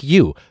like, fuck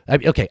you.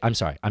 Okay, I'm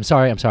sorry.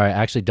 I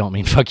actually don't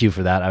mean fuck you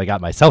for that. I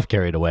got myself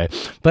carried away.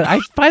 But I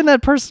find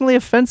that personally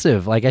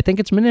offensive. Like, I think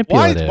it's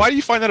manipulative. Why do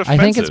you find that offensive?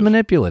 I think it's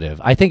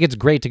manipulative. I think it's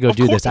great to go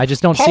do this. I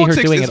just don't see her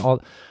doing it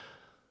all.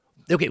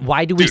 Okay,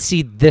 why do we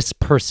see this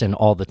person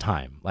all the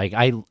time? Like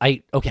I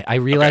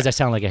realize I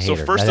sound like a hater.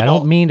 So first I of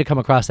don't all, mean to come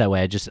across that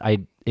way.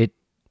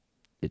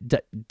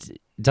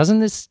 Doesn't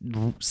this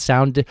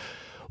sound?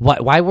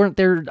 Why weren't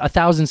there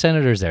 1,000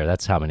 senators there?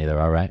 That's how many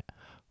there are, right?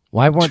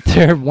 Why weren't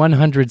there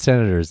 100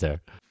 senators there?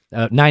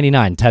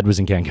 99. Ted was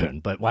in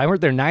Cancun, but why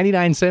weren't there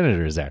 99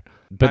 senators there?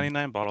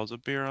 99 bottles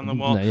of beer on the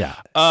wall. Yeah.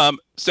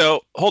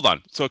 So hold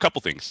on. So a couple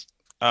things.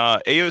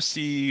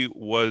 AOC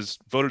was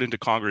voted into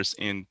Congress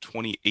in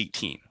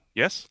 2018.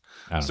 Yes.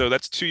 So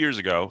that's 2 years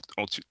ago,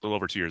 a little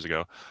over 2 years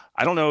ago.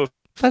 I don't know if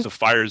the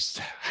fires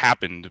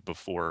happened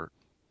before.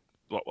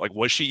 Like,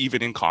 was she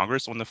even in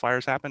Congress when the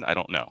fires happened? I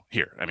don't know.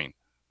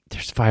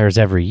 There's fires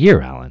every year,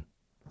 Alan.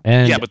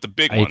 And yeah, but the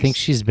big ones. I think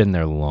she's been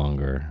there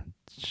longer.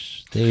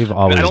 They've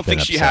always been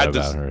upset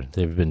about her.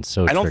 They've been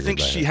so. I don't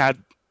think she had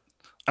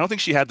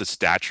the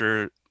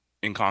stature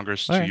in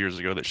Congress 2 years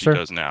ago that she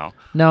does now.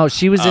 No,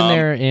 she was in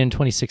there in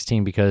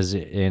 2016 because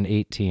in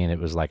 18 it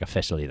was like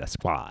officially the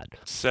squad.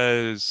 It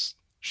says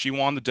she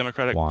won the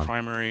Democratic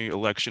primary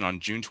election on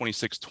June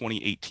 26,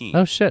 2018.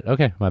 Oh shit!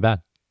 Okay, my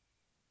bad.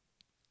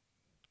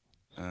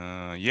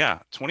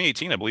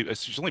 2018, I believe.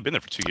 She's only been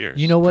there for 2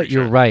 years. You know what?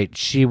 You're right.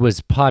 She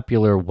was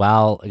popular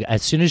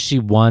as soon as she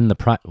won the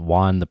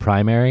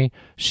primary,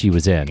 she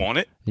was in. Won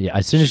it? Yeah,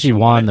 as soon as she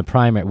won the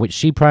primary, which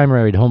she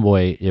primaried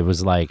Homeboy, it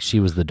was like she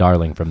was the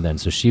darling from then.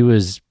 So she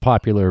was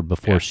popular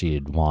before she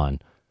had won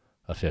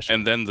officially.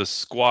 And then the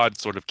squad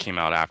sort of came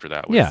out after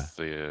that. Yeah.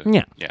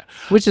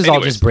 Which is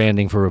all just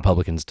branding for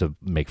Republicans to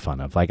make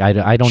fun of. Like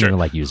I don't even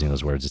like using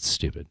those words. It's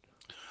stupid.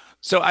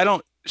 So I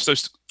don't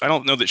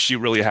know that she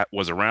really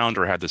was around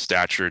or had the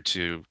stature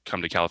to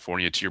come to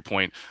California. To your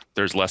point,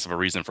 there's less of a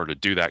reason for her to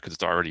do that because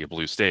it's already a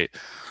blue state.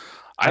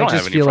 I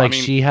just feel like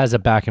she has a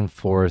back and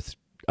forth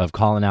of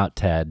calling out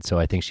Ted, so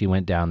I think she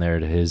went down there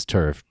to his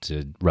turf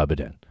to rub it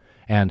in.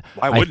 And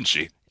why wouldn't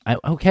she?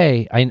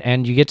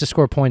 And you get to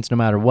score points no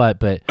matter what,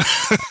 but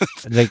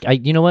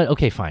you know what?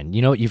 Okay, fine.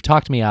 You know what? You've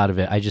talked me out of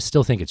it. I just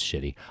still think it's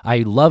shitty. I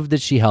love that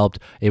she helped.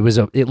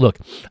 Look,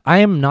 I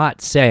am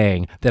not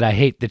saying that I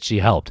hate that she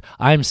helped.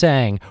 I'm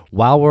saying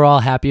while we're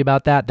all happy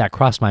about that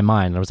crossed my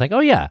mind. And I was like, oh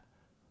yeah,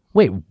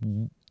 wait,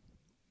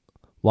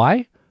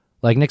 why?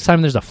 Like next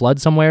time there's a flood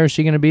somewhere, is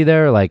she going to be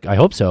there? Like, I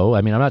hope so.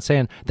 I mean, I'm not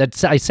saying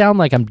that. I sound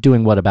like I'm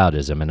doing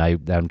whataboutism, and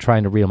I'm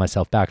trying to reel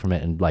myself back from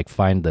it and like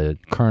find the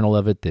kernel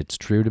of it that's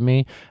true to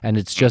me. And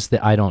it's just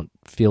that I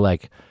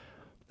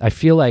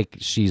feel like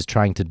she's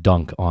trying to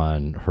dunk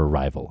on her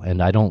rival,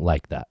 and I don't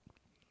like that.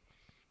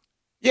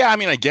 Yeah, I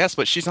mean, I guess,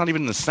 but she's not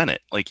even in the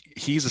Senate. Like,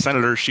 he's a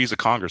senator, she's a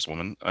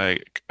congresswoman.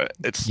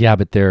 It's Yeah,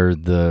 but they're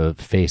the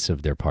face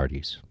of their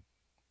parties.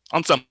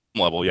 on some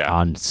level, yeah.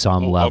 On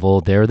some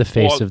level, they're the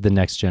face of the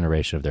next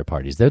generation of their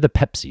parties. They're the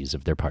Pepsis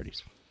of their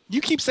parties.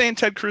 You keep saying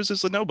Ted Cruz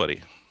is a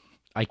nobody.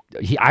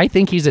 I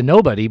think he's a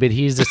nobody, but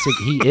he is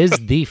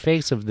the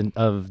face of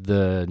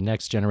the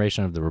next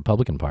generation of the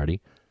Republican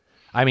Party.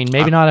 I mean,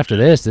 maybe not after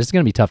this. This is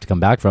going to be tough to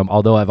come back from,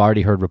 although I've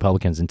already heard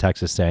Republicans in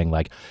Texas saying,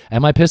 like,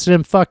 am I pissed at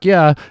him? Fuck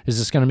yeah. Is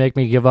this going to make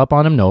me give up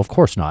on him? No, of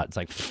course not. It's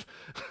like,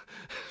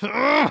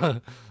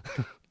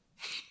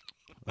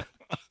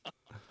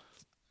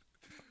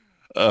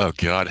 oh,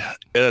 God.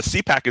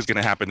 CPAC is going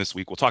to happen this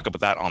week. We'll talk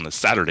about that on the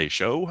Saturday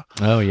show.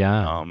 Oh,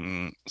 yeah.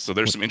 So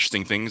there's some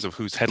interesting things of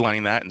who's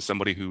headlining that and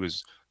somebody who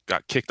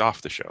got kicked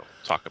off the show.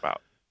 Talk about.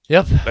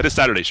 Yep. That is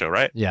Saturday show,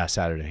 right? Yeah,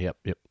 Saturday. Yep.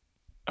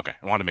 Okay.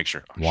 I wanted to make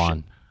sure.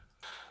 Juan.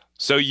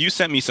 So you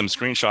sent me some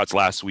screenshots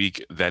last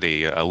week that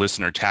a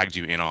listener tagged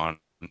you in on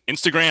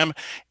Instagram,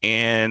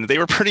 and they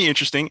were pretty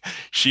interesting.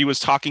 She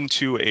was talking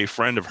to a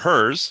friend of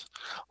hers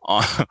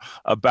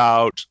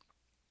about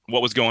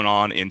what was going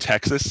on in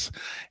Texas,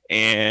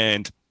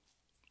 and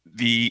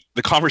the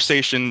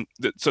conversation.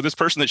 So this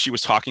person that she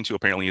was talking to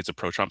apparently is a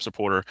pro-Trump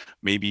supporter,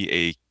 maybe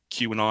a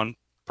QAnon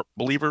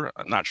believer.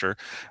 I'm not sure.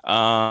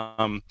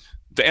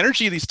 The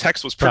energy of these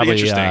texts was pretty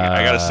interesting,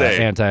 I gotta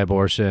say.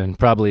 Anti-abortion,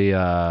 probably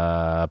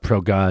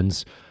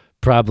pro-guns,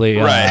 probably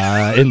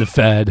in the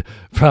Fed,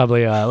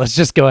 probably let's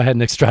just go ahead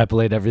and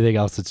extrapolate everything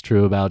else that's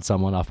true about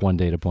someone off one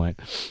data point.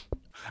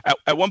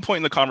 At one point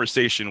in the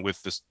conversation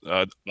with this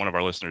one of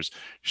our listeners,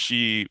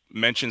 she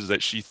mentions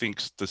that she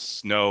thinks the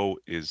snow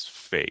is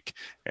fake.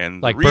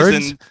 And like the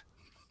reason, birds?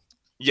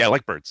 Yeah,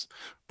 like birds.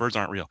 Birds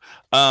aren't real.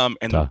 And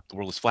the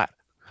world is flat.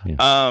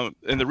 Yeah.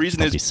 And the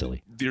reason is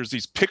silly. There's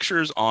these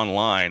pictures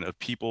online of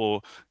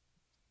people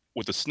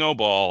with a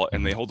snowball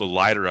and they hold a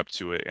lighter up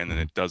to it and then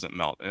it doesn't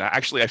melt. And I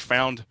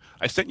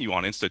sent you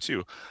on Insta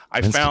too.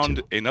 I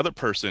found another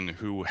person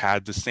who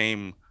had the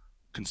same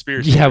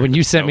conspiracy. Yeah, when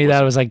you sent me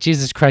that, I was like,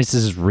 Jesus Christ,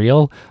 this is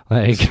real?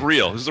 Like, this is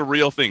real. This is a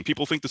real thing.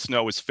 People think the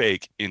snow is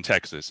fake in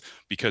Texas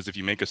because if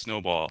you make a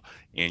snowball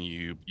and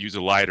you use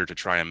a lighter to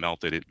try and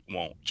melt it, it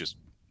won't just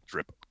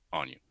drip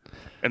on you.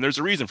 And there's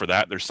a reason for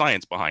that. There's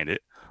science behind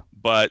it.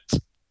 But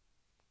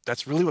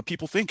that's really what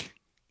people think.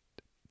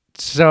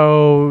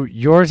 So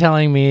you're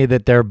telling me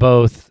that they're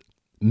both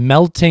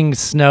melting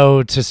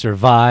snow to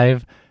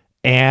survive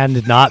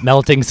and not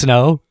melting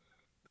snow?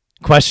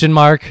 Question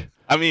mark.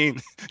 I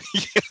mean,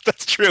 yeah,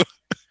 that's true.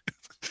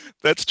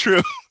 That's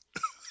true.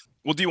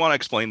 Well, do you want to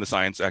explain the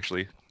science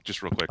actually,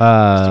 just real quick?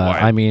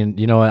 I mean,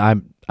 you know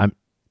what?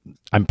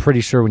 I'm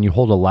pretty sure when you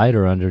hold a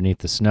lighter underneath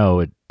the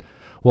snow,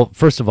 well,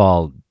 first of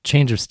all,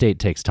 change of state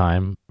takes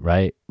time,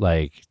 right?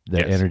 Like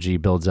the energy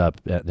builds up,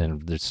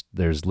 then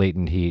there's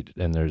latent heat,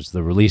 and there's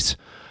the release,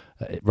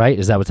 right?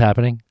 Is that what's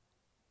happening?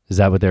 Is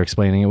that what they're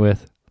explaining it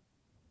with?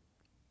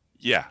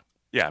 Yeah,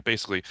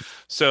 basically.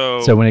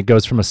 So when it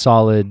goes from a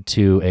solid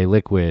to a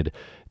liquid,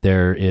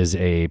 there is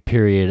a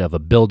period of a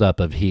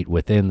buildup of heat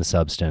within the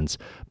substance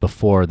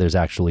before there's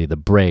actually the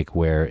break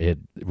where it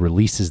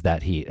releases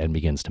that heat and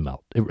begins to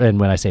melt. And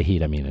when I say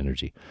heat, I mean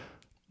energy.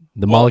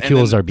 The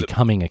molecules are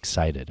becoming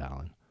excited,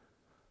 Alan.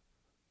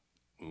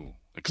 Ooh,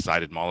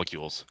 excited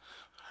molecules.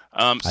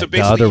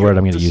 The other word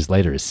I'm going to use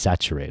later is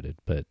saturated,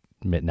 but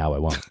now I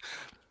won't.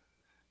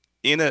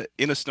 In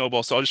a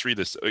snowball, so I'll just read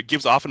this. It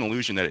gives off an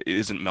illusion that it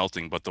isn't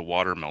melting, but the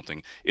water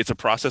melting. It's a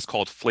process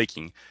called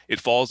flaking. It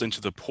falls into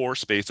the pore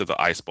space of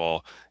the ice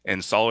ball,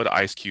 and solid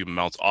ice cube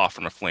melts off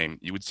from a flame.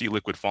 You would see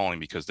liquid falling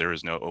because there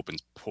is no open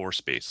pore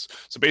space.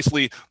 So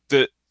basically,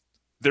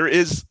 there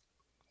is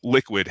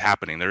liquid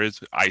happening. There is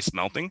ice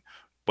melting,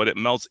 but it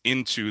melts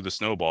into the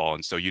snowball,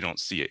 and so you don't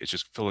see it. It's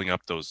just filling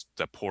up the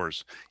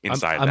pores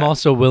inside. I'm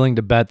also willing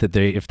to bet that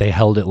if they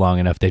held it long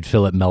enough, they'd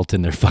feel it melt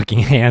in their fucking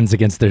hands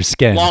against their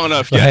skin. Long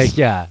enough, yes.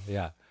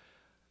 Yeah.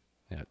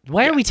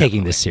 Why are we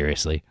taking this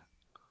seriously?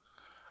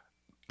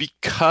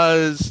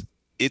 Because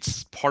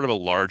it's part of a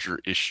larger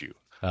issue.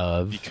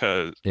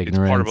 Because ignorance. It's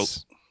part of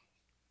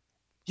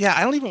a.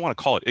 I don't even want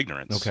to call it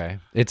ignorance. Okay.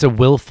 It's a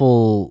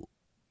willful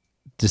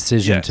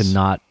decision to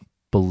not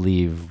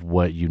believe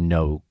what you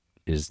know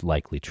is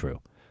likely true.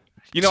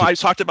 You know, I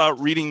talked about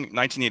reading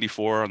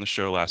 1984 on the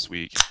show last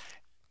week,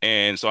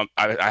 and so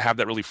I have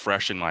that really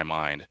fresh in my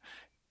mind.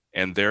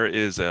 And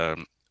there's a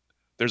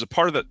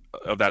part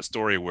of that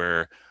story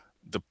where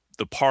the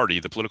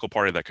political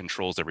party that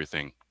controls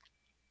everything,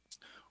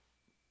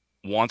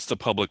 wants the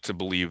public to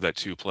believe that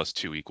 2 +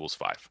 2 =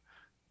 5,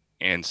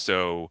 and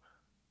so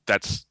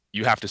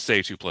you have to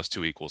say 2 +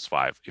 2 =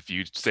 5. If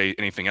you say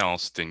anything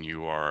else, then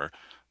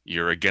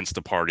you're against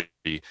the party,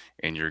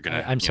 and you're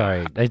gonna. I'm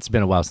sorry, it's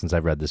been a while since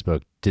I've read this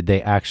book. Did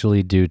they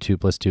actually do 2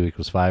 + 2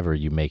 = 5, or are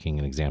you making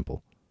an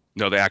example?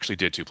 No, they actually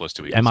did 2 +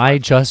 2 = 5. Am I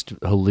just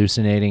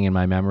hallucinating in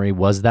my memory?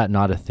 Was that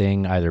not a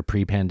thing either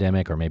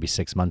pre-pandemic or maybe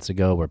 6 months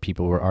ago, where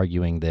people were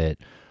arguing that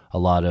a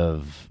lot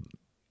of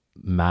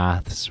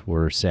maths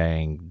were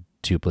saying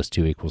 2 +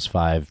 2 =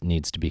 5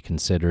 needs to be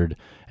considered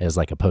as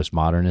like a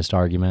postmodernist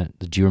argument.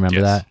 Did you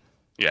remember that?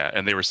 Yeah,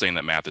 and they were saying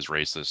that math is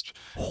racist.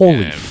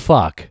 Holy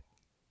fuck.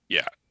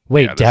 Yeah.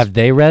 Wait, have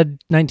they read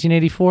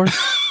 1984?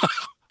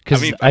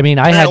 Because I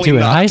had to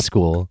in high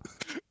school.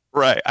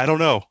 Right. I don't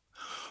know.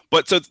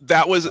 But so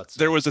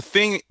there was a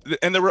thing,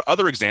 and there were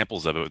other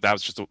examples of it. That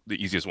was just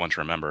the easiest one to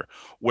remember,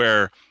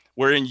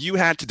 wherein you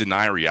had to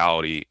deny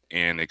reality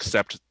and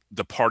accept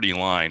the party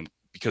line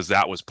because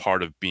that was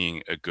part of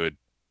being a good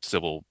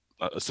civilian,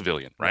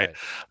 right?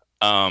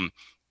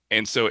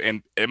 And so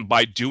and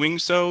by doing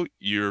so,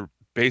 you're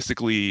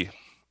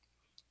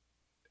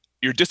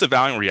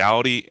disavowing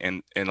reality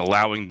and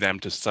allowing them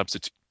to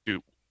substitute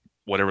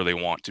whatever they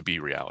want to be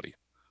reality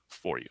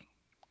for you.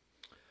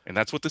 And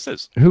that's what this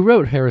is. Who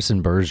wrote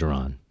Harrison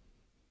Bergeron?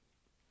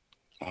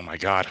 Oh my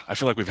God. I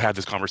feel like we've had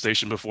this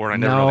conversation before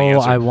and I never know the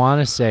answer. I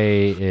want to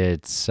say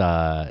it's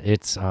Vonnegut.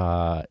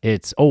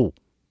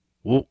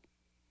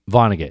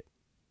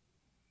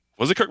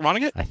 Was it Kirk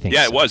Vonnegut? I think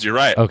so. It was. You're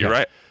right. Okay. You're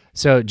right.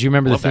 So do you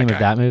remember the theme of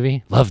that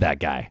movie? Love that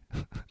guy.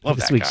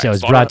 This week's show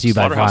is brought to you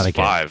by Vonnegut.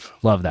 5.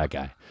 Love that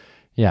guy.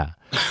 Yeah.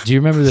 Do you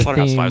remember the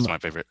theme? 5 is my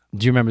favorite.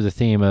 Do you remember the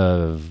theme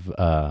of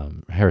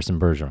Harrison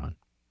Bergeron?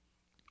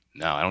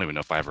 No, I don't even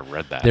know if I ever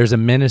read that. There's a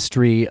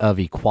ministry of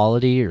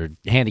equality or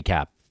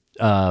handicap,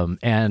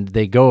 and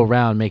they go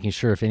around making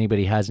sure if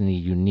anybody has any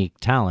unique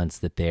talents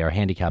that they are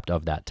handicapped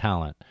of that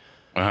talent.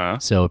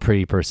 So a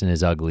pretty person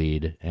is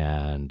uglied,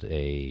 and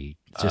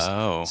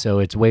so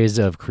it's ways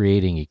of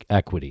creating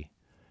equity,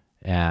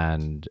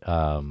 and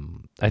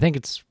I think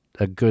it's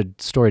a good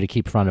story to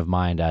keep front of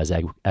mind as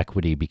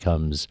equity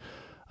becomes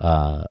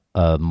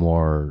a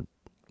more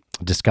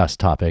discussed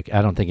topic.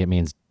 I don't think it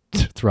means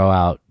throw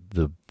out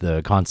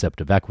the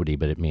concept of equity,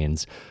 but it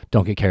means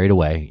don't get carried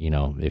away.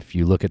 If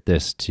you look at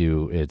this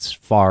to its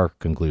far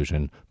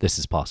conclusion, this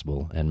is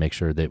possible, and make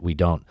sure that we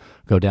don't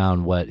go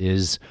down what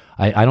is.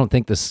 I don't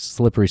think the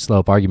slippery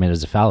slope argument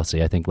is a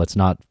fallacy. I think let's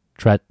not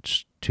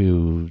stretch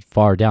too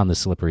far down the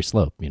slippery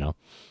slope.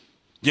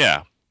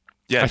 Yeah.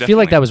 I feel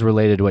like that was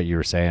related to what you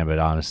were saying, but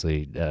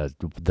honestly,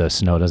 the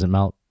snow doesn't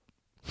melt.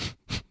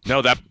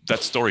 No, that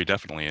story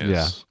definitely is.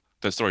 Yeah.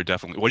 That story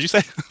definitely. What did you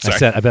say?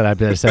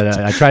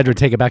 I tried to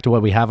take it back to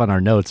what we have on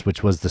our notes,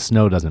 which was the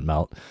snow doesn't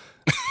melt.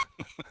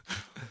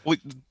 Well,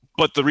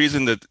 but the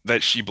reason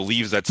that she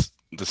believes that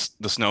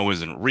the snow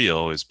isn't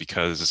real is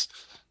because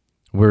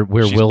we're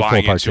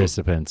willful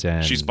participants,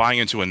 and she's buying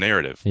into a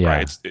narrative. Yeah.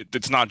 Right?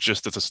 It's not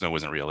just that the snow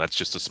isn't real. That's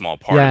just a small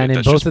part. Yeah, of it. And in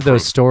That's both of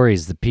those proof.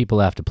 stories, the people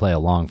have to play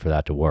along for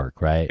that to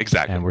work, right?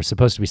 Exactly. And we're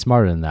supposed to be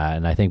smarter than that.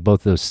 And I think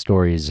both those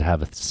stories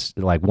have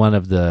one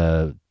of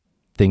the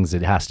things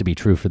that has to be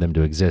true for them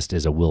to exist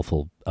is a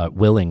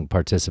willing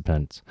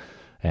participant,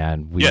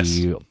 and we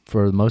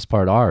for the most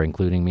part are,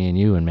 including me and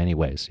you in many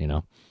ways.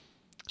 Yeah,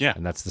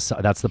 and that's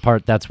the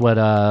part. That's what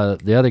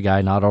the other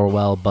guy, not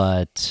Orwell,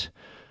 but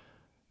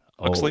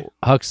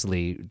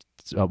Huxley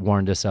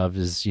warned us of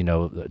is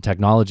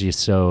technology is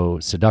so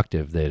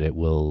seductive that it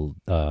will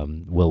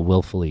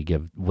willingly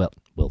give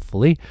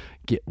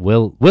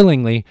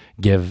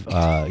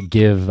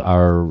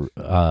our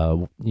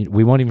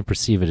we won't even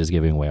perceive it as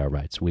giving away our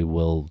rights. We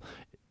will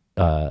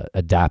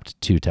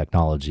adapt to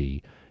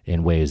technology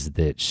in ways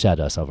that shed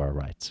us of our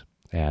rights,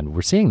 and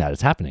we're seeing that.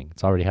 It's happening.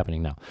 It's already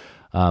happening now.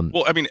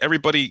 Well, I mean,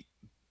 everybody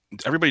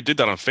did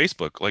that on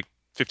Facebook like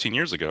 15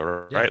 years ago,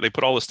 right? Yeah. They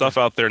put all the stuff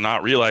out there,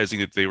 not realizing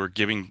that they were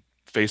giving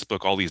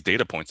Facebook all these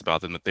data points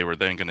about them that they were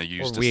then going to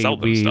use to sell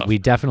them stuff. We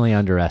definitely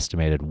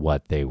underestimated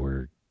what they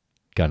were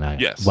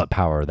what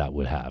power that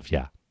would have.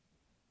 Yeah.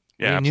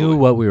 Yeah. We absolutely. knew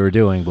what we were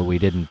doing, but we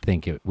didn't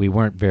think we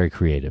weren't very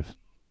creative.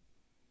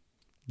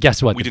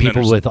 Guess what? The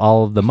people with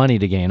all of the money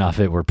to gain off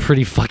it were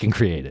pretty fucking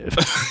creative.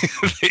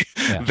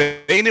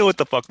 They knew what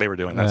the fuck they were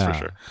doing. That's for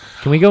sure.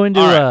 Can we go into,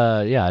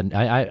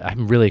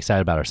 I'm really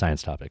excited about our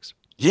science topics.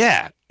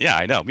 Yeah,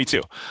 I know. Me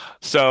too.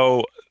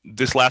 So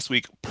this last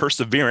week,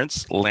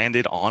 Perseverance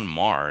landed on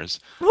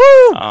Mars.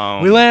 Woo!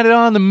 We landed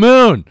on the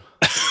moon.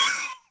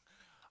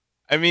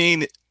 I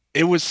mean,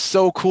 it was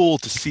so cool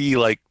to see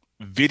like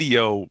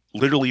video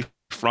literally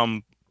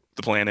from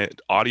the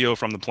planet, audio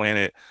from the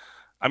planet.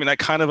 I mean, I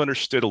kind of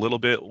understood a little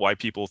bit why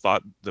people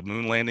thought the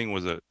moon landing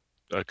was a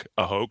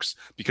hoax,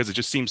 because it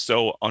just seems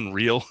so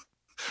unreal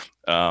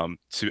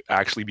to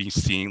actually be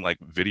seeing like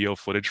video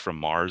footage from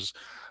Mars.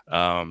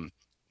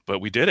 But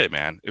we did it,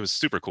 man. It was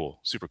super cool.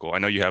 Super cool. I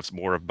know you have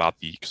more about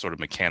the sort of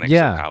mechanics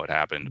of how it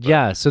happened. But...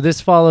 Yeah. So this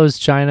follows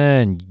China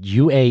and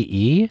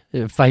UAE.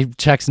 If I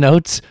checks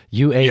notes,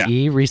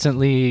 UAE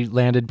recently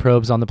landed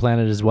probes on the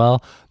planet as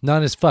well.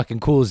 Not as fucking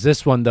cool as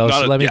this one, though.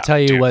 Let me tell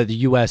you what the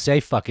USA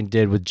fucking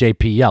did with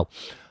JPL.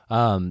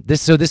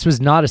 This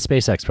was not a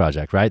SpaceX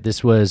project, right?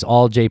 This was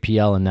all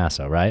JPL and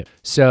NASA, right?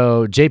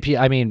 So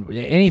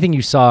anything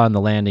you saw on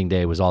the landing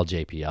day was all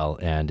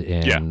JPL and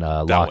in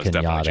La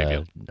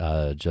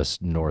Cañada,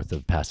 just north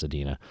of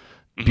Pasadena.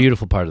 Mm-hmm.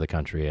 Beautiful part of the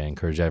country. I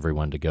encourage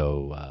everyone to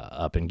go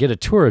up and get a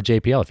tour of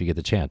JPL if you get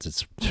the chance.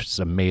 It's just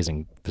an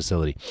amazing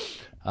facility.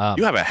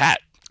 You have a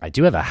hat. I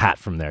do have a hat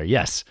from there,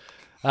 yes.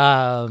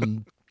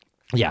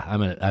 Yeah,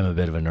 I'm a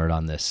bit of a nerd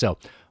on this. So,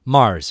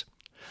 Mars.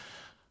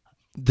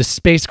 The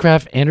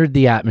spacecraft entered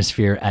the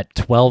atmosphere at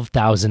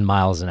 12,000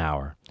 miles an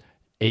hour.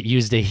 It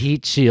used a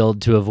heat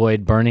shield to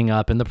avoid burning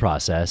up in the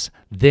process,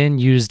 then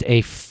used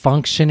a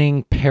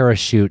functioning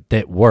parachute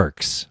that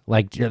works.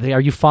 Like, are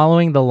you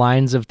following the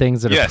lines of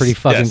things that are pretty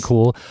fucking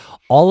cool?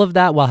 All of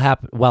that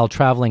while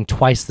traveling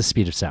twice the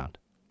speed of sound.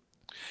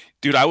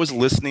 Dude, I was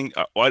listening.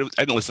 I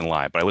didn't listen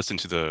live, but I listened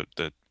to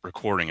the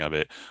recording of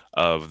it,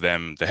 of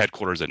them, the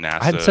headquarters at NASA.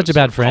 I'm such a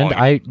bad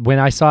friend. When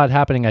I saw it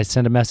happening, I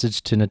sent a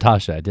message to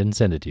Natasha. I didn't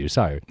send it to you.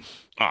 Sorry.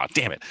 Oh,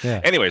 damn it.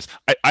 Yeah. Anyways,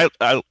 I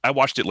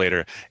watched it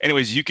later.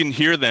 Anyways, you can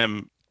hear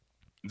them.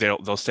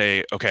 They'll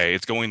say, okay,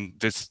 it's going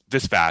this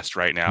fast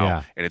right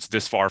now, and it's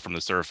this far from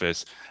the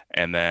surface,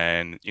 and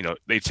then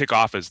they tick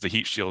off as the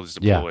heat shield is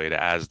deployed,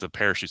 as the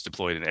parachute's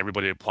deployed, and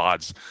everybody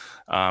applauds.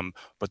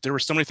 But there were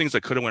so many things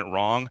that could have went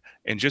wrong,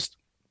 and just,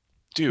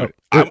 dude,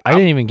 I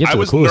didn't even get to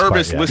the coolest part. I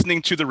was nervous yet.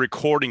 listening to the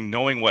recording,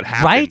 knowing what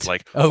happened. Right?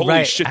 Like, oh,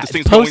 holy shit, this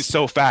thing's going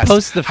so fast.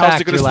 Post the fact,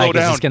 how's it going to you're slow like,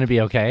 down? Is this going to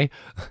be okay?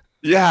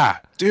 Yeah,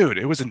 dude,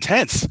 it was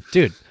intense.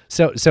 Dude,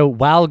 so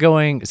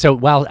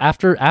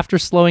after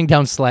slowing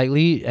down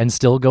slightly and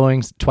still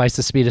going twice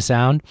the speed of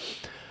sound,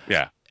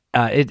 yeah,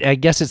 I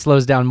guess it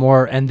slows down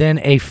more, and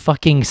then a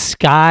fucking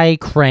sky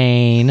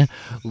crane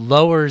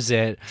lowers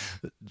it,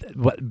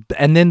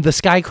 and then the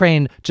sky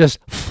crane just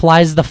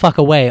flies the fuck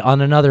away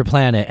on another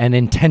planet and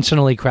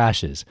intentionally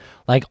crashes.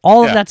 Like,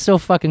 all of that's so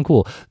fucking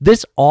cool.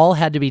 This all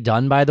had to be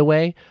done, by the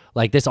way.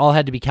 Like, this all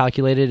had to be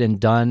calculated and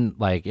done,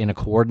 like, in a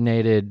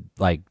coordinated,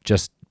 like,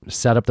 just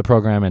set up the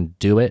program and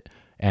do it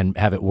and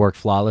have it work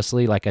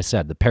flawlessly. Like I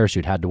said, the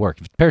parachute had to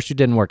work. If the parachute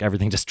didn't work,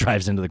 everything just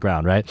drives into the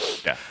ground, right?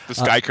 Yeah, the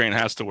sky crane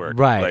has to work.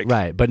 Right,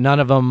 right. But none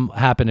of them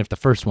happen if the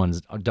first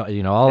one's,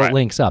 all it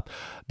links up.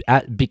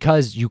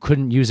 Because you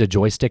couldn't use a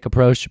joystick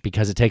approach,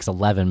 because it takes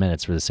 11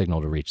 minutes for the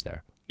signal to reach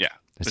there. Yeah,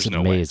 it's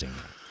no amazing. way.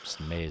 It's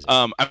amazing.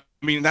 I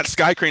mean, that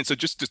sky crane, so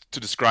just to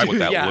describe what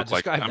that looked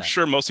like, I'm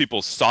sure most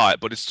people saw it,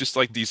 but it's just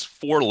like these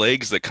 4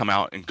 legs that come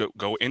out and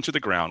go into the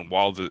ground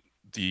while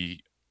the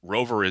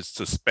rover is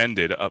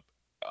suspended up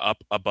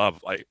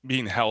above, like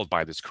being held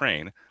by this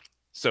crane.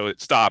 So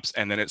it stops,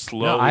 and then it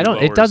slowly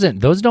lowers. It doesn't.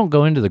 Those don't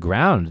go into the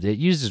ground. It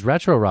uses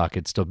retro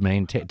rockets to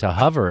maintain, to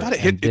hover. I thought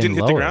it didn't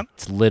hit the ground.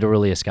 It's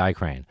literally a sky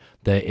crane.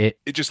 It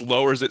just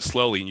lowers it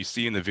slowly, and you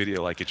see in the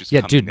video like it just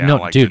comes down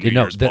like the New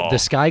Year's ball. The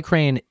sky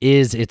crane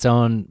is its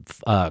own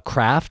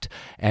craft,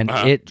 and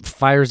it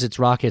fires its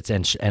rockets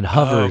and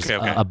hovers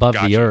above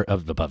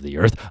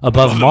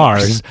above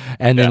Mars,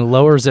 and then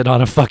lowers it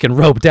on a fucking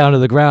rope down to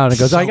the ground and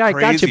goes, "I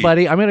got you,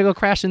 buddy. I'm gonna go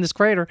crash in this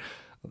crater."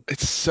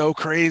 It's so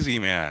crazy,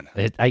 man.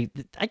 I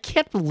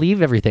can't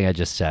believe everything I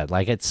just said.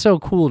 Like, it's so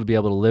cool to be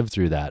able to live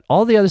through that.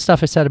 All the other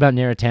stuff I said about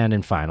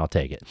Narratan, fine, I'll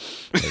take it.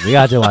 But we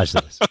got to watch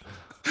this.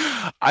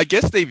 I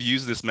guess they've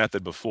used this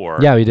method before.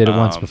 Yeah, we did it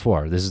once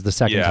before. This is the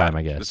second time,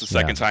 I guess. This is the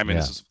second time, and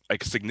this is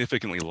like a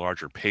significantly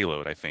larger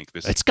payload, I think.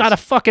 It's got a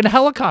fucking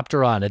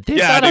helicopter on it. They've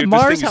got a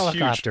Mars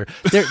helicopter.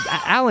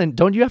 Alan,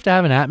 don't you have to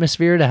have an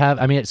atmosphere to have?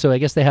 I mean, so I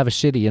guess they have a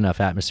shitty enough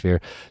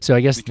atmosphere. So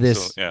I guess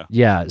this,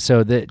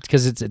 so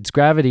because its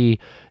gravity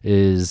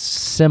is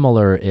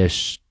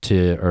similar-ish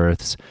to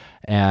Earth's,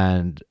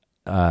 and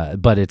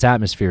but its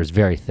atmosphere is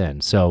very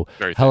thin. So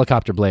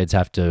helicopter blades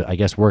have to, I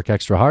guess, work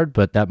extra hard,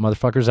 but that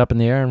motherfucker's up in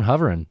the air and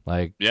hovering.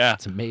 Like,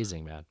 it's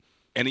amazing, man.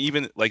 And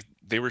even like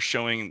they were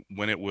showing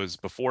when it was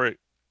before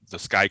the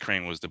sky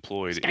crane was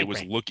deployed, it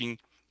was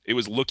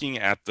looking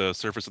at the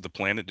surface of the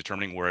planet,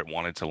 determining where it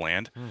wanted to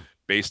land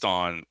based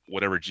on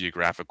whatever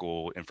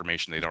geographical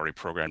information they'd already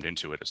programmed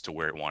into it as to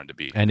where it wanted to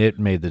be. And it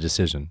made the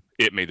decision.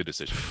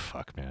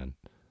 Fuck, man.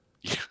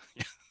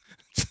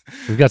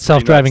 We've got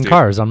self-driving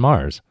cars on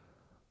Mars.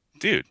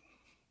 Dude,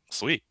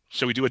 sweet.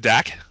 Shall we do a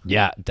DAC?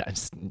 Yeah,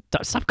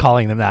 stop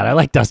calling them that. I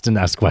like Dustin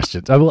asks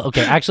questions.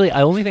 Okay, actually, the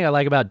only thing I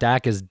like about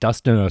DAC is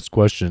Dustin asks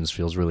questions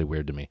feels really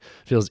weird to me.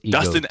 Feels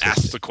egotistic. Dustin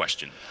asks a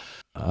question.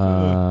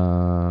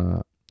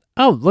 Oh,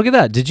 look at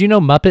that. Did you know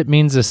Muppet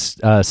means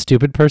a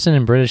stupid person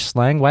in British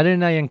slang? Why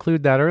didn't I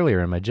include that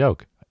earlier in my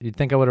joke? You'd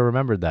think I would have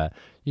remembered that.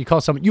 You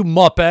call someone, you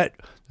Muppet.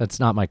 That's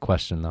not my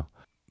question, though.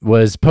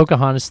 Was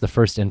Pocahontas the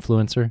first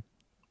influencer?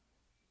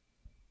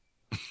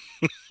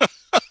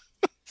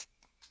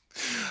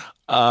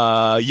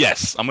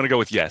 Yes, I'm gonna go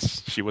with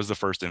yes. She was the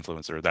first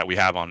influencer that we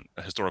have on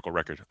a historical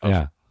record.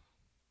 Yeah.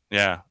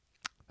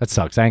 That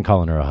sucks. I ain't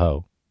calling her a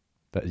hoe.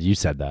 You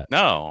said that.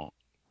 No.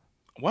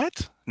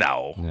 What?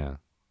 No. Yeah.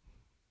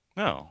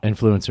 No.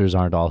 Influencers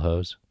aren't all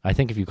hoes. I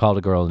think if you called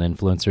a girl an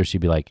influencer,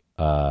 she'd be like,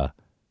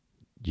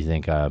 you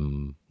think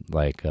I'm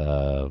like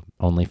a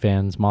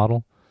OnlyFans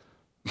model?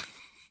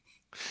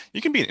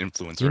 You can be an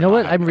influencer. You know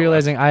what? I'm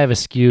realizing I have a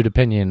skewed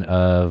opinion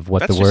of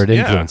what the word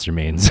influencer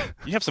means.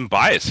 You have some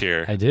bias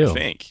here. I do. I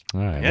think.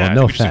 All right. Yeah, well,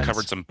 no we offense. just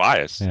covered some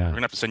bias. Yeah. We're going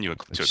to have to send you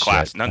to a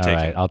class. None taken.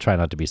 All right. I'll try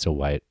not to be so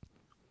white.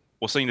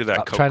 We'll send you to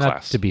that Coke try not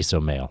class. to be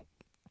so male.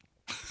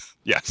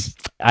 Yes.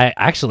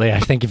 I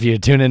think if you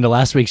tune into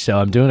last week's show,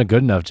 I'm doing a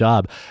good enough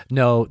job.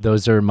 No,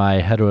 those are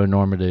my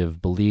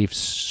heteronormative beliefs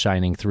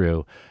shining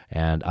through,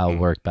 and I'll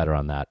work better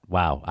on that.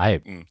 Wow. Are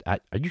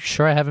you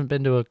sure I haven't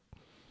been to a...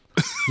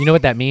 You know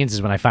what that means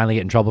is when I finally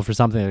get in trouble for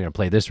something, they're going to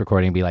play this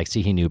recording and be like,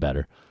 see, he knew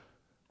better.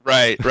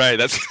 Right.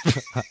 That's...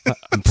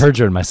 I'm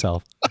perjuring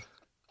myself.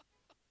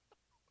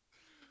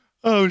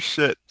 Oh,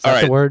 shit. Is that All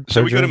right. the word?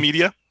 Shall we go to Perjuring?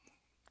 media?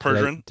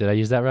 Perjuring? Did I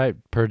use that right?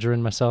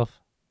 Perjuring myself?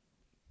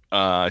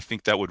 I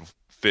think that would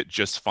fit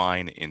just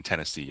fine in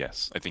Tennessee,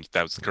 yes. I think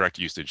that was the correct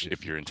usage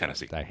if you're in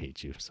Tennessee. I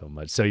hate you so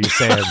much. So you're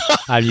saying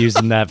I'm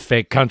using that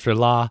fake country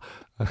law?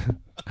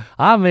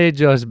 I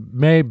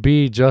may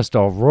be just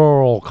a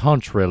rural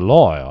country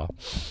lawyer.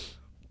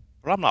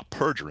 But I'm not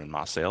perjuring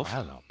myself. I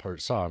don't know.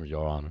 Sorry,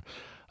 Your Honor.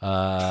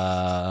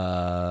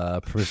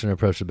 Permission to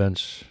approach the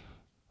bench?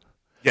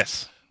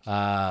 Yes.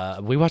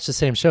 We watched the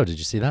same show. Did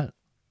you see that?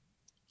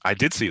 I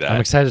did see that. I'm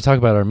excited to talk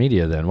about our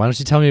media then. Why don't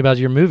you tell me about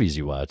your movies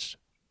you watched?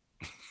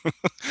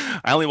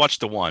 I only watched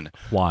the one.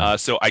 Why?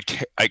 So I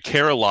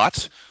Care a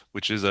Lot,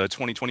 which is a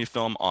 2020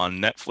 film on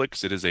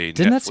Netflix. It is a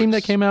Didn't that seem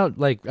that came out,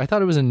 like, I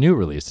thought it was a new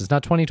release. It's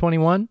not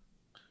 2021?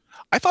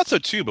 I thought so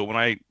too, but when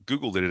I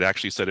Googled it, it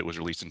actually said it was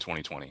released in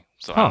 2020.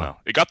 So I don't know.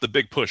 It got the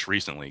big push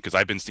recently because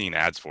I've been seeing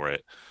ads for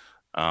it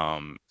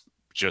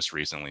just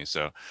recently.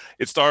 So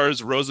it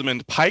stars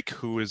Rosamund Pike,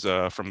 who is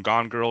from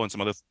Gone Girl and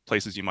some other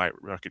places you might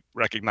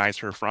recognize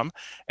her from.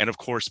 And of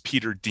course,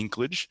 Peter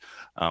Dinklage,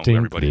 who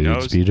everybody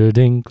knows. Peter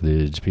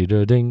Dinklage,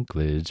 Peter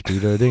Dinklage,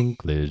 Peter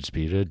Dinklage,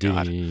 Peter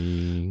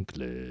Dinklage,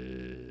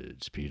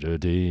 Peter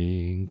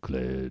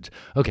Dinklage.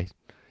 Okay,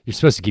 you're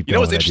supposed to keep going. You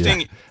know what's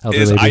interesting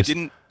is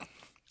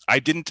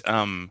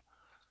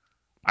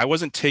I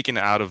wasn't taken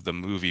out of the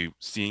movie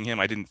seeing him.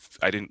 I didn't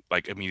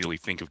like immediately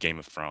think of Game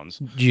of Thrones.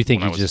 Do you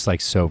think he's just like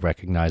so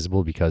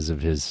recognizable because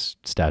of his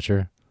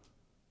stature?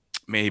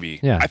 Maybe.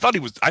 Yeah. I thought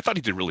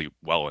he did really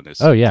well in this.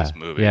 This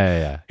movie.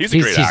 Yeah. He's a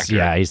great actor.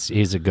 Yeah,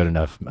 he's a good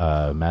enough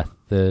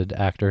method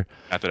actor.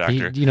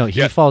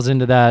 He falls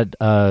into that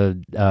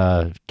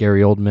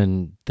Gary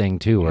Oldman thing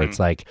too, where it's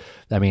like,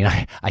 I mean,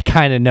 I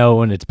kind of know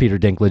when it's Peter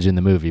Dinklage in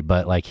the movie,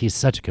 but like he's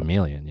such a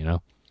chameleon, you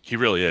know. He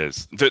really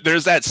is.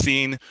 There's that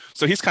scene.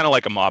 So he's kind of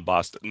like a mob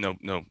boss. No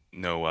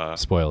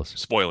spoilers.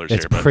 Spoilers.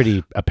 It's here,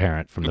 pretty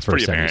apparent from the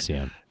first time you see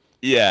him.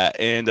 Yeah,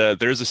 and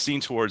there's a scene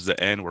towards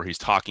the end where he's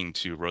talking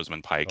to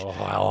Rosamund Pike.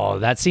 Oh,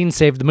 that scene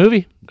saved the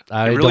movie.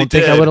 I really don't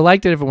think I did. would have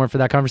liked it if it weren't for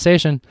that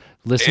conversation.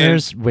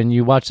 Listeners, when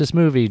you watch this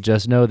movie,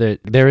 just know that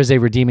there is a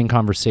redeeming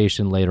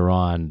conversation later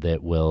on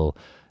that will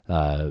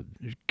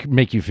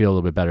make you feel a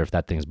little bit better if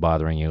that thing's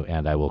bothering you,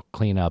 and I will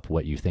clean up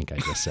what you think I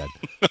just said.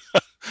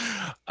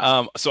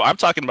 So I'm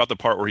talking about the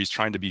part where he's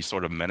trying to be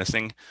sort of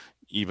menacing,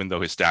 even though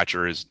his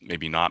stature is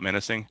maybe not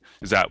menacing.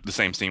 Is that the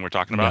same scene we're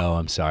talking about? No,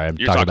 I'm sorry. I'm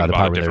You're talking about the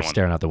part where they're one.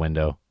 staring out the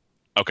window.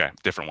 Okay,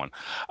 different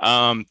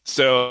one.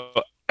 So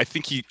I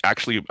think he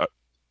actually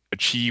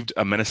achieved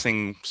a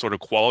menacing sort of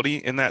quality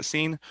in that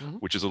scene,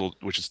 which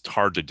is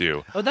hard to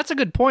do. Oh, that's a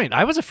good point.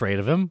 I was afraid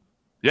of him.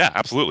 Yeah,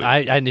 absolutely.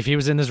 And if he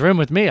was in this room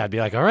with me, I'd be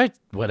like, all right,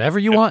 whatever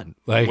you want.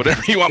 Like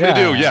whatever you want me to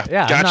do. Yeah.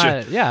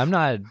 Gotcha.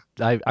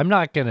 I'm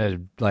not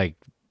gonna like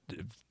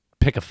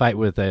pick a fight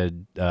with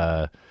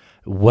a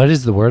what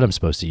is the word I'm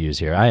supposed to use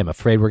here? I am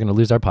afraid we're gonna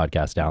lose our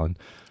podcast, Alan.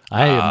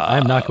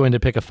 I'm not going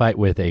to pick a fight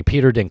with a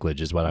Peter Dinklage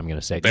is what I'm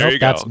gonna say.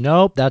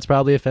 That's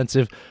probably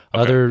offensive.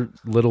 Okay. Other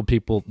little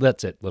people,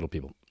 that's it, little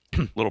people.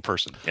 Little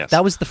person, yes.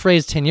 That was the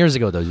phrase 10 years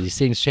ago, though. These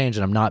things change,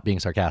 and I'm not being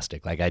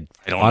sarcastic. Like, I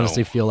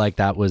honestly feel like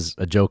that was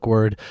a joke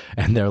word,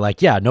 and they're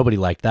like, yeah, nobody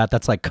liked that.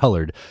 That's like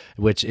colored,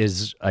 which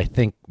is, I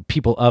think,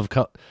 people of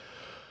color.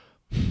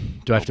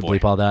 Do I have to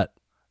bleep all that?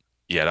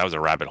 Yeah, that was a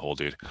rabbit hole,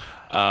 dude.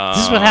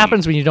 This is what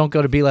happens when you don't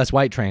go to Be Less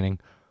White training.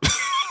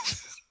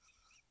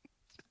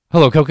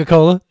 Hello,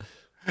 Coca-Cola.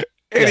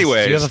 Anyways.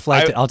 Yes, do you have a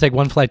flight? I'll take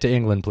one flight to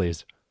England,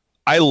 please.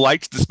 I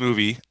liked this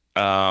movie.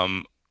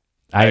 And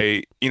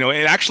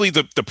actually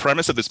the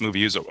premise of this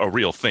movie is a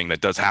real thing that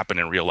does happen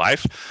in real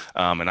life.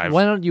 Why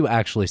don't you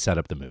actually set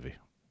up the movie?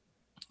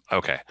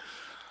 Okay.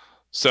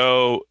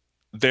 So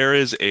there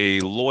is a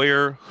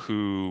lawyer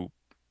who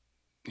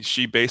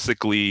she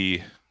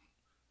basically,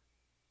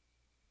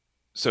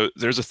 so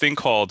there's a thing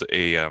called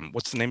a,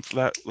 what's the name for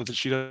that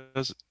she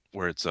does?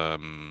 Where it's,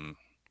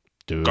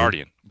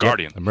 Guardian.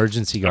 Yep.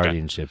 Emergency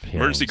guardianship. Okay.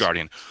 Emergency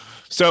guardian.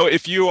 So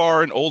if you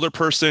are an older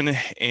person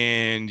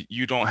and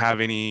you don't have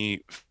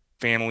any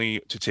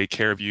family to take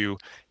care of you,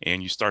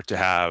 and you start to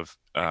have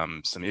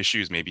some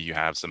issues, maybe you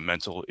have some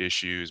mental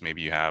issues,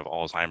 maybe you have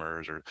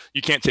Alzheimer's, or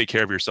you can't take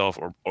care of yourself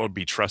or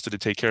be trusted to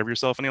take care of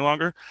yourself any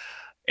longer,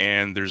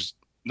 and there's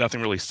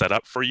nothing really set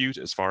up for you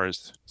as far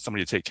as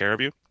somebody to take care of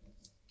you,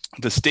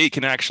 the state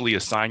can actually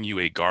assign you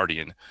a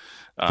guardian.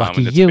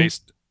 Lucky and you.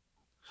 It's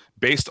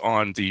based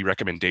on the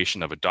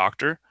recommendation of a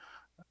doctor.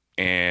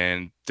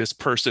 And this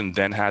person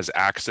then has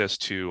access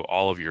to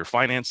all of your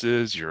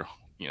finances, if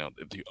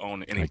you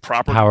own any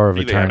property, power of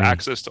they attorney. have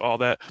access to all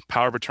that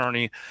power of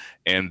attorney,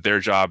 and their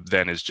job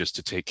then is just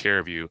to take care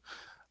of you.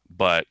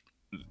 But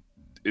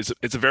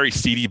it's a very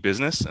seedy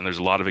business, and there's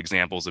a lot of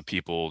examples of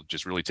people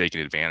just really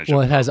taking advantage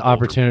Well, of it has older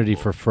opportunity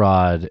people. for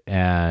fraud,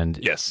 and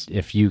Yes.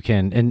 if you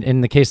can, and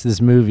in the case of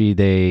this movie,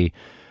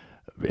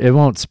 it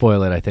won't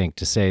spoil it, I think,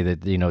 to say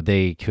that, you know,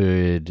 they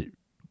could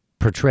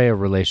portray a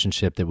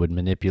relationship that would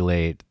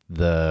manipulate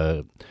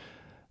the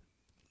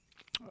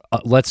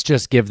let's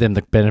just give them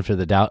the benefit of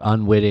the doubt,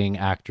 unwitting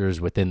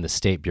actors within the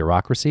state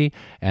bureaucracy,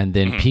 and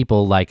then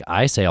people, like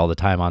I say all the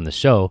time on the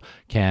show,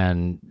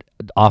 can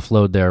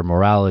offload their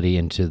morality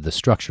into the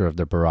structure of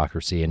the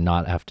bureaucracy and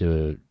not have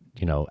to,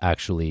 you know,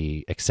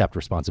 actually accept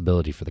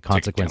responsibility for the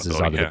consequences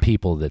of the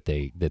people that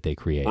they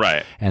create.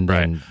 Right. And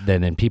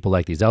then people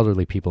like these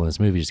elderly people in this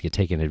movie just get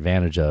taken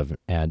advantage of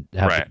and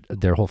have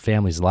their whole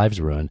family's lives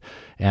ruined.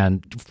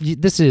 And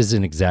this is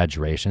an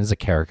exaggeration. It's a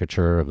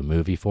caricature of a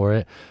movie for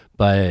it.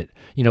 But,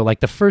 you know,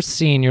 like the first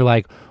scene, you're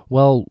like,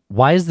 well,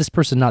 why is this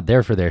person not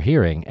there for their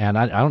hearing? And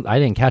I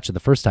didn't catch it the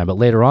first time, but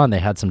later on they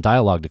had some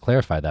dialogue to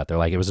clarify that. They're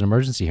like, it was an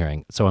emergency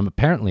hearing. So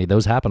apparently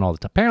those happen all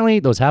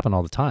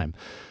the time.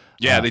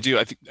 Yeah, they do.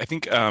 I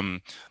think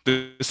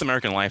This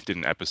American Life did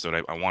an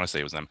episode. I want to say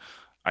it was them.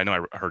 I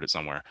know I heard it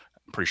somewhere.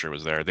 I'm pretty sure it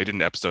was there. They did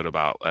an episode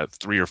about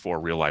 3 or 4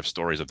 real life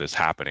stories of this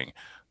happening,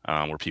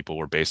 where people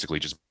were basically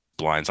just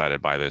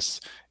blindsided by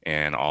this,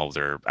 and all of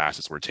their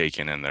assets were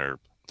taken and their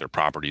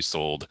property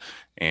sold,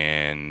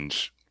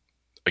 and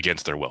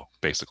against their will,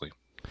 basically.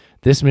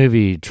 This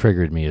movie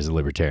triggered me as a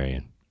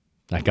libertarian,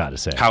 I got to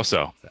say. How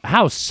so?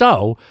 How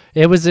so?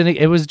 It was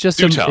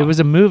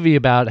a movie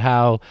about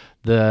how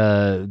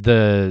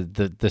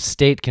the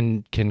state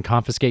can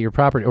confiscate your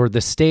property, or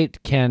the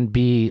state can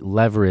be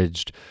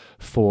leveraged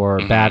for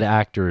bad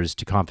actors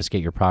to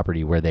confiscate your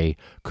property where they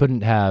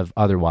couldn't have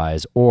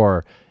otherwise,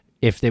 or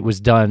if it was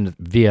done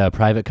via a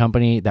private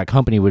company, that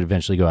company would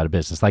eventually go out of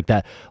business. Like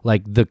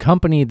the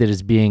company that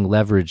is being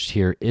leveraged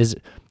here is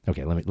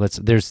okay.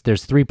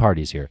 There's 3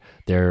 parties here.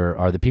 There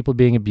are the people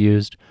being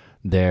abused.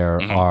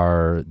 There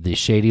are the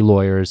shady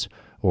lawyers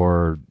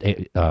or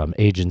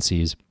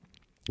agencies,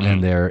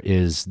 and there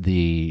is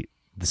the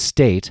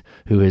state,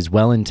 who is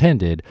well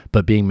intended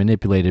but being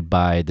manipulated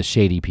by the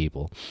shady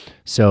people.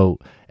 So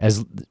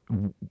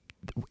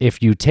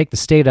if you take the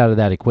state out of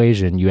that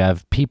equation, you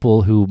have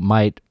people who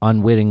might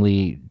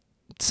unwittingly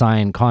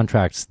sign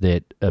contracts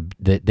that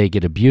they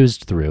get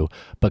abused through,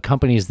 but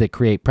companies that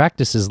create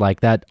practices like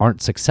that aren't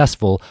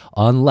successful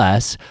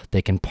unless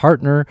they can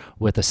partner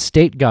with a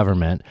state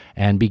government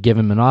and be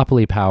given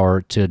monopoly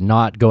power to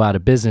not go out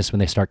of business when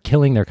they start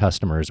killing their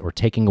customers or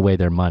taking away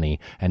their money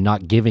and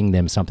not giving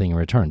them something in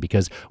return.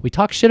 Because we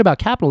talk shit about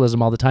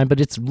capitalism all the time, but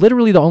it's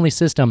literally the only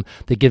system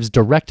that gives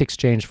direct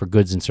exchange for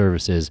goods and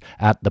services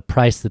at the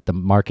price that the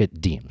market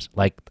deems.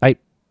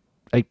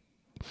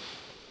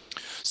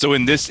 So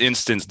in this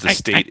instance, the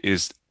state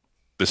is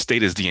the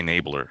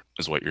enabler,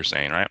 is what you're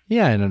saying, right?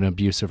 Yeah, in an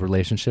abusive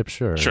relationship,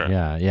 sure. Sure.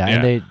 Yeah.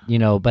 And they, you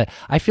know, but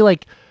I feel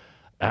like,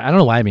 I don't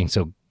know why I'm being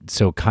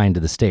so kind to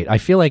the state. I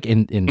feel like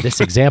in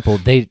this example,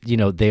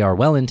 they are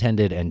well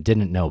intended and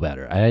didn't know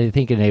better. I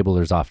think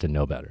enablers often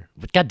know better.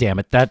 But God damn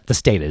it, the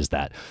state is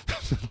that.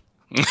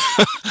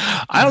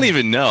 I don't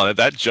even know.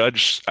 That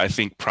judge, I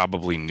think,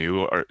 probably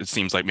knew, or it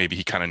seems like maybe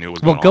he kind of knew what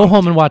was going on. Well, go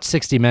home and watch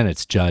 60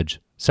 Minutes, Judge.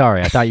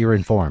 Sorry, I thought you were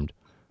informed.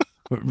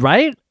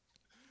 Right?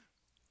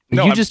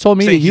 No, you just told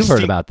me that you've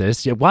heard about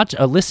this.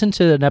 Listen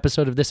to an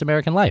episode of This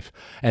American Life,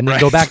 and then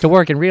go back to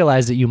work and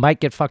realize that you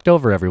might get fucked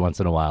over every once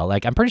in a while.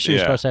 Like, I'm pretty sure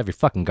you're supposed to have your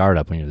fucking guard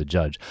up when you're the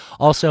judge.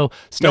 Also,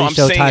 studies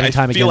show time and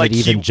time again that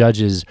even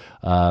judges,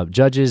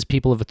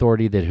 people of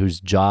authority whose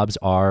jobs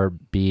are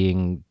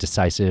being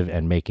decisive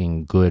and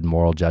making good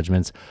moral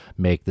judgments,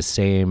 make the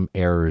same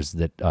errors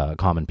that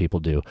common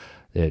people do.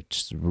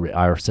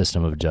 Our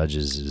system of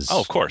judges is... Oh,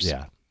 of course.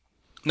 Yeah.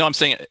 No, I'm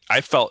saying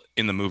I felt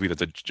in the movie that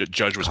the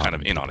judge was kind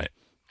of in on it.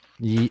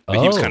 He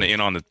Oh. was kind of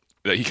in on that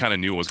he kind of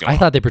knew what was going on. I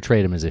thought they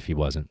portrayed him as if he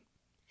wasn't.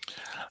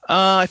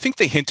 I think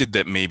they hinted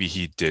that maybe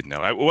he did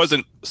know. It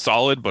wasn't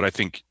solid, but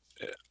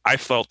I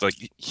felt like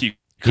he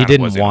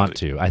didn't want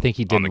to. I think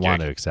he didn't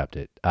want to accept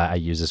it. I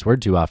use this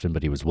word too often,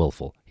 but he was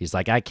willful. He's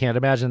like, I can't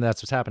imagine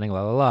that's what's happening.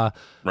 La la la.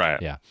 Right.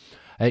 Yeah.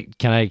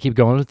 Can I keep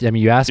going? I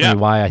mean, you asked me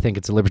why I think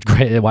it's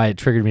why it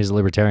triggered me as a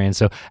libertarian.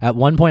 So at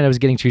one point I was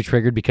getting too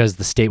triggered because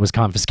the state was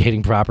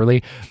confiscating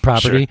property.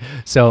 Sure.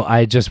 So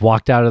I just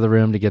walked out of the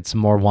room to get some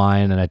more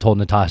wine, and I told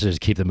Natasha to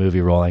keep the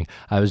movie rolling.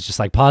 I was just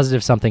like,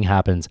 positive something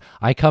happens.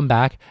 I come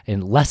back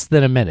in less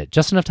than a minute,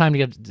 just enough time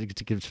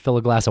to fill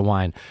a glass of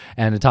wine.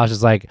 And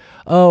Natasha's like,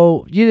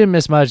 oh, you didn't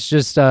miss much.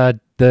 Just the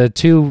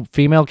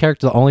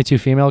only 2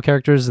 female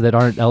characters that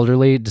aren't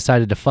elderly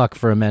decided to fuck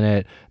for a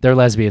minute. They're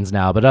lesbians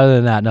now, but other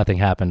than that, nothing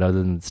happened other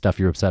than stuff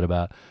you're upset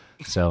about.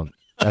 So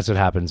that's what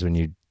happens when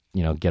you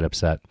get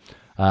upset.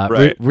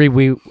 Right.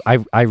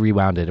 I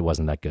rewound it. It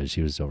wasn't that good.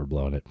 She was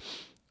overblowing it.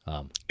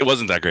 It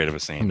wasn't that great of a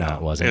scene. No,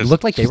 it wasn't. It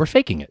looked like they were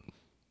faking it.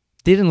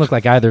 They didn't look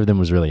like either of them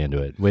was really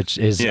into it, which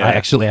is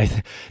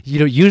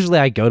usually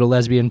I go to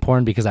lesbian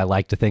porn because I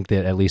like to think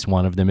that at least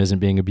one of them isn't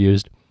being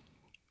abused.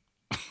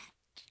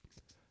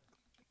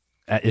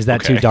 Is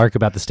that too dark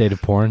about the state of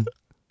porn?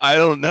 I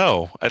don't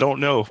know.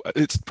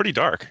 It's pretty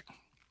dark.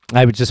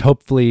 I would just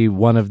hopefully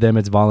one of them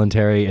is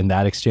voluntary in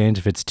that exchange.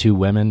 If it's two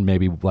women,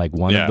 maybe like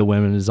one of the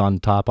women is on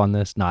top on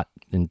this, not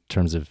in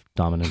terms of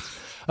dominance.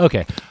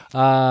 Okay.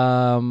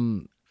 I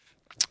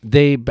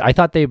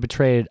thought they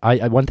betrayed.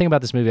 One thing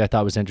about this movie I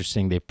thought was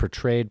interesting. They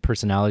portrayed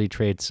personality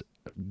traits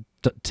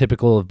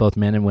typical of both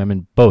men and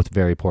women, both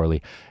very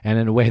poorly, and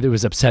in a way that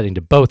was upsetting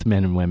to both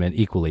men and women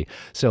equally.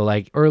 So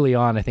like early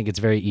on, I think it's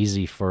very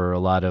easy for a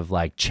lot of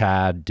like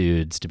Chad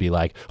dudes to be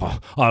like, oh,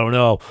 I don't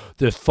know,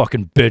 this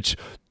fucking bitch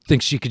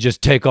thinks she could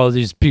just take all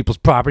these people's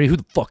property. Who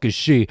the fuck is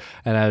she?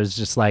 And I was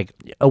just like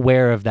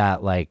aware of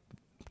that like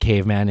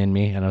caveman in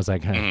me, and I was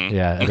like,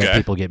 yeah, I bet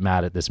people get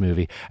mad at this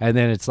movie. And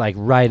then it's like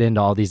right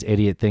into all these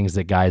idiot things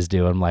that guys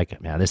do. I'm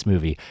like, man, this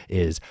movie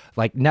is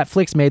like,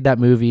 Netflix made that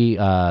movie,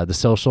 The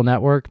Social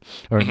Network,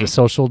 or The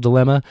Social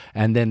Dilemma,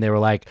 and then they were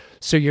like,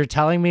 so you're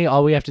telling me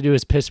all we have to do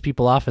is piss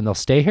people off and they'll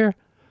stay here?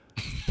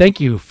 Thank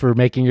you for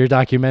making your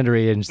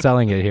documentary and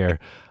selling it here.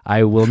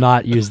 I will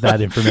not use that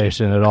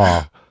information at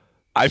all.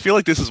 I feel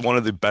like this is one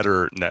of the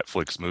better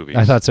Netflix movies.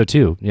 I thought so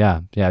too.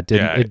 Yeah. It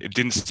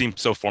didn't seem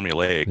so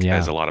formulaic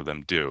as a lot of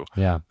them do.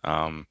 Yeah.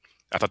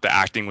 I thought the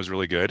acting was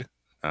really good.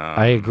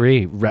 I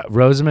agree.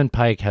 Rosamund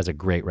Pike has a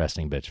great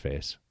resting bitch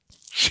face.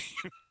 She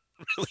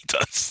really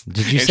does.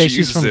 Did you say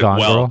she's from Gone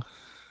Girl?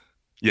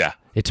 Yeah.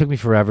 It took me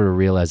forever to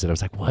realize it. I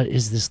was like, what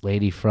is this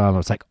lady from? I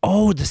was like,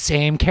 oh, the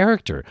same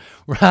character.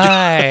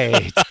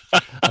 Right.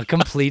 A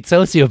complete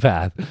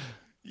sociopath.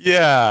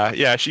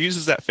 Yeah, she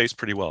uses that face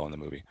pretty well in the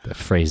movie. The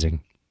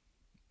phrasing.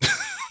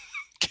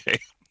 Okay.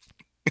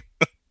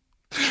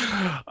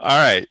 All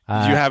right.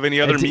 Do you have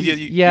any other media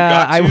you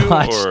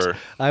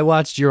I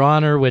watched Your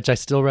Honor, which I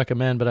still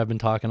recommend, but I've been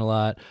talking a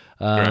lot.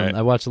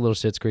 I watched a little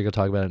Schitt's Creek. I'll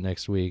talk about it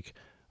next week.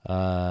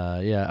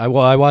 I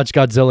watched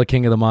Godzilla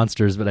King of the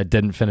Monsters, but I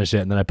didn't finish it,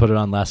 and then I put it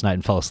on last night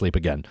and fell asleep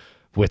again.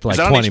 With like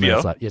 20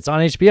 minutes left. It's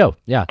on HBO.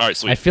 Yeah. All right,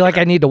 sweet. I feel like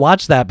I need to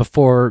watch that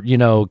before,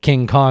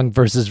 King Kong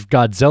versus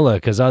Godzilla,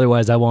 because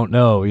otherwise I won't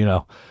know,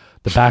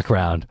 the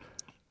background.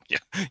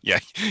 Yeah.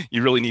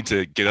 You really need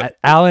to get up.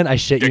 Alan, I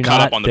shit you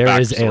not. There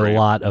is a backstory.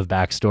 lot of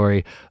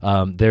backstory.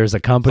 There's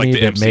a company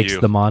that makes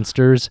the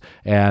monsters,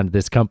 and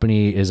this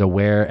company is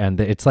aware. And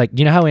it's like,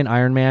 how in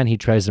Iron Man he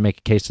tries to make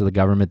a case to the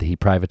government that he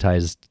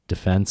privatized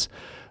defense.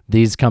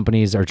 These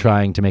companies are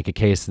trying to make a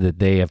case that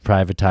they have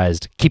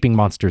privatized keeping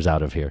monsters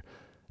out of here.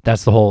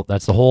 That's the whole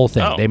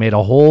thing. Oh. They made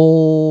a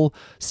whole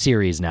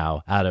series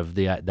now out of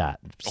that. A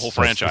whole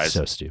franchise. It's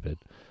so stupid.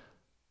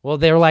 Well,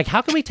 they were like,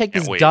 how can we take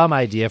this dumb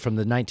idea from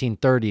the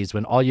 1930s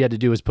when all you had to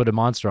do was put a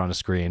monster on a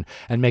screen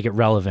and make it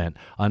relevant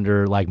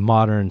under like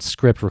modern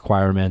script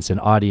requirements and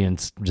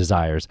audience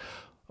desires?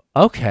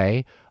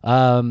 Okay.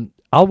 I'll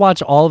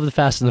watch all of the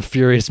Fast and the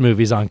Furious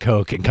movies on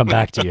Coke and come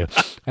back to you.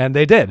 And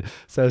they did.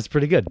 So it's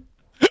pretty good.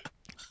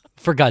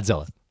 For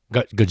Godzilla.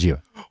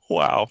 Gojira.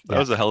 Wow, that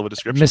was a hell of a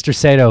description. Mr.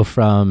 Sato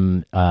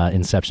from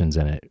Inception's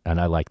in it,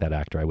 and I like that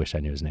actor. I wish I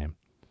knew his name.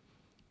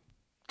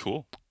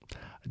 Cool.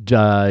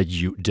 Do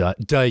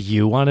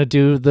you want to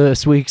do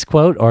this week's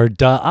quote, or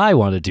do I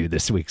want to do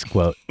this week's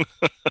quote?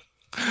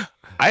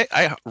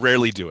 I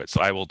rarely do it,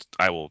 so I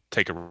will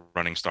take a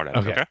running start at it.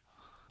 Okay.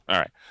 All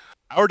right.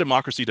 Our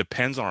democracy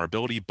depends on our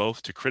ability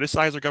both to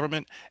criticize our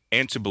government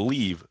and to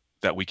believe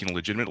that we can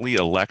legitimately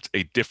elect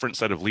a different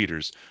set of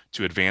leaders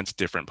to advance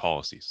different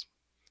policies.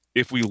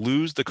 If we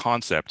lose the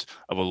concept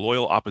of a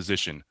loyal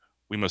opposition,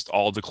 we must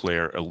all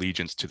declare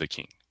allegiance to the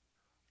king.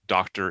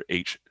 Dr.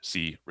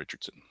 H.C.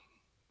 Richardson.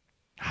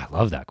 I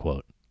love that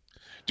quote.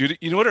 Dude,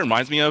 you know what it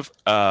reminds me of?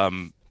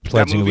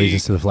 Pledging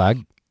allegiance to the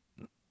flag?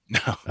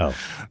 No.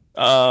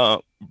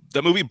 Oh.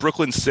 The movie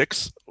Brooklyn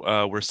 6,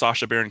 where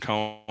Sacha Baron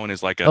Cohen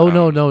is like a...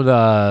 no,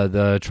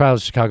 the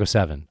Trials of Chicago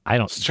 7.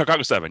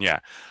 Chicago 7, yeah.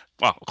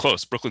 Wow,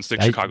 close. Brooklyn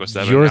 6, Chicago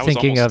 7. You're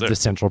thinking of the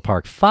Central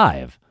Park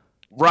 5.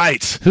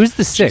 Right. Who's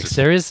the 6? Jesus.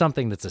 There is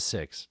something that's a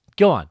 6.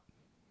 Go on.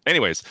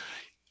 Anyways,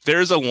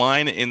 there's a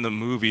line in the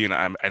movie, and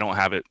I don't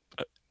have it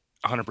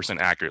 100%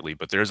 accurately,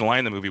 but there's a line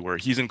in the movie where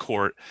he's in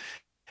court,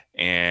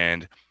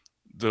 and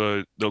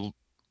the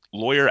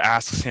lawyer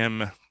asks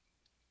him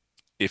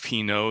if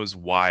he knows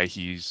why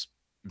he's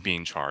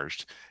being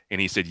charged. And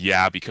he said,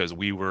 yeah, because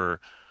we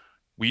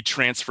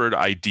transferred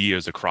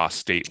ideas across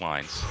state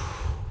lines.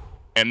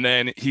 And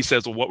then he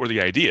says, well, what were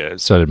the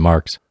ideas? So did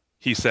Marx.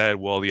 He said,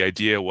 well, the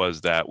idea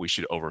was that we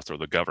should overthrow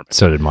the government.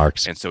 So did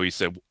Marx. And so he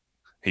said,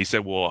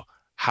 well,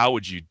 how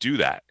would you do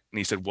that? And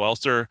he said, well,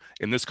 sir,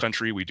 in this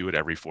country, we do it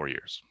every 4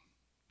 years.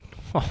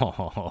 My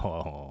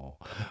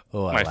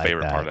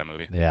favorite part of that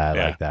movie. Yeah,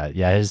 I like that.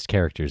 Yeah, his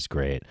character's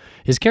great.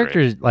 His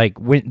character, like,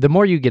 the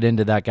more you get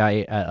into that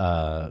guy,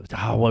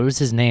 what was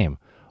his name?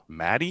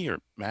 Matty or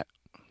Matt?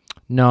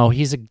 No,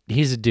 he's a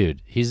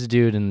dude. He's a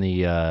dude in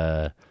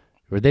the,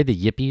 were they the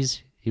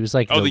Yippies? He was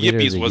like the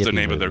Yippies was the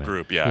name of their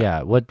group. Yeah.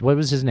 Yeah. What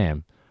was his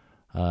name?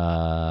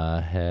 Albie?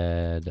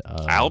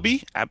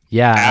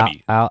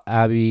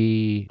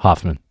 Abby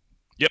Hoffman.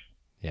 Yep.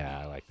 Yeah,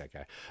 I like that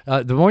guy.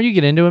 The more you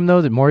get into him,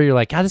 though, the more you're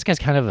like, God, this guy's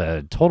kind of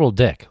a total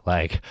dick.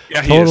 Like,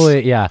 yeah,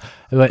 totally, yeah.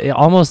 But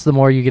almost the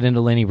more you get into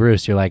Lenny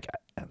Bruce, you're like,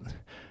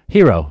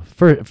 Hero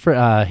for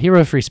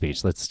hero free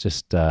speech. Let's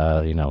just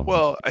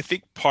Well, I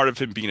think part of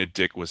him being a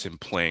dick was him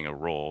playing a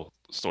role,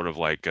 sort of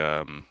like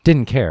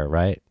didn't care,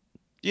 right?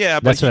 Yeah,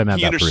 but That's what I meant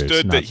he about understood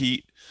Bruce, that not-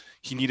 he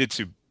needed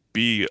to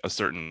be a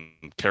certain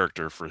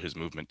character for his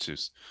movement to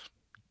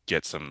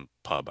get some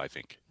pub, I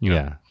think. You know?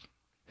 Yeah.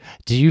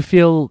 Do you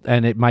feel,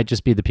 and it might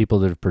just be the people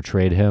that have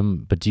portrayed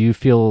him, but do you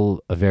feel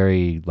a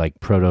very like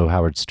proto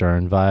Howard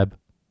Stern vibe?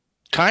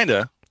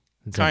 Kinda.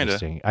 It's Kinda.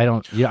 interesting.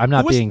 I'm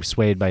not Who was- being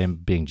swayed by him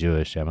being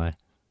Jewish, am I?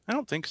 I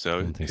don't think so.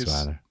 I don't think so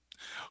either.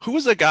 Who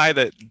was the guy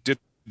that did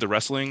the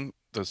wrestling,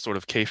 the sort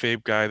of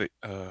kayfabe guy that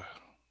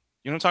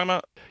you know what I'm talking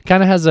about?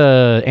 Kind of has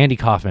a Andy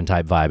Kaufman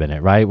type vibe in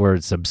it, right? Where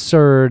it's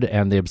absurd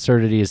and the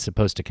absurdity is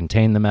supposed to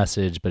contain the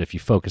message, but if you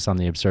focus on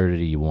the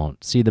absurdity, you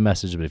won't see the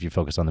message, but if you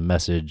focus on the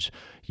message,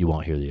 you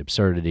won't hear the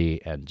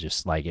absurdity. And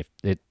just like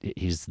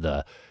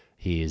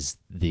he's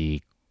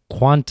the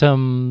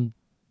quantum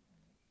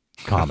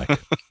comic.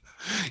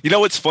 You know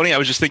what's funny? I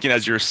was just thinking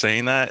as you were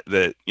saying that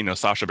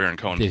Sacha Baron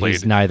Cohen He's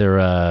played neither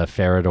a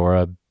ferret or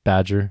a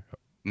badger.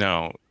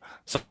 No.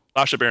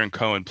 Sacha Baron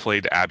Cohen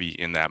played Abby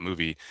in that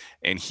movie,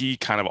 and he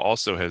kind of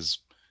also has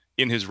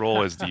in his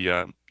role as the you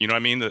know what I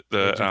mean?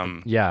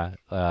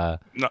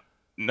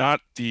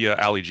 Not the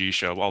Ali G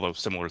show, although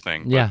similar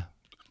thing. But Yeah.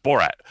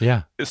 Borat.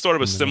 Yeah. It's sort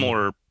of a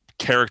similar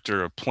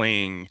character of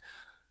playing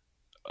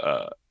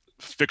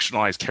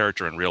fictionalized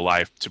character in real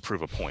life to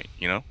prove a point,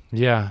 you know?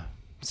 Yeah.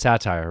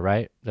 Satire,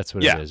 right? That's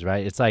what Yeah. it is,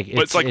 right? It's like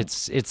But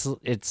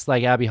it's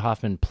like Abby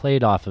Hoffman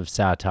played off of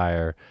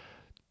satire,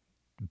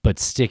 but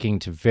sticking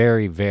to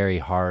very, very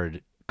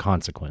hard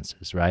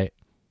consequences, right?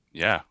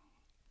 Yeah.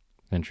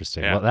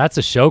 Interesting. Yeah. Well, that's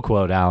a show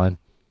quote, Alan.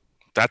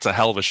 That's a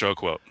hell of a show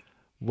quote.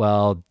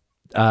 Well,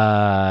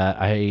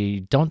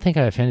 I don't think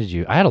I offended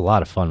you. I had a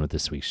lot of fun with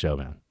this week's show,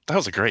 man. That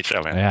was a great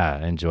show, man. Yeah,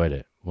 I enjoyed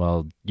it.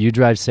 Well, you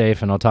drive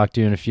safe, and I'll talk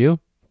to you in a few.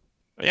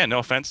 Yeah, no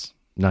offense.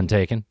 None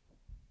taken.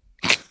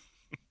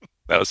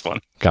 That was fun.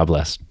 God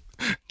bless.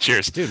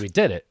 Cheers. Dude, we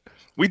did it.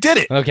 We did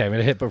it. Okay, I'm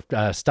going to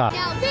hit stop.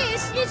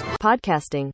 Podcasting.